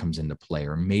lavender comes into play,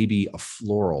 or maybe a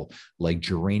floral like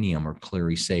geranium or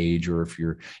clary sage. Or if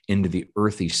you're into the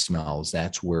earthy smells,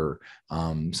 that's where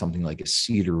something like a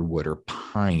cedar wood or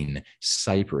pine,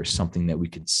 cypress, something that we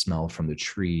could smell from the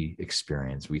tree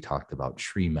experience. We talked about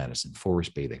tree medicine,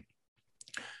 forest bathing.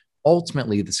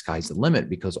 Ultimately, the sky's the limit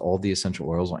because all the essential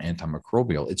oils are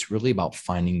antimicrobial. It's really about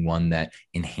finding one that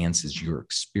enhances your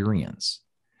experience.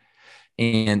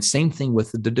 And same thing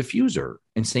with the diffuser,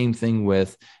 and same thing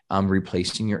with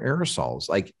replacing your aerosols,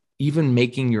 like even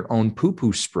making your own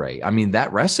poo-poo spray. I mean,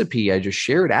 that recipe I just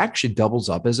shared actually doubles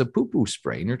up as a poo-poo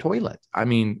spray in your toilet. I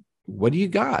mean, what do you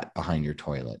got behind your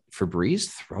toilet? Febreze,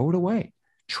 throw it away.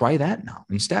 Try that now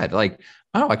instead. Like,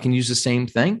 oh, I can use the same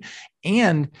thing.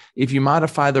 And if you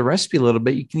modify the recipe a little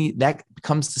bit, that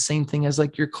becomes the same thing as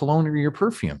like your cologne or your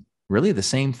perfume. Really the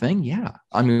same thing? Yeah.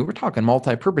 I mean, we're talking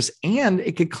multi-purpose, and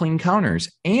it could clean counters,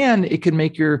 and it could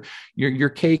make your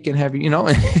cake and have,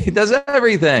 it does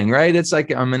everything, right? It's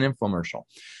like I'm an infomercial.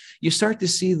 You start to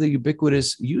see the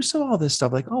ubiquitous use of all this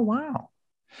stuff, like, oh, wow,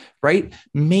 right?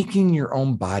 Making your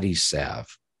own body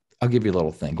salve. I'll give you a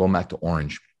little thing, going back to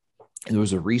orange. There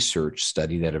was a research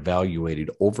study that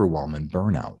evaluated overwhelm and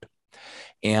burnout.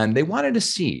 And they wanted to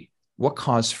see what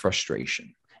caused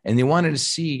frustration. And they wanted to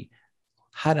see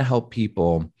how to help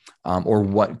people or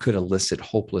what could elicit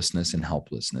hopelessness and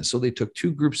helplessness. So they took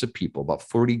two groups of people, about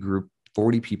 40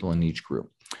 people in each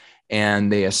group.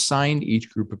 And they assigned each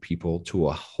group of people to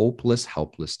a hopeless,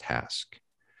 helpless task.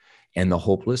 And the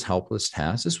hopeless, helpless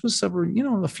task, this was several,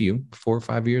 4 or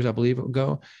 5 years, I believe,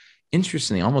 ago.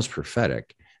 Interestingly, almost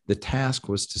prophetic. The task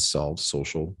was to solve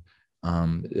social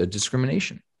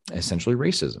discrimination, essentially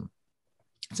racism.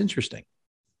 It's interesting.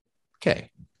 Okay,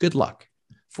 good luck.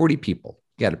 40 people,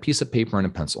 got a piece of paper and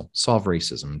a pencil, solve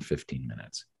racism in 15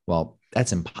 minutes. Well,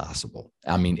 that's impossible.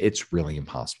 I mean, it's really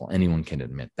impossible. Anyone can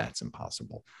admit that's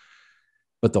impossible.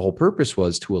 But the whole purpose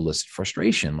was to elicit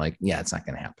frustration. Like, yeah, it's not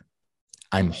going to happen.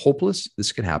 I'm hopeless.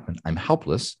 This could happen. I'm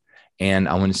helpless. And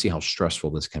I want to see how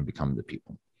stressful this can become to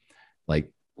people.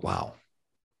 Like, wow.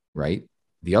 Right?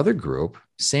 The other group,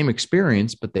 same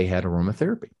experience, but they had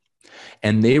aromatherapy.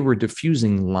 And they were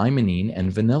diffusing limonene and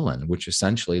vanillin, which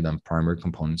essentially the primary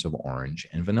components of orange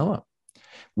and vanilla,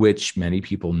 which many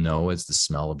people know as the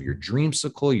smell of your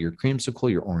dreamsicle, your creamsicle,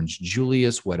 your orange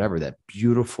Julius, whatever, that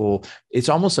beautiful, it's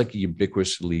almost like a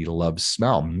ubiquitously loved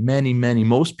smell.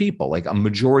 Most people, like a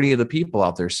majority of the people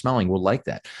out there smelling will like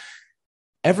that.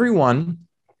 Everyone,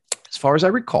 as far as I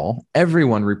recall,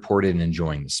 everyone reported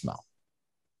enjoying the smell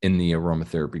in the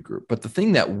aromatherapy group. But the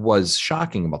thing that was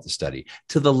shocking about the study,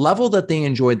 to the level that they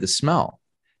enjoyed the smell,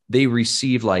 they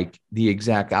received like the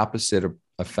exact opposite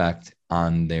effect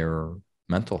on their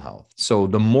mental health. So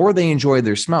the more they enjoyed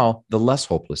their smell, the less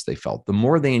hopeless they felt. The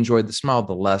more they enjoyed the smell,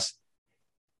 the less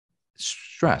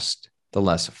stressed, the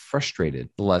less frustrated,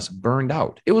 the less burned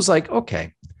out. It was like,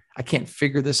 okay, I can't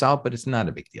figure this out, but it's not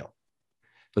a big deal.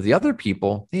 But the other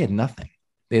people, they had nothing.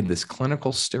 They had this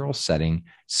clinical sterile setting,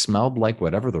 smelled like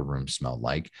whatever the room smelled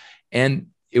like. And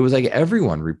it was like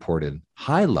everyone reported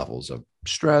high levels of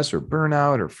stress or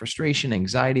burnout or frustration,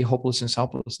 anxiety, hopelessness,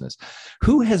 helplessness.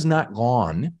 Who has not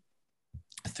gone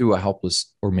through a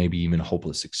helpless or maybe even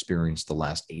hopeless experience the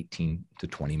last 18 to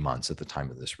 20 months at the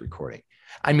time of this recording?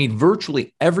 I mean,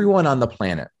 virtually everyone on the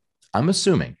planet, I'm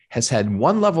assuming, has had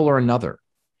one level or another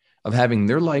of having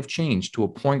their life changed to a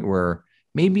point where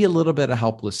maybe a little bit of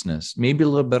helplessness, maybe a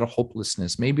little bit of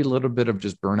hopelessness, maybe a little bit of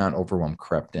just burnout, overwhelm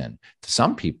crept in. To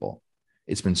some people,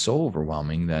 it's been so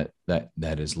overwhelming that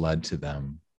has led to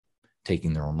them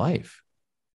taking their own life.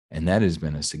 And that has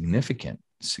been a significant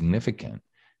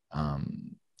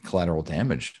collateral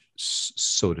damage,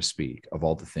 so to speak, of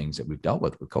all the things that we've dealt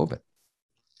with COVID.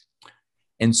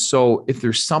 And so if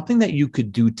there's something that you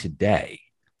could do today,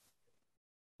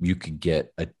 you could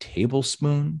get a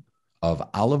tablespoon of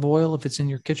olive oil if it's in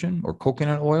your kitchen, or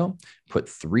coconut oil, put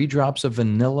 3 drops of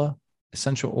vanilla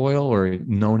essential oil, or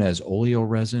known as oleo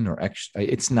resin, or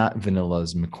it's not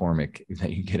Vanilla's McCormick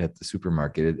that you get at the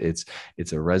supermarket.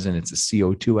 It's a resin. It's a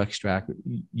CO2 extract.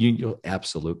 You'll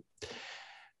absolute.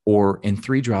 or in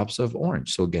 3 drops of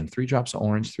orange. So again, 3 drops of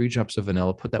orange, 3 drops of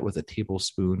vanilla, put that with a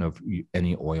tablespoon of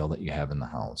any oil that you have in the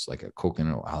house, like a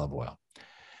coconut or olive oil.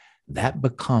 That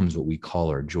becomes what we call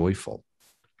our joyful.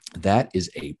 That is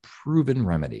a proven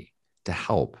remedy to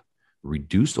help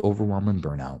reduce overwhelm and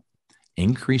burnout,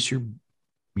 increase your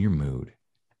mood,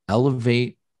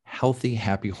 elevate healthy,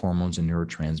 happy hormones and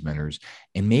neurotransmitters,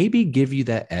 and maybe give you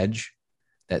that edge,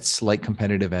 that slight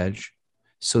competitive edge,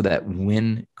 so that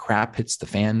when crap hits the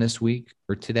fan this week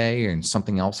or today and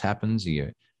something else happens,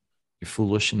 you're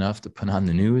foolish enough to put on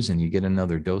the news and you get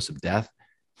another dose of death,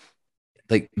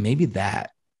 like maybe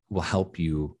that will help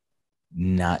you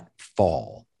not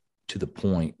fall to the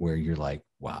point where you're like,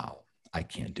 wow, I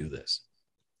can't do this.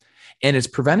 And it's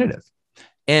preventative.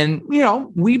 And,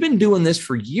 we've been doing this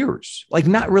for years, like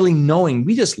not really knowing.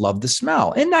 We just love the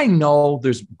smell. And I know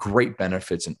there's great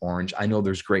benefits in orange. I know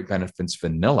there's great benefits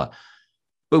vanilla.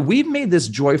 But we've made this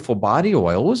joyful body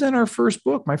oil. It was in our first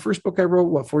book. My first book I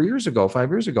wrote, 5 years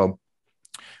ago.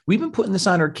 We've been putting this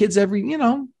on our kids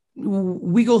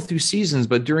we go through seasons,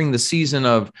 but during the season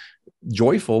of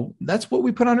joyful, that's what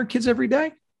we put on our kids every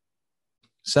day.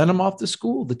 Send them off to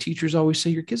school. The teachers always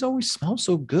say, your kids always smell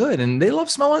so good. And they love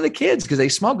smelling the kids because they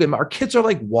smell good. Our kids are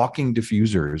like walking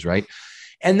diffusers, right?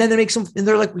 And then and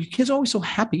they're like, well, your kids are always so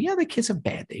happy. Yeah, the kids have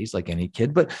bad days like any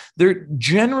kid, but they're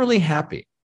generally happy.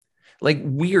 Like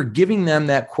we are giving them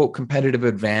that quote competitive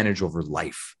advantage over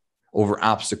life, over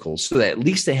obstacles, so that at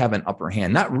least they have an upper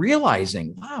hand, not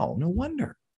realizing, wow, no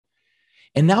wonder.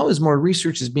 And now as more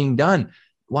research is being done,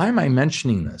 why am I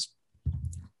mentioning this?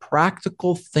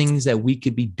 Practical things that we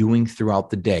could be doing throughout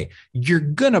the day. You're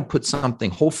going to put something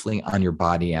hopefully on your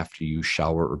body after you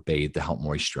shower or bathe to help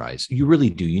moisturize. You really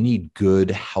do. You need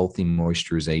good, healthy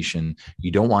moisturization.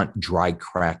 You don't want dry,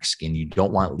 cracked skin. You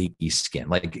don't want leaky skin.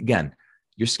 Like again,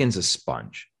 your skin's a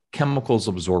sponge. Chemicals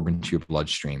absorb into your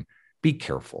bloodstream. Be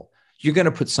careful. You're going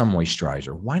to put some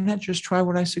moisturizer. Why not just try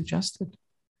what I suggested?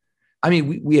 I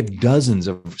mean, we have dozens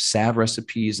of salve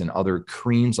recipes and other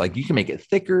creams. Like you can make it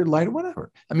thicker, lighter,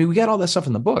 whatever. I mean, we got all that stuff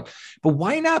in the book, but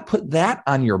why not put that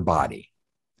on your body?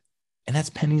 And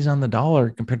that's pennies on the dollar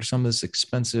compared to some of this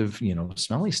expensive,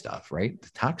 smelly stuff, right?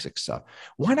 The toxic stuff.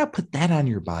 Why not put that on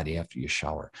your body after you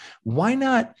shower? Why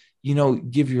not,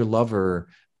 give your lover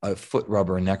a foot rub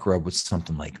or a neck rub with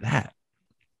something like that?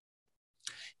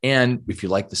 And if you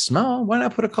like the smell, why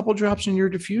not put a couple drops in your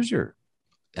diffuser?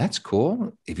 That's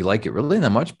cool. If you like it really that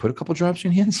much, put a couple drops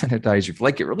in hand sanitizer. If you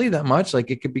like it really that much,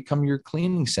 like it could become your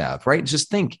cleaning salve, right? Just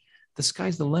think the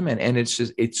sky's the limit. And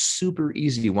it's super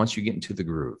easy once you get into the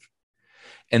groove.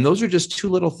 And those are just 2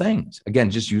 little things. Again,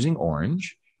 just using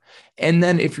orange. And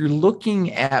then if you're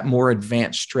looking at more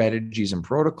advanced strategies and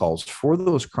protocols for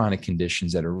those chronic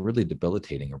conditions that are really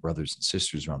debilitating our brothers and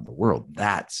sisters around the world,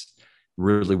 that's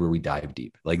really where we dive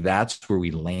deep. Like that's where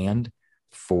we land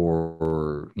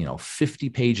for 50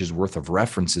 pages worth of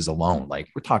references alone. Like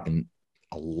we're talking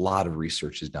a lot of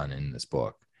research is done in this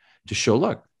book to show,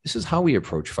 look, this is how we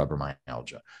approach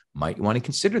fibromyalgia. Might you want to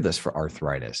consider this for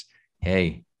arthritis?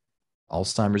 Hey,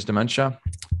 Alzheimer's, dementia,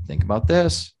 think about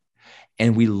this.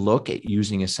 And we look at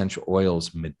using essential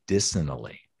oils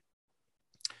medicinally.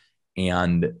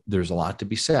 And there's a lot to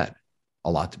be said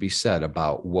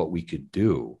about what we could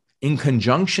do in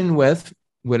conjunction with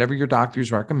whatever your doctor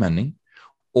is recommending,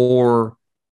 or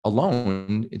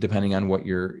alone, depending on what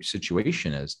your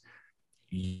situation is.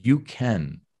 You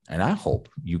can, and I hope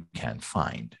you can,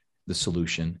 find the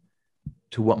solution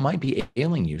to what might be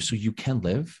ailing you so you can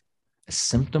live a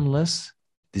symptomless,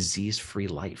 disease-free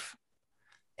life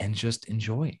and just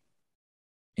enjoy.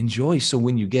 So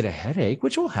when you get a headache,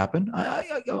 which will happen,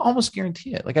 I almost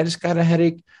guarantee it. Like I just got a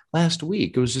headache last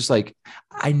week. It was just like,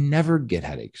 I never get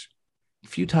headaches, a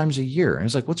few times a year. And I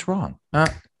was like, what's wrong?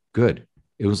 Good.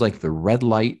 It was like the red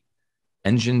light,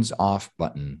 engines off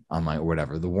button on my, or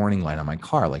whatever, the warning light on my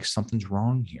car. Like something's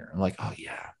wrong here. I'm like, oh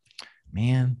yeah,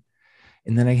 man.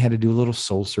 And then I had to do a little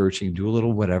soul searching, do a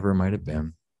little whatever it might have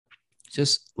been.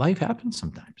 Just life happens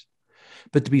sometimes.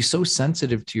 But to be so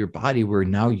sensitive to your body where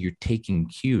now you're taking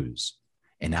cues.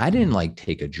 And I didn't like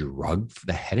take a drug for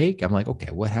the headache. I'm like,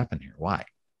 okay, what happened here? Why?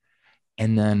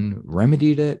 And then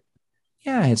remedied it.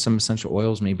 Yeah, I had some essential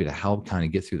oils maybe to help kind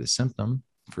of get through the symptom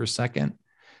for a second.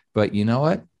 But you know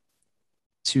what?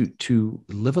 To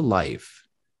live a life,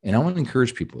 and I want to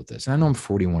encourage people with this. And I know I'm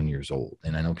 41 years old,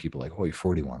 and I know people like, oh, you're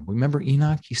 41. Remember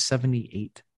Enoch? He's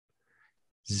 78.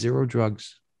 0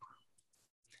 drugs.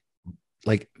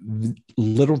 Like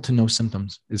little to no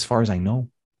symptoms, as far as I know.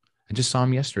 I just saw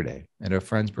him yesterday at a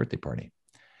friend's birthday party.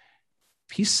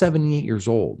 If he's 78 years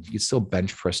old, he can still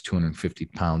bench press 250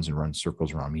 pounds and run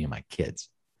circles around me and my kids.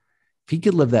 If he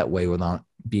could live that way without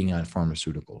being on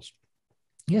pharmaceuticals,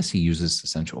 yes, he uses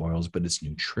essential oils, but it's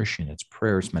nutrition, it's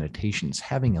prayer, it's meditation, it's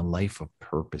having a life of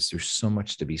purpose. There's so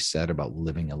much to be said about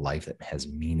living a life that has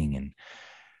meaning. And,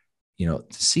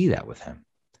 to see that with him,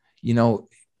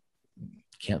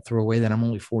 can't throw away that I'm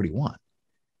only 41.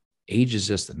 Age is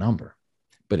just a number,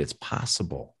 but it's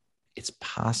possible. It's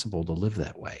possible to live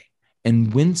that way.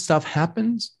 And when stuff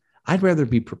happens, I'd rather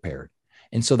be prepared.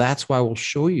 And so that's why we'll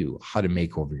show you how to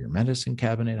make over your medicine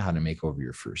cabinet, how to make over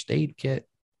your first aid kit,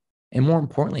 and more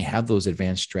importantly, have those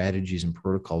advanced strategies and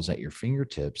protocols at your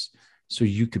fingertips so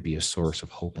you could be a source of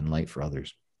hope and light for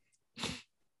others.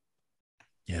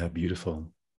 Yeah, beautiful.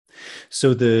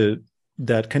 So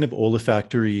that kind of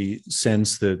olfactory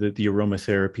sense, the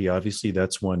aromatherapy, obviously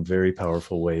that's one very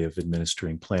powerful way of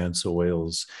administering plants,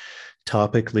 oils,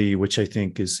 topically, which I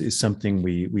think is something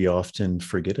we often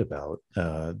forget about,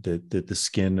 that the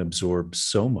skin absorbs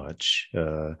so much.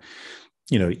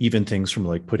 Even things from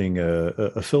like putting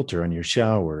a filter on your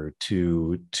shower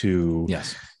to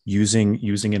Yes.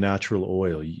 using a natural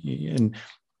oil. And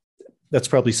that's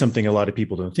probably something a lot of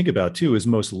people don't think about too, is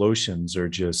most lotions are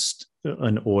just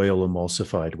an oil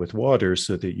emulsified with water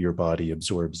so that your body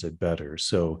absorbs it better.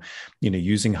 So,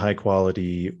 using high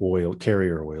quality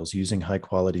carrier oils, using high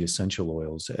quality essential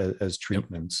oils as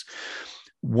treatments.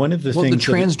 Yep. One of the things,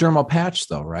 the transdermal patch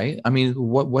though, right? I mean,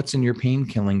 what's in your pain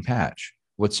killing patch?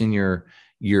 What's in your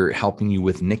helping you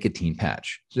with nicotine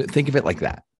patch? So think of it like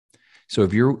that. So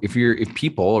if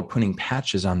people are putting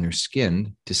patches on their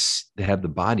skin to have the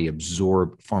body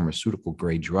absorb pharmaceutical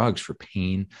grade drugs for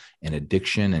pain and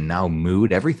addiction and now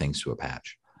mood, everything's through a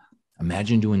patch.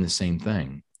 Imagine doing the same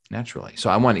thing naturally. So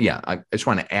I just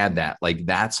want to add that, like,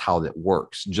 that's how that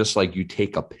works. Just like you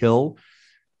take a pill,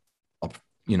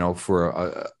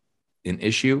 for an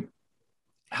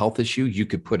health issue, you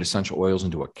could put essential oils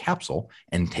into a capsule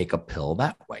and take a pill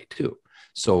that way too.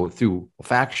 So through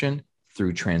olfaction,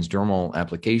 through transdermal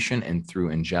application, and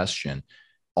through ingestion,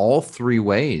 all three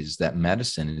ways that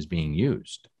medicine is being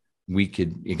used, we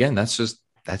could, again, that's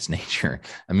nature.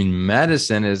 I mean,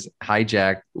 medicine has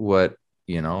hijacked what,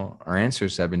 our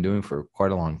ancestors have been doing for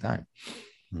quite a long time.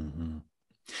 Mm-hmm.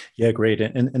 Yeah, great.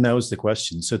 And that was the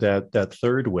question. So that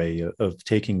third way of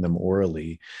taking them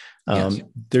orally, Yes.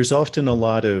 There's often a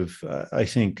lot of, I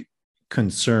think,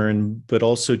 concern, but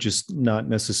also just not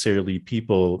necessarily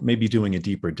people maybe doing a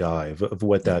deeper dive of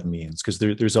what that means. Because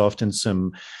there's often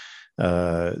some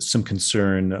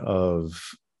concern of,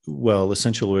 well,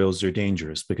 essential oils are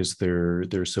dangerous because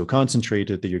they're so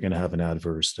concentrated that you're going to have an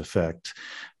adverse effect.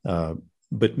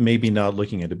 But maybe not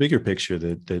looking at a bigger picture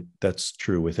that's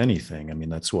true with anything. I mean,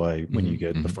 that's why when you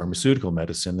get the pharmaceutical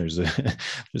medicine, there's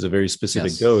a very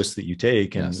specific dose that you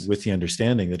take, and with the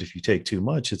understanding that if you take too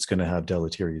much, it's going to have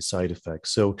deleterious side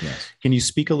effects. So can you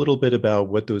speak a little bit about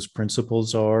what those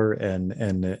principles are?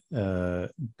 And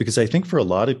because I think for a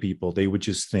lot of people, they would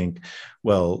just think,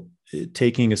 well,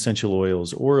 taking essential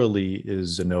oils orally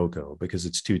is a no-go because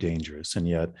it's too dangerous. And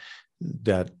yet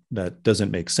that doesn't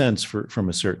make sense from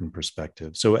a certain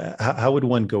perspective. So how would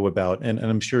one go about, and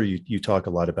I'm sure you talk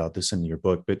a lot about this in your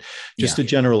book, but just a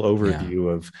general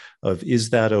overview of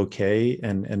is that okay?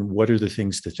 And what are the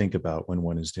things to think about when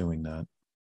one is doing that?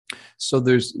 So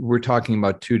we're talking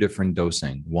about two different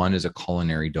dosing. One is a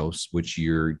culinary dose, which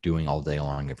you're doing all day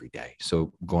long, every day.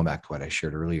 So going back to what I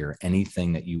shared earlier,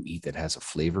 anything that you eat that has a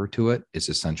flavor to it is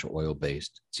essential oil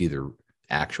based. It's either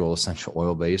actual essential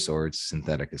oil based or it's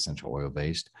synthetic essential oil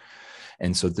based.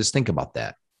 And so just think about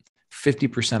that.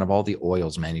 50% of all the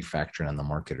oils manufactured on the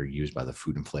market are used by the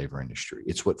food and flavor industry.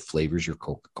 It's what flavors your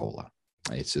Coca-Cola.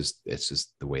 It's just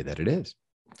the way that it is.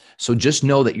 So just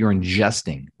know that you're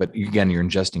ingesting, but again, you're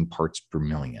ingesting parts per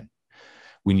million.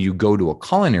 When you go to a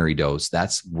culinary dose,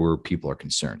 that's where people are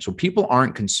concerned. So people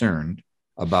aren't concerned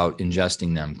about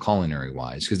ingesting them culinary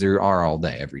wise because there are all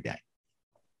day, every day.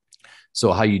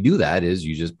 So how you do that is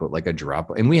you just put like a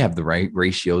drop, and we have the right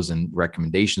ratios and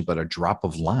recommendations, but a drop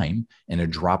of lime and a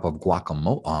drop of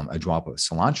guacamole, a drop of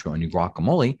cilantro in your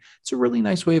guacamole. It's a really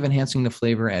nice way of enhancing the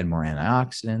flavor, add more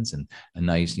antioxidants and a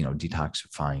nice,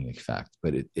 detoxifying effect.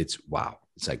 But it's wow.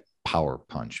 It's like power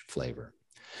punch flavor.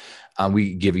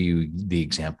 We give you the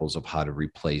examples of how to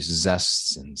replace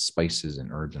zests and spices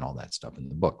and herbs and all that stuff in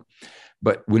the book.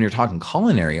 But when you're talking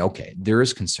culinary, okay, there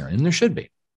is concern, and there should be.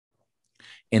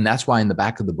 And that's why in the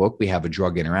back of the book, we have a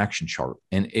drug interaction chart.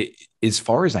 And as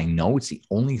far as I know, it's the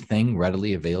only thing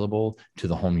readily available to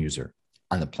the home user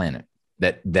on the planet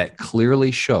that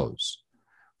clearly shows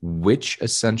which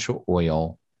essential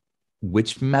oil,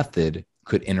 which method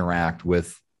could interact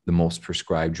with the most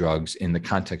prescribed drugs in the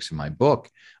context of my book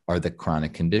are the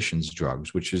chronic conditions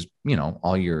drugs, which is,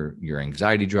 all your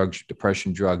anxiety drugs, your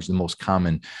depression drugs, the most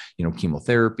common,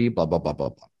 chemotherapy, blah, blah, blah, blah,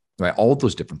 blah, right? All of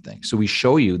those different things. So we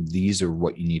show you these are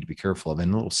what you need to be careful of.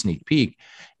 And a little sneak peek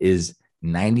is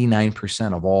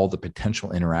 99% of all the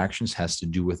potential interactions has to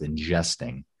do with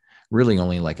ingesting really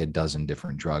only like a dozen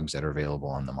different drugs that are available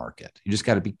on the market. You just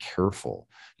got to be careful,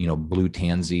 blue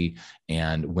tansy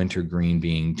and wintergreen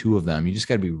being two of them. You just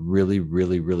got to be really,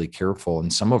 really, really careful.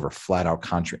 And some of them are flat out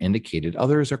contraindicated.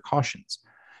 Others are cautions.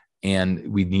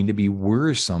 And we need to be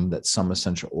worrisome that some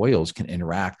essential oils can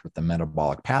interact with the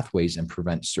metabolic pathways and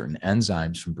prevent certain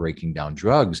enzymes from breaking down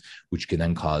drugs, which can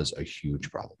then cause a huge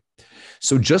problem.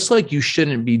 So just like you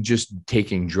shouldn't be just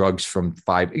taking drugs from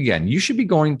again, you should be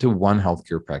going to one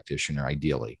healthcare practitioner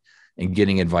ideally and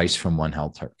getting advice from one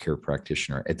healthcare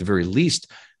practitioner. At the very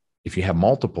least, if you have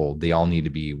multiple, they all need to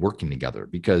be working together,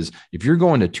 because if you're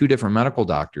going to two different medical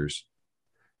doctors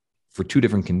for two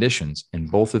different conditions and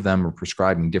both of them are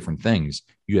prescribing different things,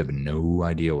 you have no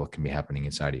idea what can be happening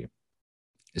inside of you.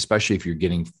 Especially if you're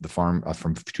getting the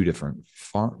from two different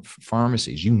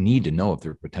pharmacies, you need to know if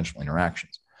there are potential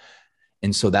interactions.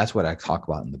 And so that's what I talk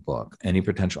about in the book, any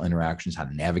potential interactions, how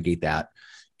to navigate that.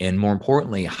 And more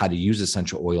importantly, how to use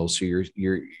essential oils so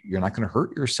you're not going to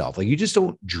hurt yourself. Like, you just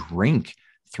don't drink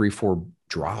 3-4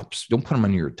 drops. Don't put them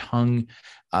on your tongue.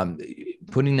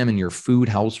 Putting them in your food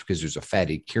helps because there's a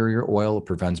fatty carrier oil. It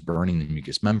prevents burning the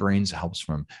mucous membranes. It helps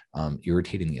from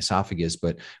irritating the esophagus.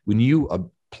 But when you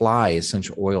apply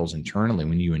essential oils internally,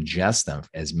 when you ingest them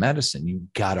as medicine, you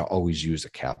got to always use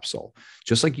a capsule,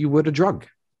 just like you would a drug.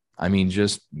 I mean,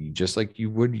 just like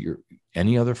you would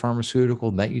any other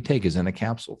pharmaceutical that you take is in a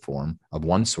capsule form of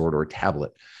one sort or a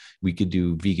tablet. We could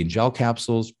do vegan gel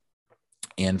capsules.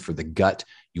 And for the gut,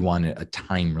 you want a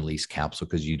time release capsule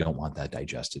because you don't want that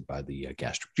digested by the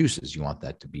gastric juices. You want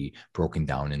that to be broken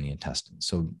down in the intestines.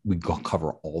 So we go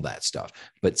cover all that stuff,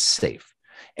 but safe.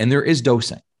 And there is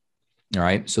dosing. All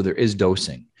right. So there is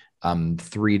dosing.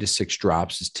 3 to 6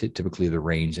 drops is typically the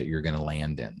range that you're going to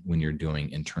land in when you're doing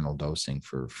internal dosing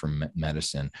for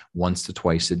medicine. Once to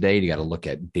twice a day, you got to look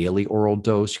at daily oral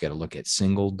dose. You got to look at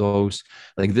single dose.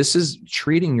 Like, this is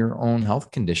treating your own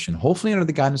health condition, hopefully under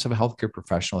the guidance of a healthcare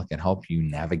professional that can help you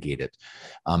navigate it.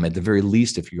 At the very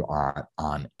least, if you are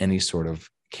on any sort of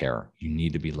care, you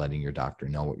need to be letting your doctor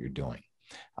know what you're doing.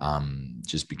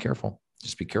 Just be careful.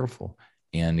 Just be careful.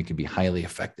 And it can be highly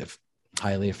effective.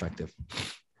 Highly effective.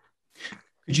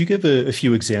 Could you give a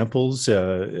few examples?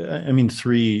 I mean,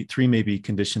 three maybe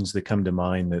conditions that come to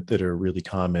mind that are really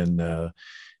common.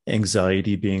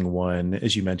 Anxiety being one,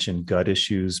 as you mentioned, gut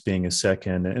issues being a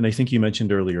second, and I think you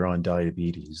mentioned earlier on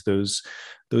diabetes. Those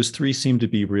three seem to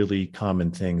be really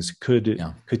common things. Could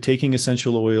taking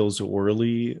essential oils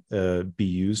orally be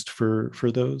used for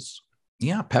those?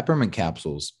 Yeah, peppermint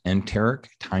capsules, enteric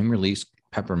time-release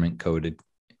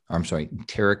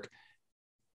enteric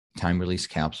time-release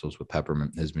capsules with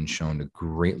peppermint has been shown to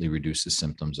greatly reduce the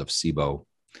symptoms of SIBO,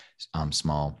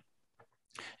 small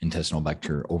intestinal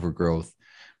bacterial overgrowth.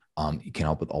 It can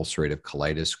help with ulcerative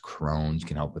colitis, Crohn's,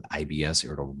 can help with IBS,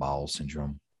 irritable bowel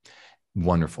syndrome.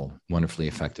 Wonderfully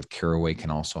effective. Caraway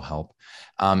can also help.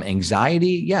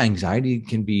 Anxiety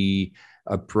can be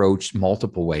approached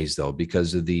multiple ways, though,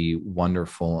 because of the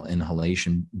wonderful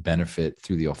inhalation benefit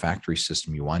through the olfactory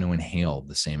system. You want to inhale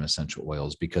the same essential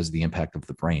oils because of the impact of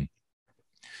the brain.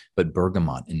 But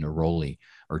bergamot and neroli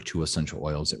are two essential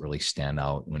oils that really stand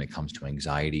out when it comes to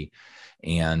anxiety.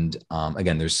 And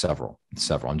again, there's several.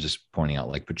 I'm just pointing out,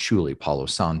 like patchouli, Palo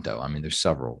Santo. I mean, there's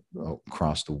several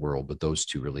across the world, but those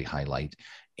two really highlight.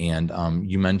 And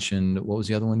you mentioned, what was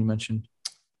the other one you mentioned?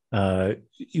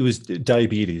 It was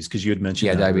diabetes, because you had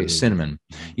mentioned diabetes, cinnamon.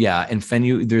 Yeah, and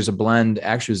there's a blend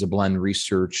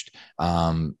researched,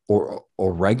 or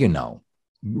oregano,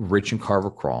 rich in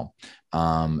carvacrol,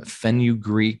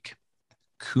 fenugreek,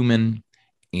 cumin,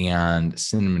 and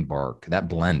cinnamon bark. That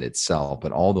blend itself,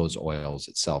 but all those oils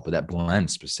itself, but that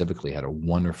blend specifically had a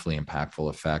wonderfully impactful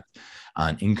effect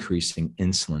on increasing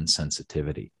insulin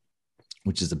sensitivity,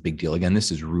 which is a big deal. Again,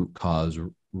 this is root cause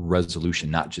resolution,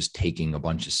 not just taking a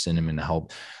bunch of cinnamon to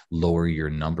help lower your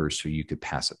numbers so you could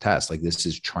pass a test. Like, this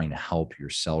is trying to help your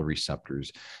cell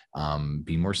receptors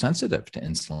be more sensitive to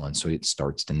insulin, so it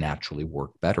starts to naturally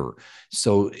work better.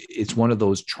 So it's one of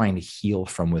those trying to heal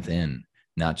from within,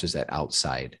 not just that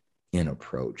outside in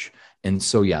approach. And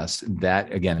so, yes,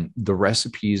 that, again, the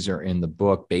recipes are in the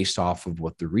book based off of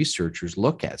what the researchers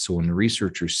look at. So when the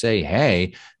researchers say,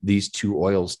 hey, these two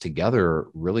oils together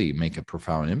really make a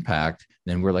profound impact,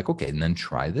 then we're like, okay, and then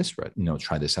try this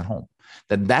at home.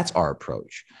 That's our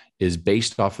approach, is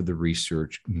based off of the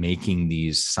research, making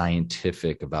these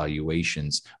scientific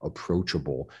evaluations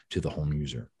approachable to the home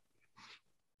user.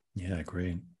 Yeah,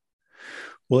 great.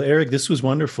 Well, Eric, this was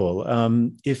wonderful.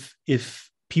 If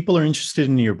people are interested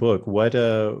in your book, what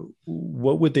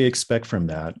would they expect from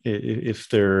that? If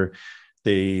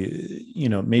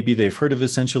maybe they've heard of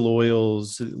essential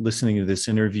oils, listening to this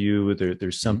interview,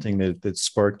 there's something that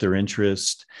sparked their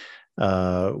interest.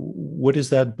 What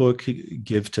does that book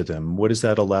give to them? What does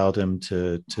that allow them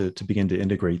to begin to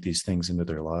integrate these things into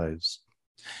their lives?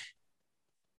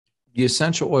 The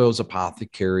Essential Oils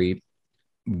Apothecary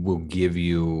will give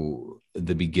you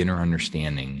the beginner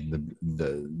understanding,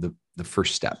 the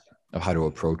first step of how to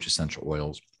approach essential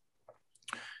oils,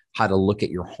 how to look at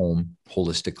your home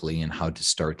holistically, and how to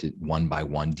start to one by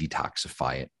one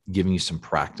detoxify it, giving you some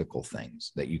practical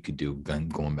things that you could do,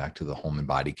 going back to the home and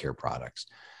body care products.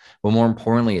 But more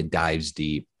importantly, it dives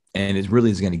deep, and it really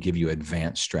is going to give you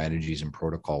advanced strategies and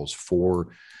protocols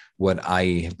for what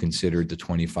I have considered the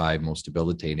 25 most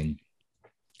debilitating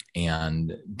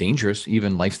and dangerous,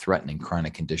 even life-threatening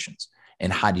chronic conditions,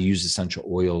 and how to use essential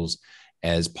oils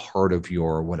as part of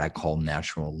your, what I call,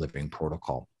 natural living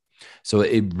protocol. So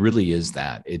it really is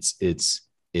that it's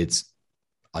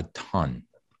a ton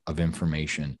of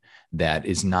information that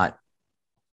is not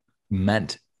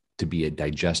meant to be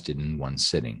digested in one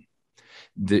sitting.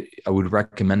 I would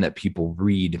recommend that people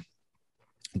read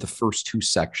the first two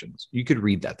sections. You could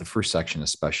read that, the first section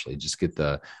especially, just get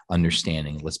the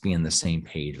understanding. Let's be on the same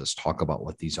page. Let's talk about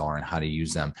what these are and how to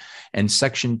use them. And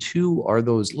section 2 are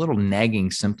those little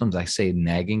nagging symptoms. I say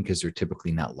nagging because they're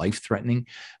typically not life-threatening,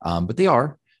 but they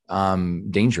are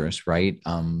dangerous, right?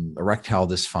 Erectile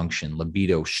dysfunction,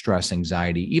 libido, stress,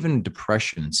 anxiety, even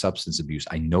depression and substance abuse,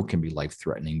 I know can be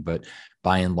life-threatening, but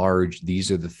by and large,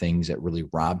 these are the things that really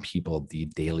rob people of the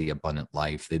daily abundant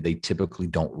life. They typically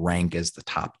don't rank as the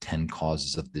top 10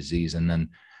 causes of disease. And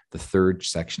then the third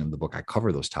section of the book, I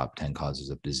cover those top 10 causes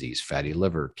of disease: fatty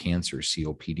liver, cancer,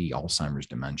 COPD, Alzheimer's,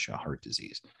 dementia, heart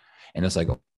disease. And it's like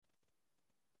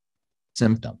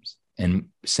symptoms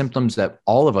that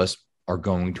all of us are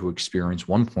going to experience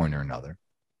one point or another,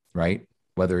 right?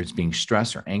 Whether it's being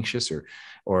stressed or anxious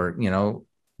or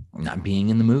not being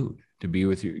in the mood to be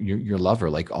with your lover.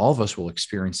 Like, all of us will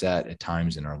experience that at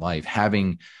times in our life.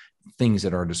 Having things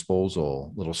at our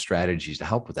disposal, little strategies to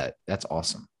help with that, that's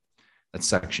awesome. That's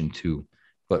section 2.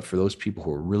 But for those people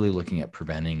who are really looking at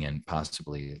preventing and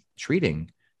possibly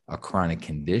treating a chronic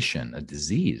condition, a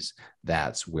disease,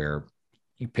 that's where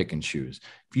you pick and choose.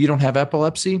 If you don't have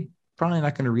epilepsy, probably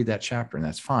not going to read that chapter, and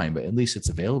that's fine, but at least it's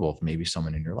available if maybe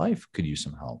someone in your life could use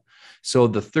some help. So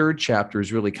the third chapter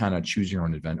is really kind of choose your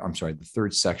own adventure. I'm sorry, the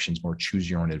third section is more choose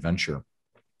your own adventure.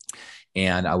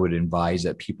 And I would advise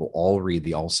that people all read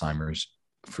the Alzheimer's.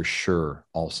 For sure,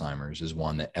 Alzheimer's is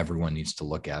one that everyone needs to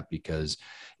look at, because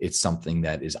it's something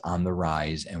that is on the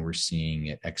rise, and we're seeing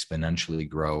it exponentially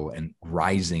grow and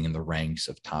rising in the ranks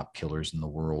of top killers in the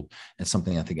world. And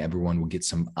something I think everyone will get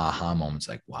some aha moments,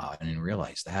 like, wow, I didn't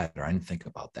realize that, or I didn't think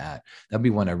about that. That'd be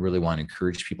one I really want to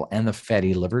encourage people. And the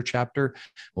fatty liver chapter,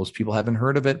 most people haven't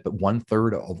heard of it, but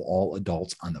 1/3 of all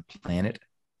adults on the planet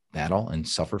battle and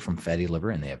suffer from fatty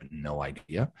liver, and they have no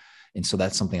idea. And so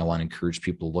that's something I want to encourage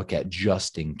people to look at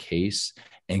just in case,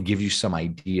 and give you some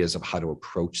ideas of how to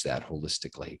approach that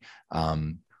holistically.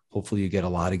 Hopefully you get a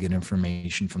lot of good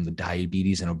information from the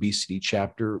diabetes and obesity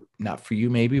chapter, not for you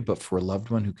maybe, but for a loved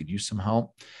one who could use some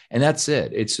help. And that's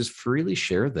it. It's just freely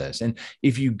share this. And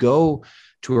if you go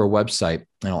to our website,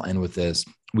 and I'll end with this,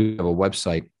 we have a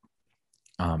website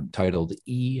titled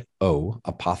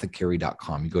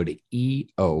eoapothecary.com. You go to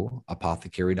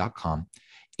eoapothecary.com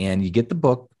and you get the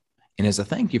book. And as a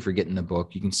thank you for getting the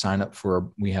book, you can sign up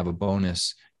we have a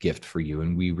bonus gift for you.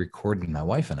 And we recorded, my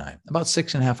wife and I, about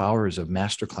 6.5 hours of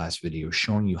masterclass videos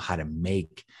showing you how to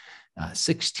make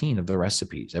 16 of the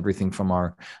recipes, everything from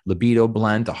our libido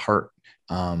blend to heart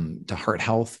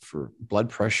health for blood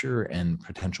pressure and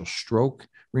potential stroke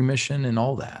remission and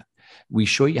all that. We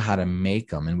show you how to make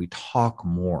them, and we talk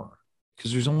more,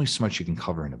 because there's only so much you can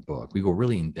cover in a book. We go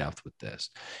really in depth with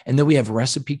this. And then we have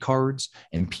recipe cards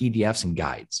and PDFs and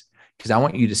guides, because I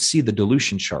want you to see the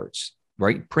dilution charts,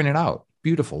 right? Print it out.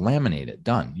 Beautiful. Laminate it.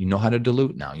 Done. You know how to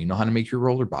dilute now. You know how to make your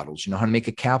roller bottles. You know how to make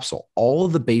a capsule. All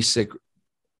of the basic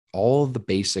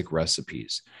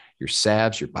recipes, your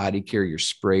salves, your body care, your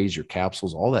sprays, your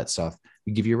capsules, all that stuff.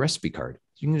 We give you a recipe card.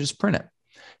 You can just print it.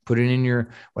 Put it in your,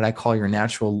 what I call your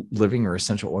natural living or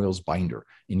essential oils binder,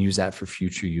 and use that for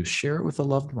future use. Share it with a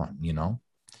loved one.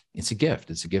 It's a gift.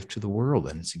 It's a gift to the world,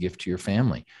 and it's a gift to your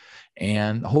family.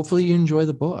 And hopefully you enjoy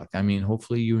the book.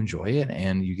 Hopefully you enjoy it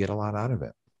and you get a lot out of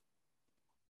it.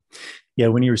 Yeah,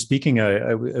 when you were speaking,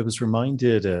 I was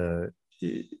reminded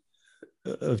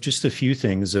of just a few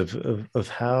things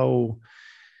of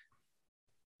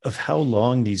how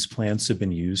long these plants have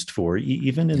been used for,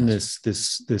 even in Yes.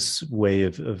 this way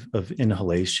of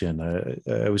inhalation.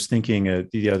 I was thinking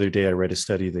the other day I read a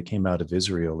study that came out of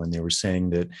Israel, and they were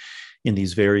saying that in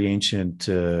these very ancient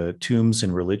tombs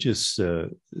and religious uh,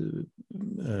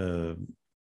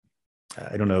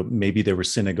 I don't know, maybe there were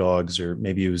synagogues or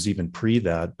maybe it was even pre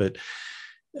that, but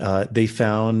they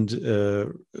found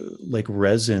like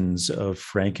resins of Yes.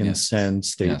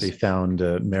 frankincense. They Yes. found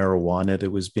marijuana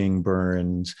that was being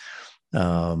burned.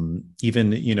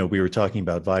 Even, we were talking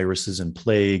about viruses and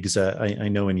plagues. I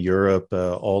know in Europe,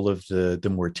 all of the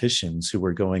morticians who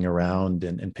were going around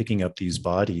and picking up these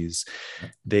bodies,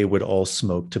 Yep. they would all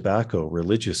smoke tobacco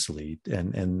religiously,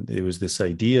 and it was this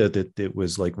idea that it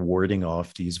was like warding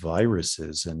off these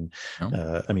viruses. And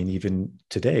Yep. I mean, even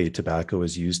today, tobacco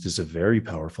is used as a very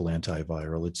powerful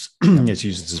antiviral. It's Yep. it's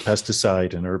used as a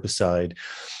pesticide and herbicide.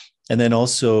 And then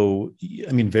also,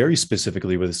 I mean, very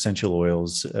specifically with essential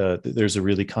oils, there's a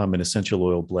really common essential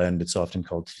oil blend. It's often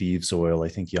called thieves oil. I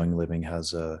think Young Living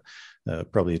has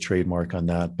probably a trademark on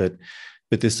that. But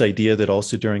this idea that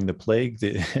also during the plague,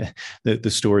 the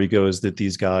story goes that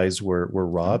these guys were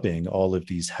robbing all of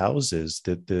these houses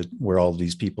that where all of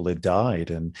these people had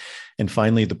died, and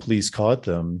finally the police caught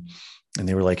them. And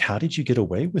they were like, how did you get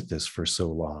away with this for so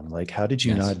long? Like, how did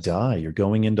you Yes. not die? You're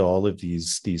going into all of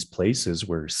these places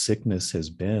where sickness has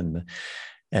been.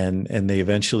 And they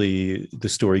eventually, the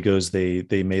story goes, they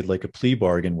made like a plea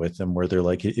bargain with them where they're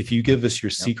like, if you give us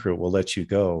your Yep. secret, we'll let you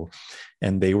go.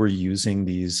 And they were using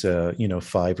these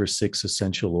 5 or 6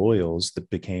 essential oils that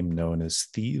became known as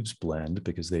thieves blend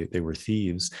because they were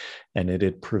thieves, and it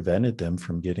had prevented them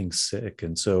from getting sick.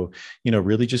 And so,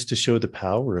 really just to show the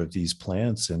power of these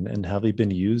plants and how they've been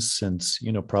used since,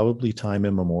 probably time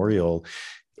immemorial,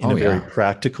 in Oh a very yeah.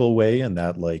 practical way, and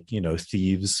that, like,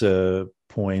 thieves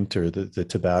point, or the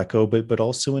tobacco, but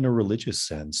also in a religious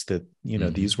sense, that Hmm.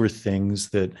 these were things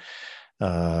that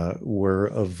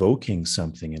were evoking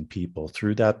something in people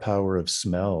through that power of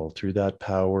smell, through that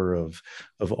power of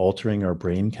altering our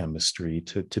brain chemistry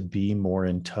to be more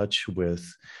in touch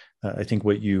with. I think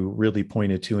what you really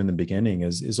pointed to in the beginning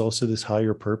is also this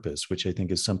higher purpose, which I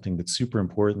think is something that's super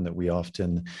important that we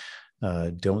often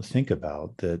don't think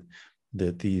about.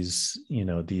 That these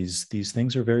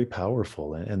things are very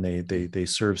powerful, and they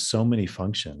serve so many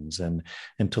functions, and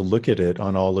to look at it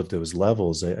on all of those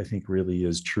levels, I think really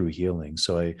is true healing.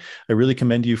 So I really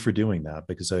commend you for doing that,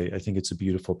 because I think it's a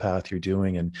beautiful path you're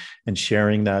doing, and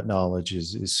sharing that knowledge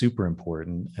is super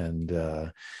important. And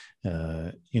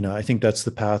I think that's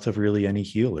the path of really any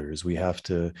healers. We have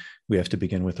to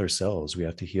begin with ourselves. We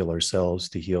have to heal ourselves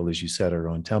to heal, as you said, our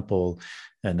own temple.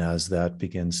 And as that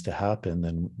begins to happen,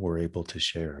 then we're able to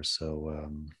share. So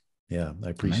yeah, I Amen.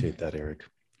 appreciate that, Eric.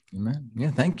 Amen. Yeah,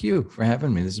 thank you for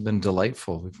having me. This has been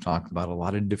delightful. We've talked about a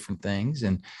lot of different things,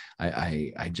 and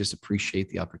I just appreciate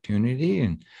the opportunity,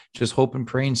 and just hope and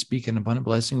pray and speak an abundant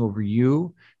blessing over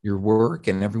you, your work,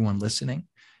 and everyone listening.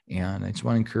 And I just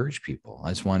want to encourage people. I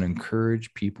just want to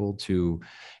encourage people to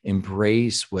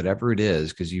embrace whatever it is,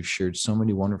 because you've shared so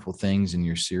many wonderful things in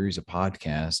your series of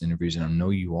podcast interviews, and I know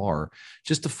you are,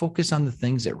 just to focus on the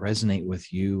things that resonate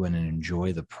with you and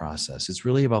enjoy the process. It's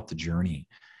really about the journey,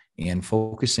 and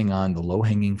focusing on the low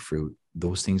hanging fruit,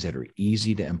 those things that are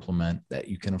easy to implement, that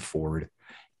you can afford,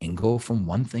 and go from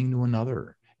one thing to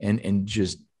another, and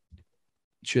just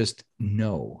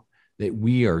know that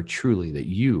you are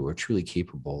truly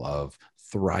capable of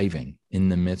thriving in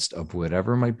the midst of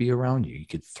whatever might be around you. You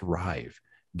could thrive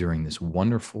during this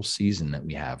wonderful season that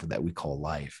we have, that we call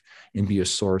life, and be a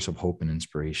source of hope and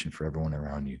inspiration for everyone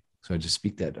around you. So I just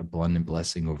speak that abundant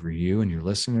blessing over you and your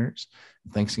listeners.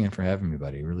 Thanks again for having me,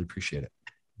 buddy. I really appreciate it.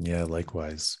 Yeah,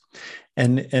 likewise.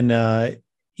 And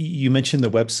you mentioned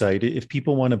the website. If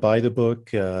people want to buy the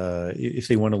book, if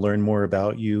they want to learn more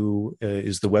about you,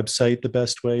 is the website the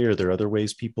best way? Or are there other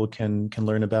ways people can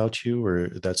learn about you, or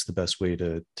that's the best way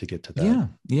to get to that? Yeah.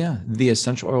 Yeah. The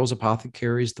Essential Oils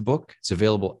Apothecary is the book. It's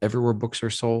available everywhere books are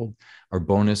sold. Our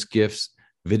bonus gifts,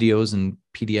 videos, and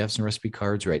PDFs and recipe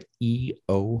cards are at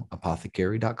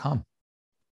eoapothecary.com.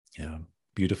 Yeah,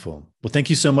 beautiful. Well,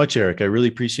 thank you so much, Eric. I really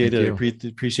appreciate Thank it. I you.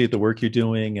 appreciate the work you're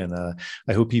doing, and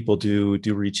I hope people do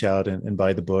reach out and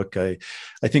buy the book. I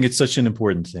think it's such an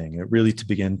important thing, really, to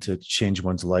begin to change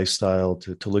one's lifestyle,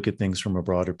 to look at things from a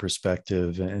broader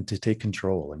perspective, and to take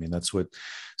control. I mean, that's what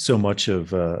so much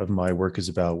of my work is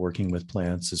about. Working with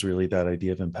plants is really that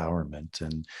idea of empowerment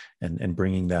and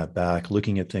bringing that back,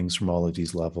 looking at things from all of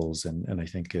these levels, and I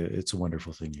think it's a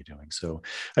wonderful thing you're doing. So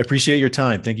I appreciate your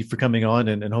time. Thank you for coming on,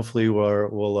 and hopefully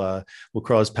we'll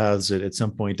cross paths at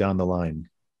some point down the line.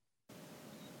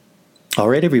 All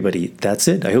right, everybody, that's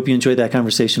it. I hope you enjoyed that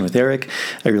conversation with Eric.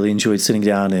 I really enjoyed sitting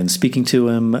down and speaking to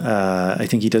him. I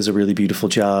think he does a really beautiful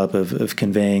job of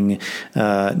conveying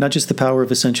not just the power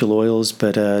of essential oils,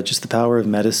 but just the power of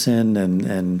medicine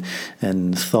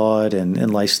and thought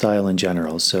and lifestyle in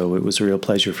general. So it was a real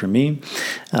pleasure for me.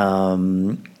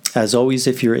 As always,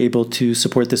 if you're able to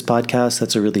support this podcast,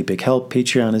 that's a really big help.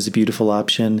 Patreon is a beautiful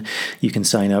option. You can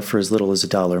sign up for as little as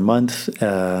 $1 a month.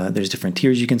 There's different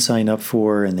tiers you can sign up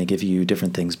for, and they give you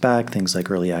different things back, things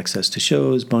like early access to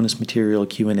shows, bonus material,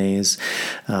 Q&As.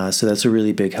 So that's a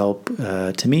really big help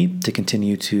to me to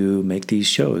continue to make these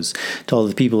shows. To all of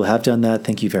the people who have done that,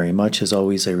 thank you very much. As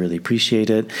always, I really appreciate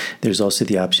it. There's also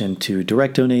the option to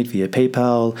direct donate via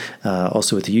PayPal.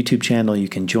 Also with the YouTube channel, you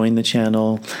can join the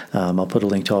channel. I'll put a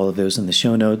link to all of those in the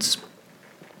show notes.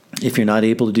 If you're not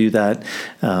able to do that,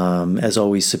 as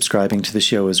always, subscribing to the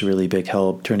show is a really big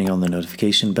help. Turning on the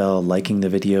notification bell, liking the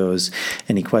videos.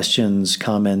 Any questions,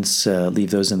 comments, leave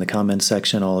those in the comments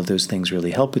section. All of those things really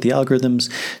help with the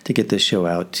algorithms to get this show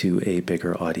out to a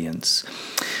bigger audience.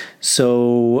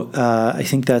 So I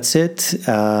think that's it.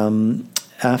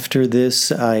 After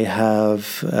this, I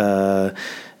have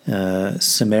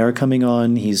Samara coming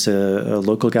on. He's a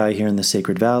local guy here in the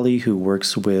Sacred Valley who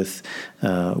works with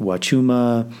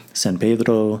Huachuma, San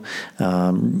Pedro.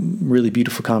 Really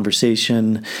beautiful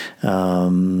conversation.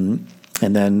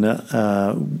 And then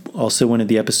also one of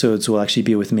the episodes will actually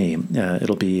be with me.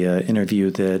 It'll be an interview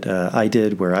that I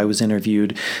did where I was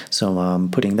interviewed. So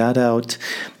I'm putting that out.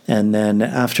 And then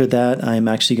after that, I'm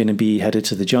actually going to be headed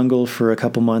to the jungle for a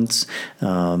couple months. So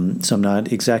I'm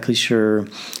not exactly sure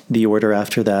the order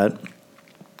after that.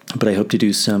 But I hope to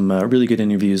do some really good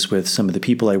interviews with some of the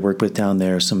people I work with down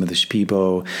there, some of the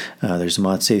Shipibo. There's a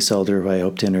Matses elder who I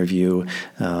hope to interview.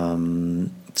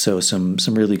 So some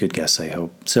really good guests, I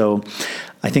hope. So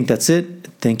I think that's it.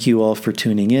 Thank you all for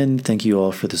tuning in. Thank you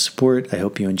all for the support. I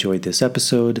hope you enjoyed this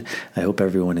episode. I hope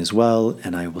everyone is well,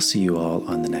 and I will see you all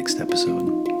on the next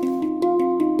episode.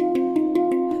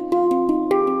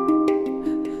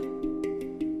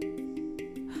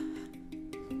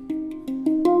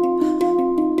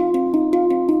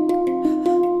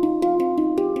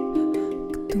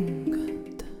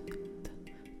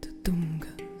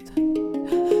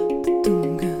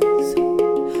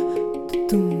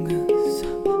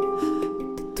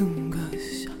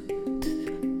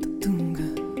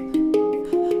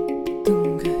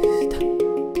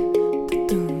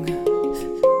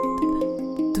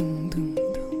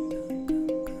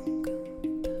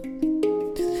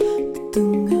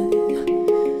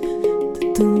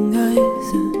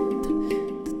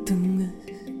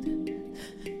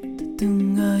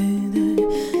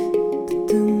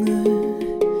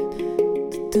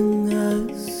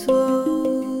 So